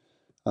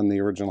on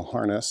the original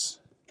harness.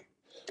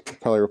 I'll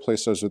probably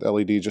replace those with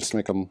LED just to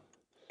make them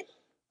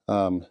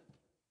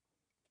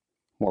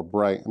more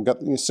bright. I've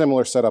got a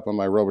similar setup on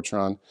my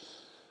Robotron.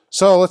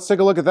 So let's take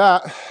a look at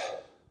that.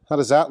 How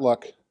does that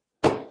look?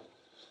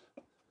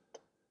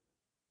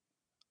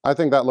 I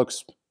think that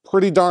looks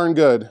pretty darn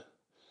good.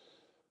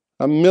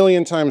 A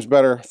million times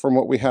better from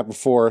what we had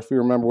before, if you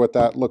remember what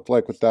that looked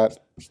like with that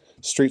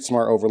Street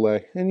Smart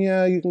overlay. And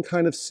yeah, you can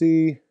kind of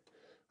see,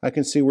 I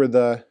can see where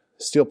the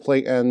steel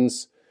plate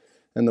ends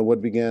and the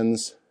wood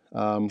begins.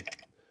 I'm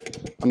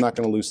not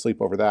going to lose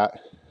sleep over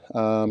that.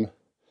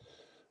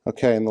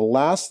 Okay, and the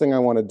last thing I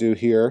want to do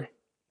here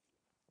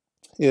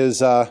is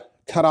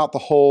cut out the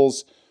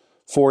holes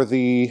for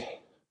the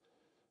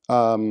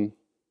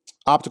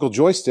optical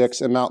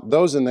joysticks and mount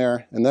those in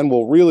there, and then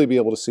we'll really be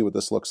able to see what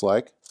this looks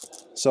like.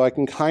 So I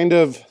can kind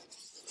of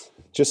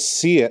just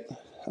see it.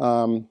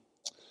 Can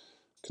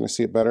I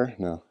see it better?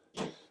 No.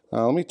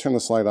 Let me turn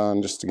this light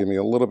on just to give me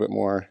a little bit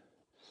more.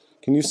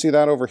 Can you see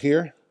that over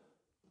here?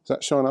 Is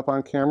that showing up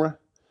on camera?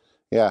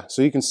 Yeah,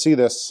 so you can see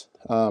this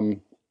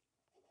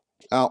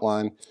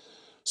outline.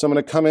 So I'm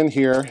going to come in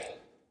here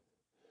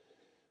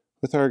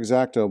with our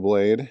X-Acto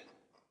blade,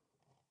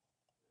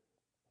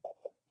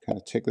 kind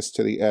of take this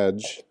to the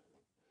edge.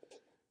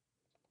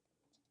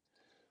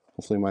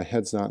 Hopefully my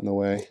head's not in the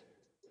way,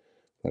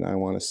 but I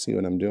want to see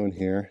what I'm doing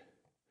here.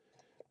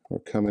 We're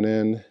coming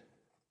in,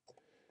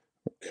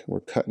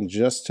 we're cutting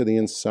just to the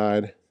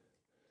inside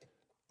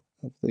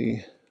of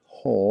the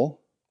hole.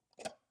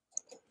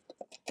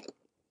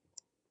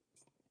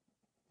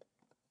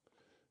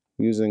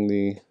 Using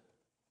the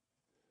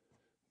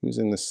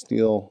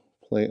steel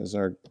plate as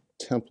our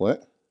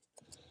template.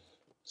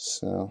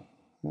 So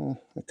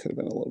that could have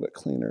been a little bit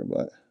cleaner,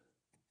 but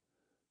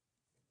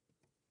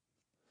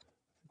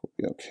we'll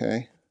be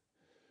okay.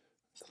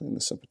 Clean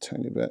this up a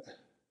tiny bit.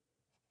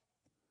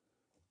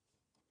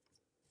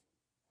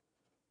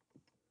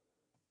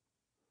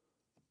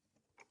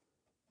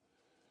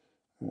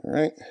 All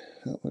right,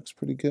 that looks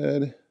pretty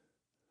good.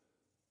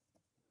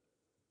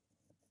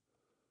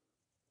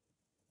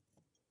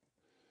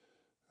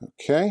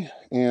 Okay,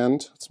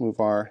 and let's move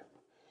our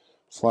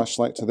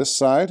flashlight to this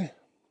side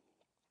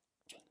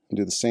and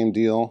do the same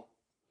deal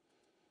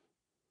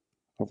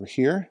over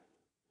here.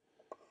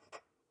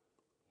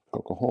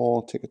 Poke a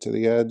hole, take it to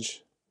the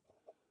edge.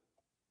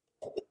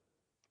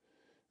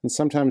 And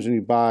sometimes when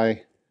you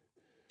buy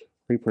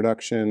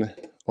reproduction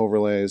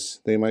overlays,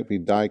 they might be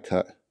die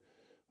cut,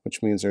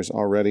 which means there's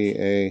already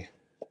a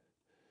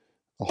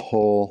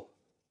hole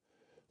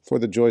for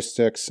the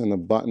joysticks and the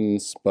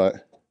buttons,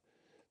 but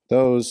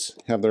those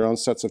have their own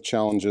sets of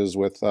challenges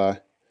with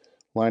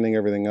lining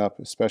everything up,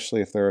 especially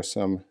if there are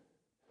some,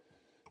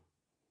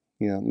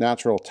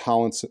 natural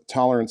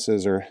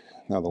tolerances, or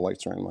now the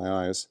lights are in my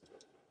eyes,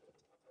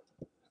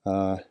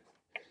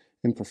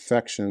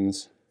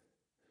 imperfections.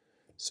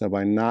 So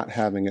by not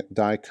having it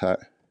die cut,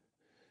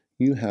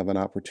 you have an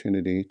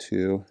opportunity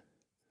to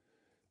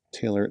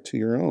tailor it to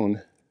your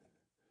own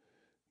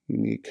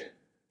unique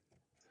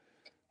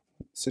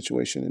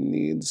situation and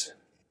needs.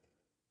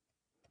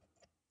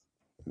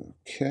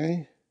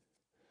 Okay.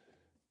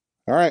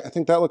 All right, I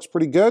think that looks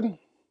pretty good. Let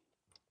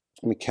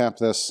me cap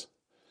this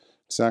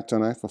X-Acto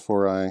knife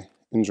before I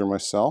injure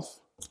myself.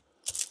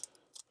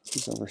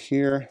 It's over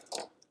here.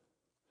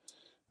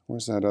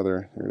 Where's that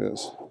other? There it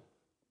is.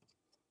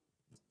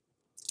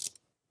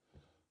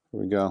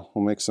 Here we go.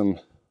 We'll make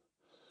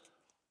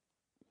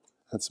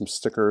add some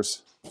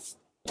stickers.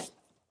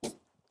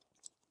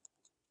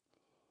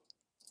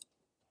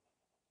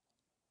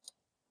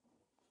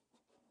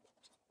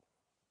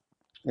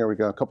 There we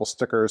go, a couple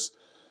stickers.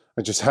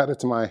 I just added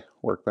to my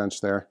workbench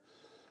there,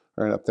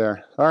 right up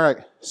there. All right,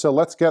 so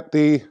let's get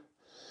the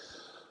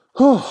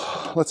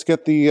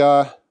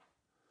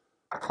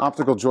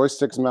optical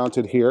joysticks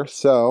mounted here.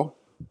 So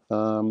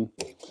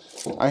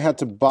I had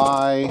to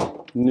buy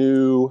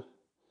new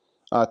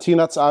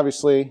T-nuts,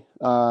 obviously,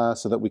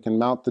 so that we can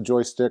mount the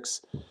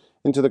joysticks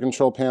into the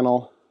control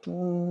panel. I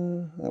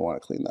want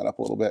to clean that up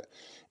a little bit.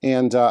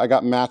 And I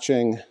got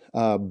matching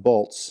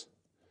bolts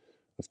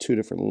of 2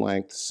 different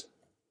lengths.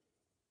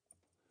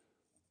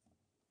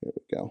 There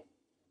we go.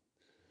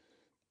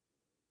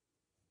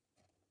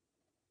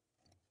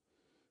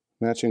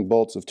 Matching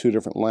bolts of 2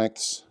 different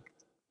lengths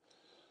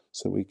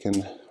so we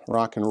can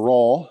rock and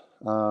roll.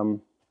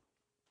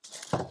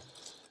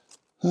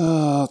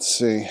 Let's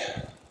see.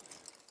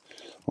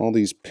 All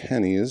these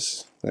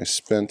pennies that I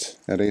spent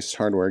at Ace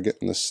Hardware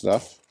getting this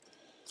stuff.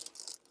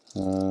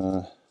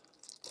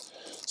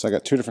 So So I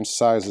got two different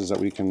sizes that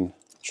we can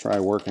try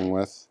working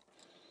with.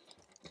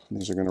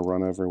 These are going to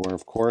run everywhere,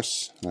 of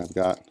course. And I've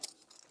got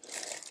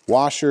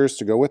washers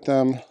to go with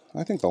them.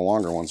 I think the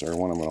longer ones are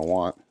what I'm going to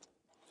want.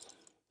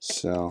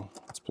 So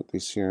let's put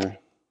these here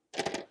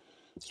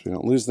so we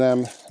don't lose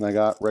them. And I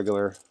got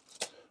regular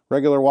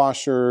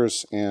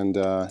washers and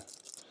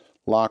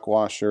lock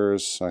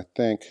washers. So I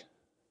think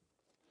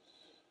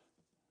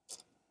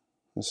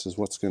this is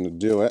what's going to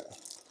do it.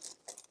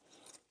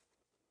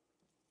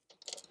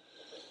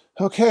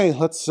 Okay,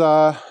 let's,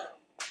 where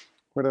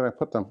did I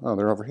put them? Oh,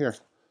 they're over here.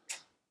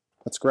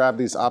 Let's grab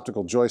these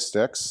optical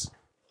joysticks.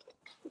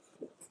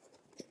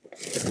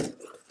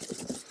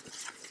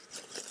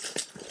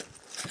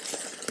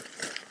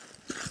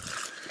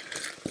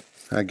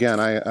 Again,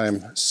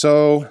 I'm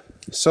so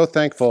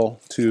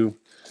thankful to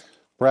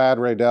Brad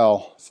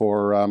Raydell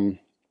for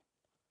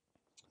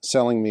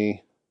selling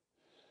me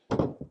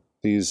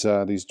these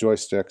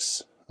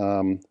joysticks.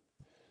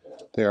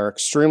 They are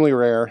extremely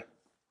rare.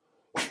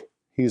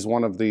 He's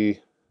one of the,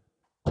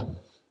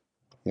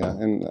 yeah,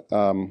 and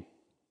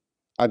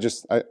I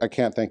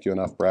can't thank you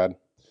enough, Brad.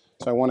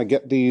 So I want to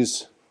get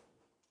these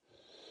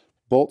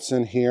bolts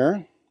in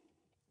here.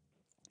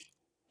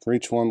 For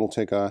each one, we'll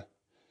take a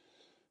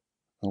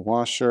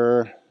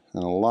washer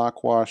and a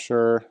lock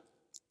washer.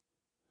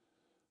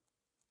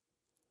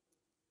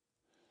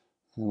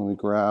 And let me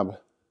grab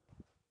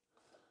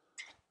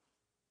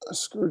a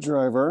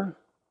screwdriver,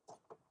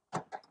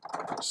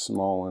 a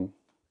small one.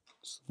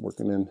 Just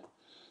working in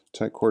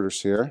tight quarters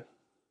here.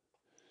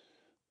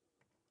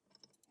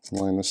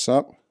 Line this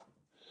up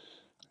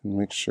and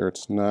make sure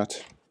it's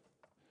not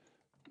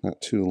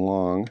too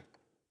long.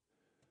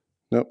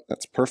 Nope,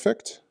 that's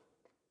perfect.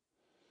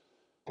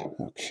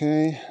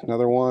 Okay,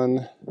 another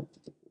one.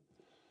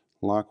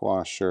 Lock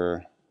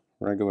washer,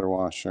 regular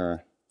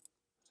washer.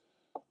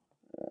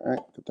 All right,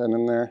 put that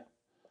in there.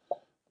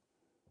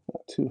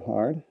 Not too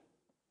hard,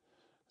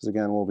 because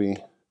again, we'll be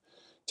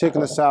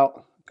taking this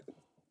out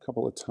a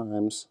couple of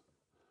times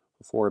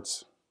before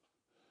it's,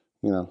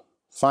 you know,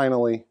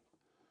 finally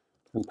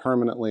and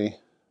permanently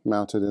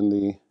mounted in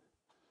the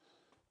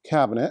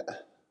cabinet.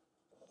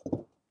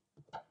 All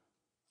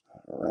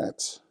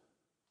right.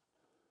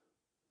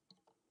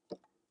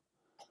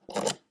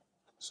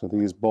 So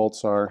these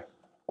bolts are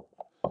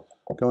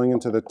going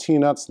into the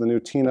T-nuts, the new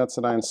T-nuts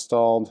that I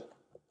installed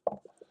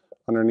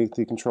underneath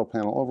the control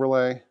panel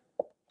overlay.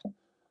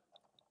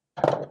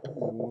 And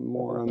one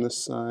more on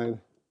this side.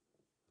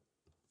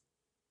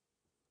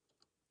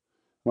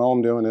 And all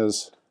I'm doing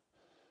is,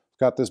 I've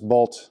got this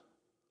bolt,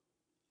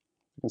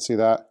 you can see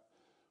that,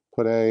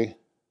 put a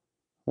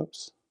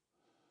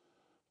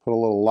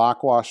little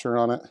lock washer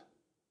on it,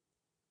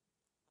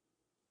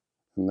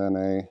 and then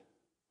a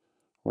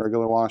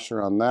regular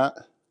washer on that.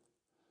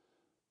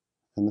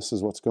 And this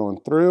is what's going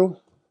through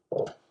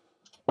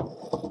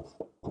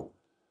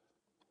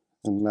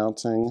and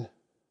mounting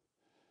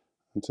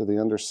into the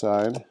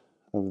underside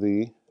of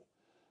the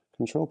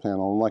control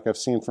panel. And like I've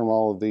seen from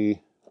all of the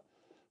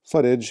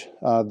footage,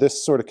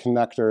 this sort of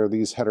connector,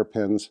 these header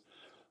pins,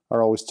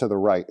 are always to the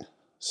right.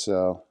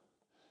 So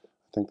I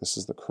think this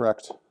is the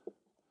correct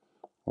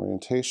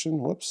orientation.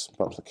 Whoops,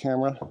 bumped the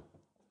camera.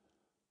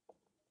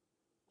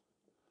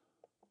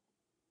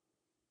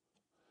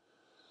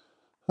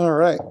 All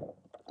right.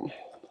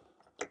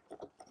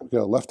 We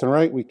go left and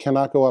right. We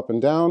cannot go up and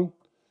down.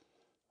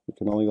 We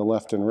can only go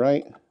left and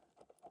right.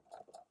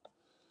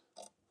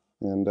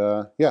 And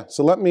yeah,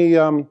 so let me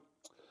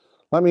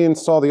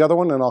install the other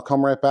one, and I'll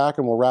come right back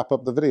and we'll wrap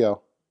up the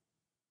video.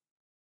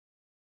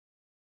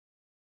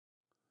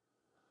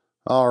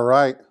 All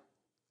right,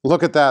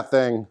 look at that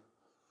thing.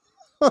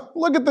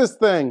 Look at this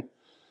thing.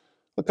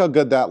 Look how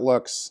good that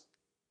looks.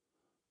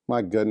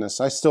 My goodness,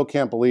 I still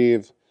can't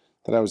believe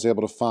that I was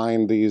able to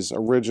find these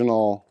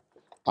original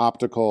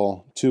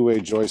optical two-way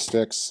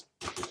joysticks.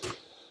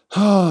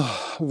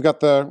 We've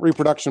got the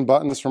reproduction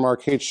buttons from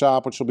Arcade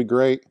Shop, which will be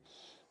great.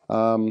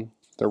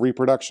 The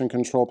reproduction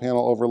control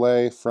panel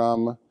overlay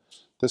from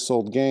this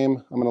old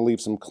game. I'm going to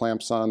leave some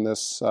clamps on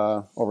this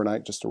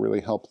overnight just to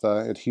really help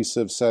the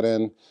adhesive set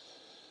in.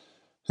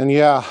 And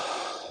yeah,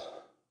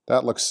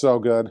 that looks so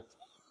good.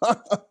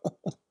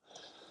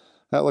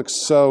 That looks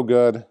so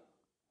good.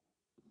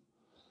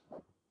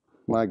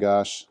 My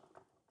gosh.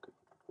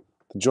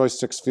 The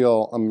joysticks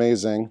feel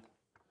amazing.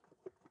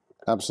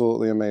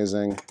 Absolutely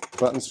amazing.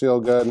 Buttons feel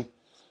good.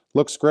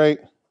 Looks great.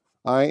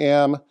 I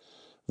am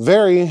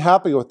very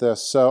happy with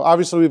this. So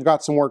obviously we've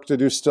got some work to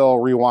do still,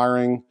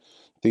 rewiring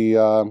the,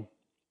 or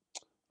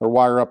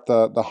wire up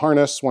the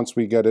harness once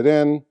we get it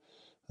in.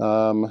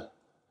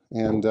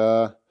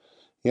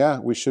 Yeah,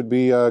 we should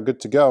be good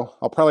to go.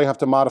 I'll probably have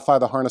to modify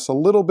the harness a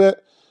little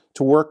bit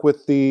to work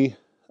with the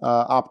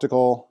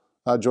optical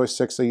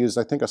joysticks. They used,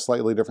 I think, a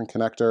slightly different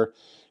connector,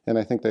 and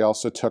I think they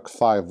also took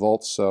 5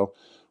 volts. So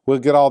we'll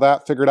get all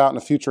that figured out in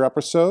a future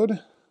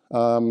episode.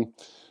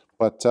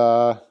 But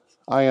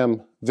I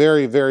am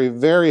very, very,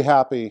 very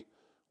happy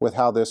with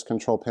how this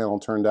control panel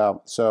turned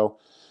out. So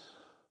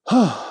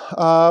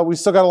We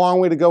still got a long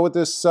way to go with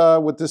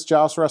this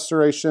joust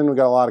restoration. We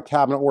got a lot of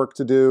cabinet work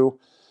to do.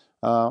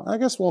 I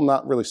guess, well,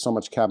 not really so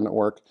much cabinet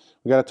work.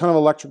 We got a ton of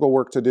electrical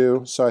work to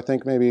do, so I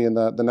think maybe in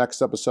the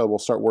next episode we'll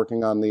start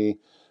working on the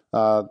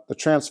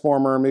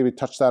transformer, maybe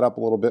touch that up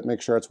a little bit,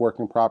 make sure it's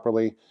working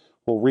properly.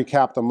 We'll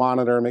recap the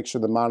monitor, make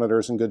sure the monitor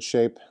is in good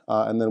shape,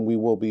 and then we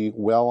will be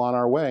well on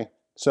our way.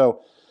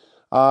 So,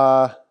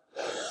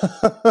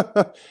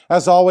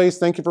 as always,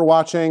 thank you for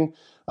watching.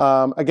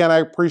 Again, I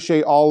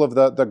appreciate all of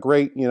the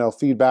great,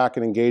 feedback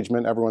and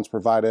engagement everyone's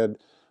provided.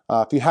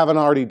 If you haven't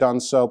already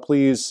done so,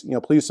 please,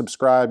 please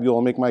subscribe.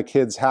 You'll make my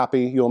kids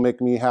happy. You'll make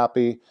me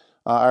happy.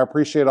 I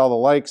appreciate all the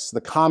likes,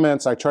 the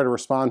comments. I try to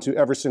respond to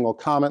every single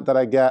comment that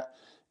I get.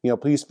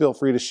 Please feel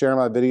free to share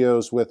my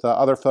videos with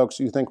other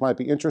folks you think might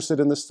be interested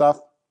in this stuff.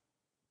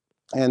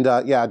 And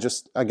yeah,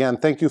 just again,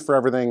 thank you for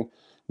everything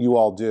you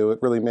all do. It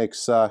really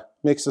makes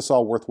this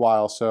all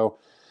worthwhile. So,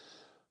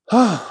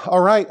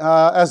 all right.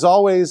 As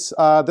always,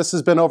 this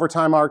has been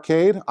Overtime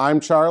Arcade. I'm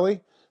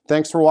Charlie.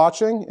 Thanks for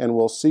watching, and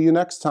we'll see you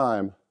next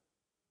time.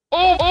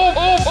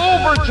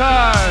 Overtime!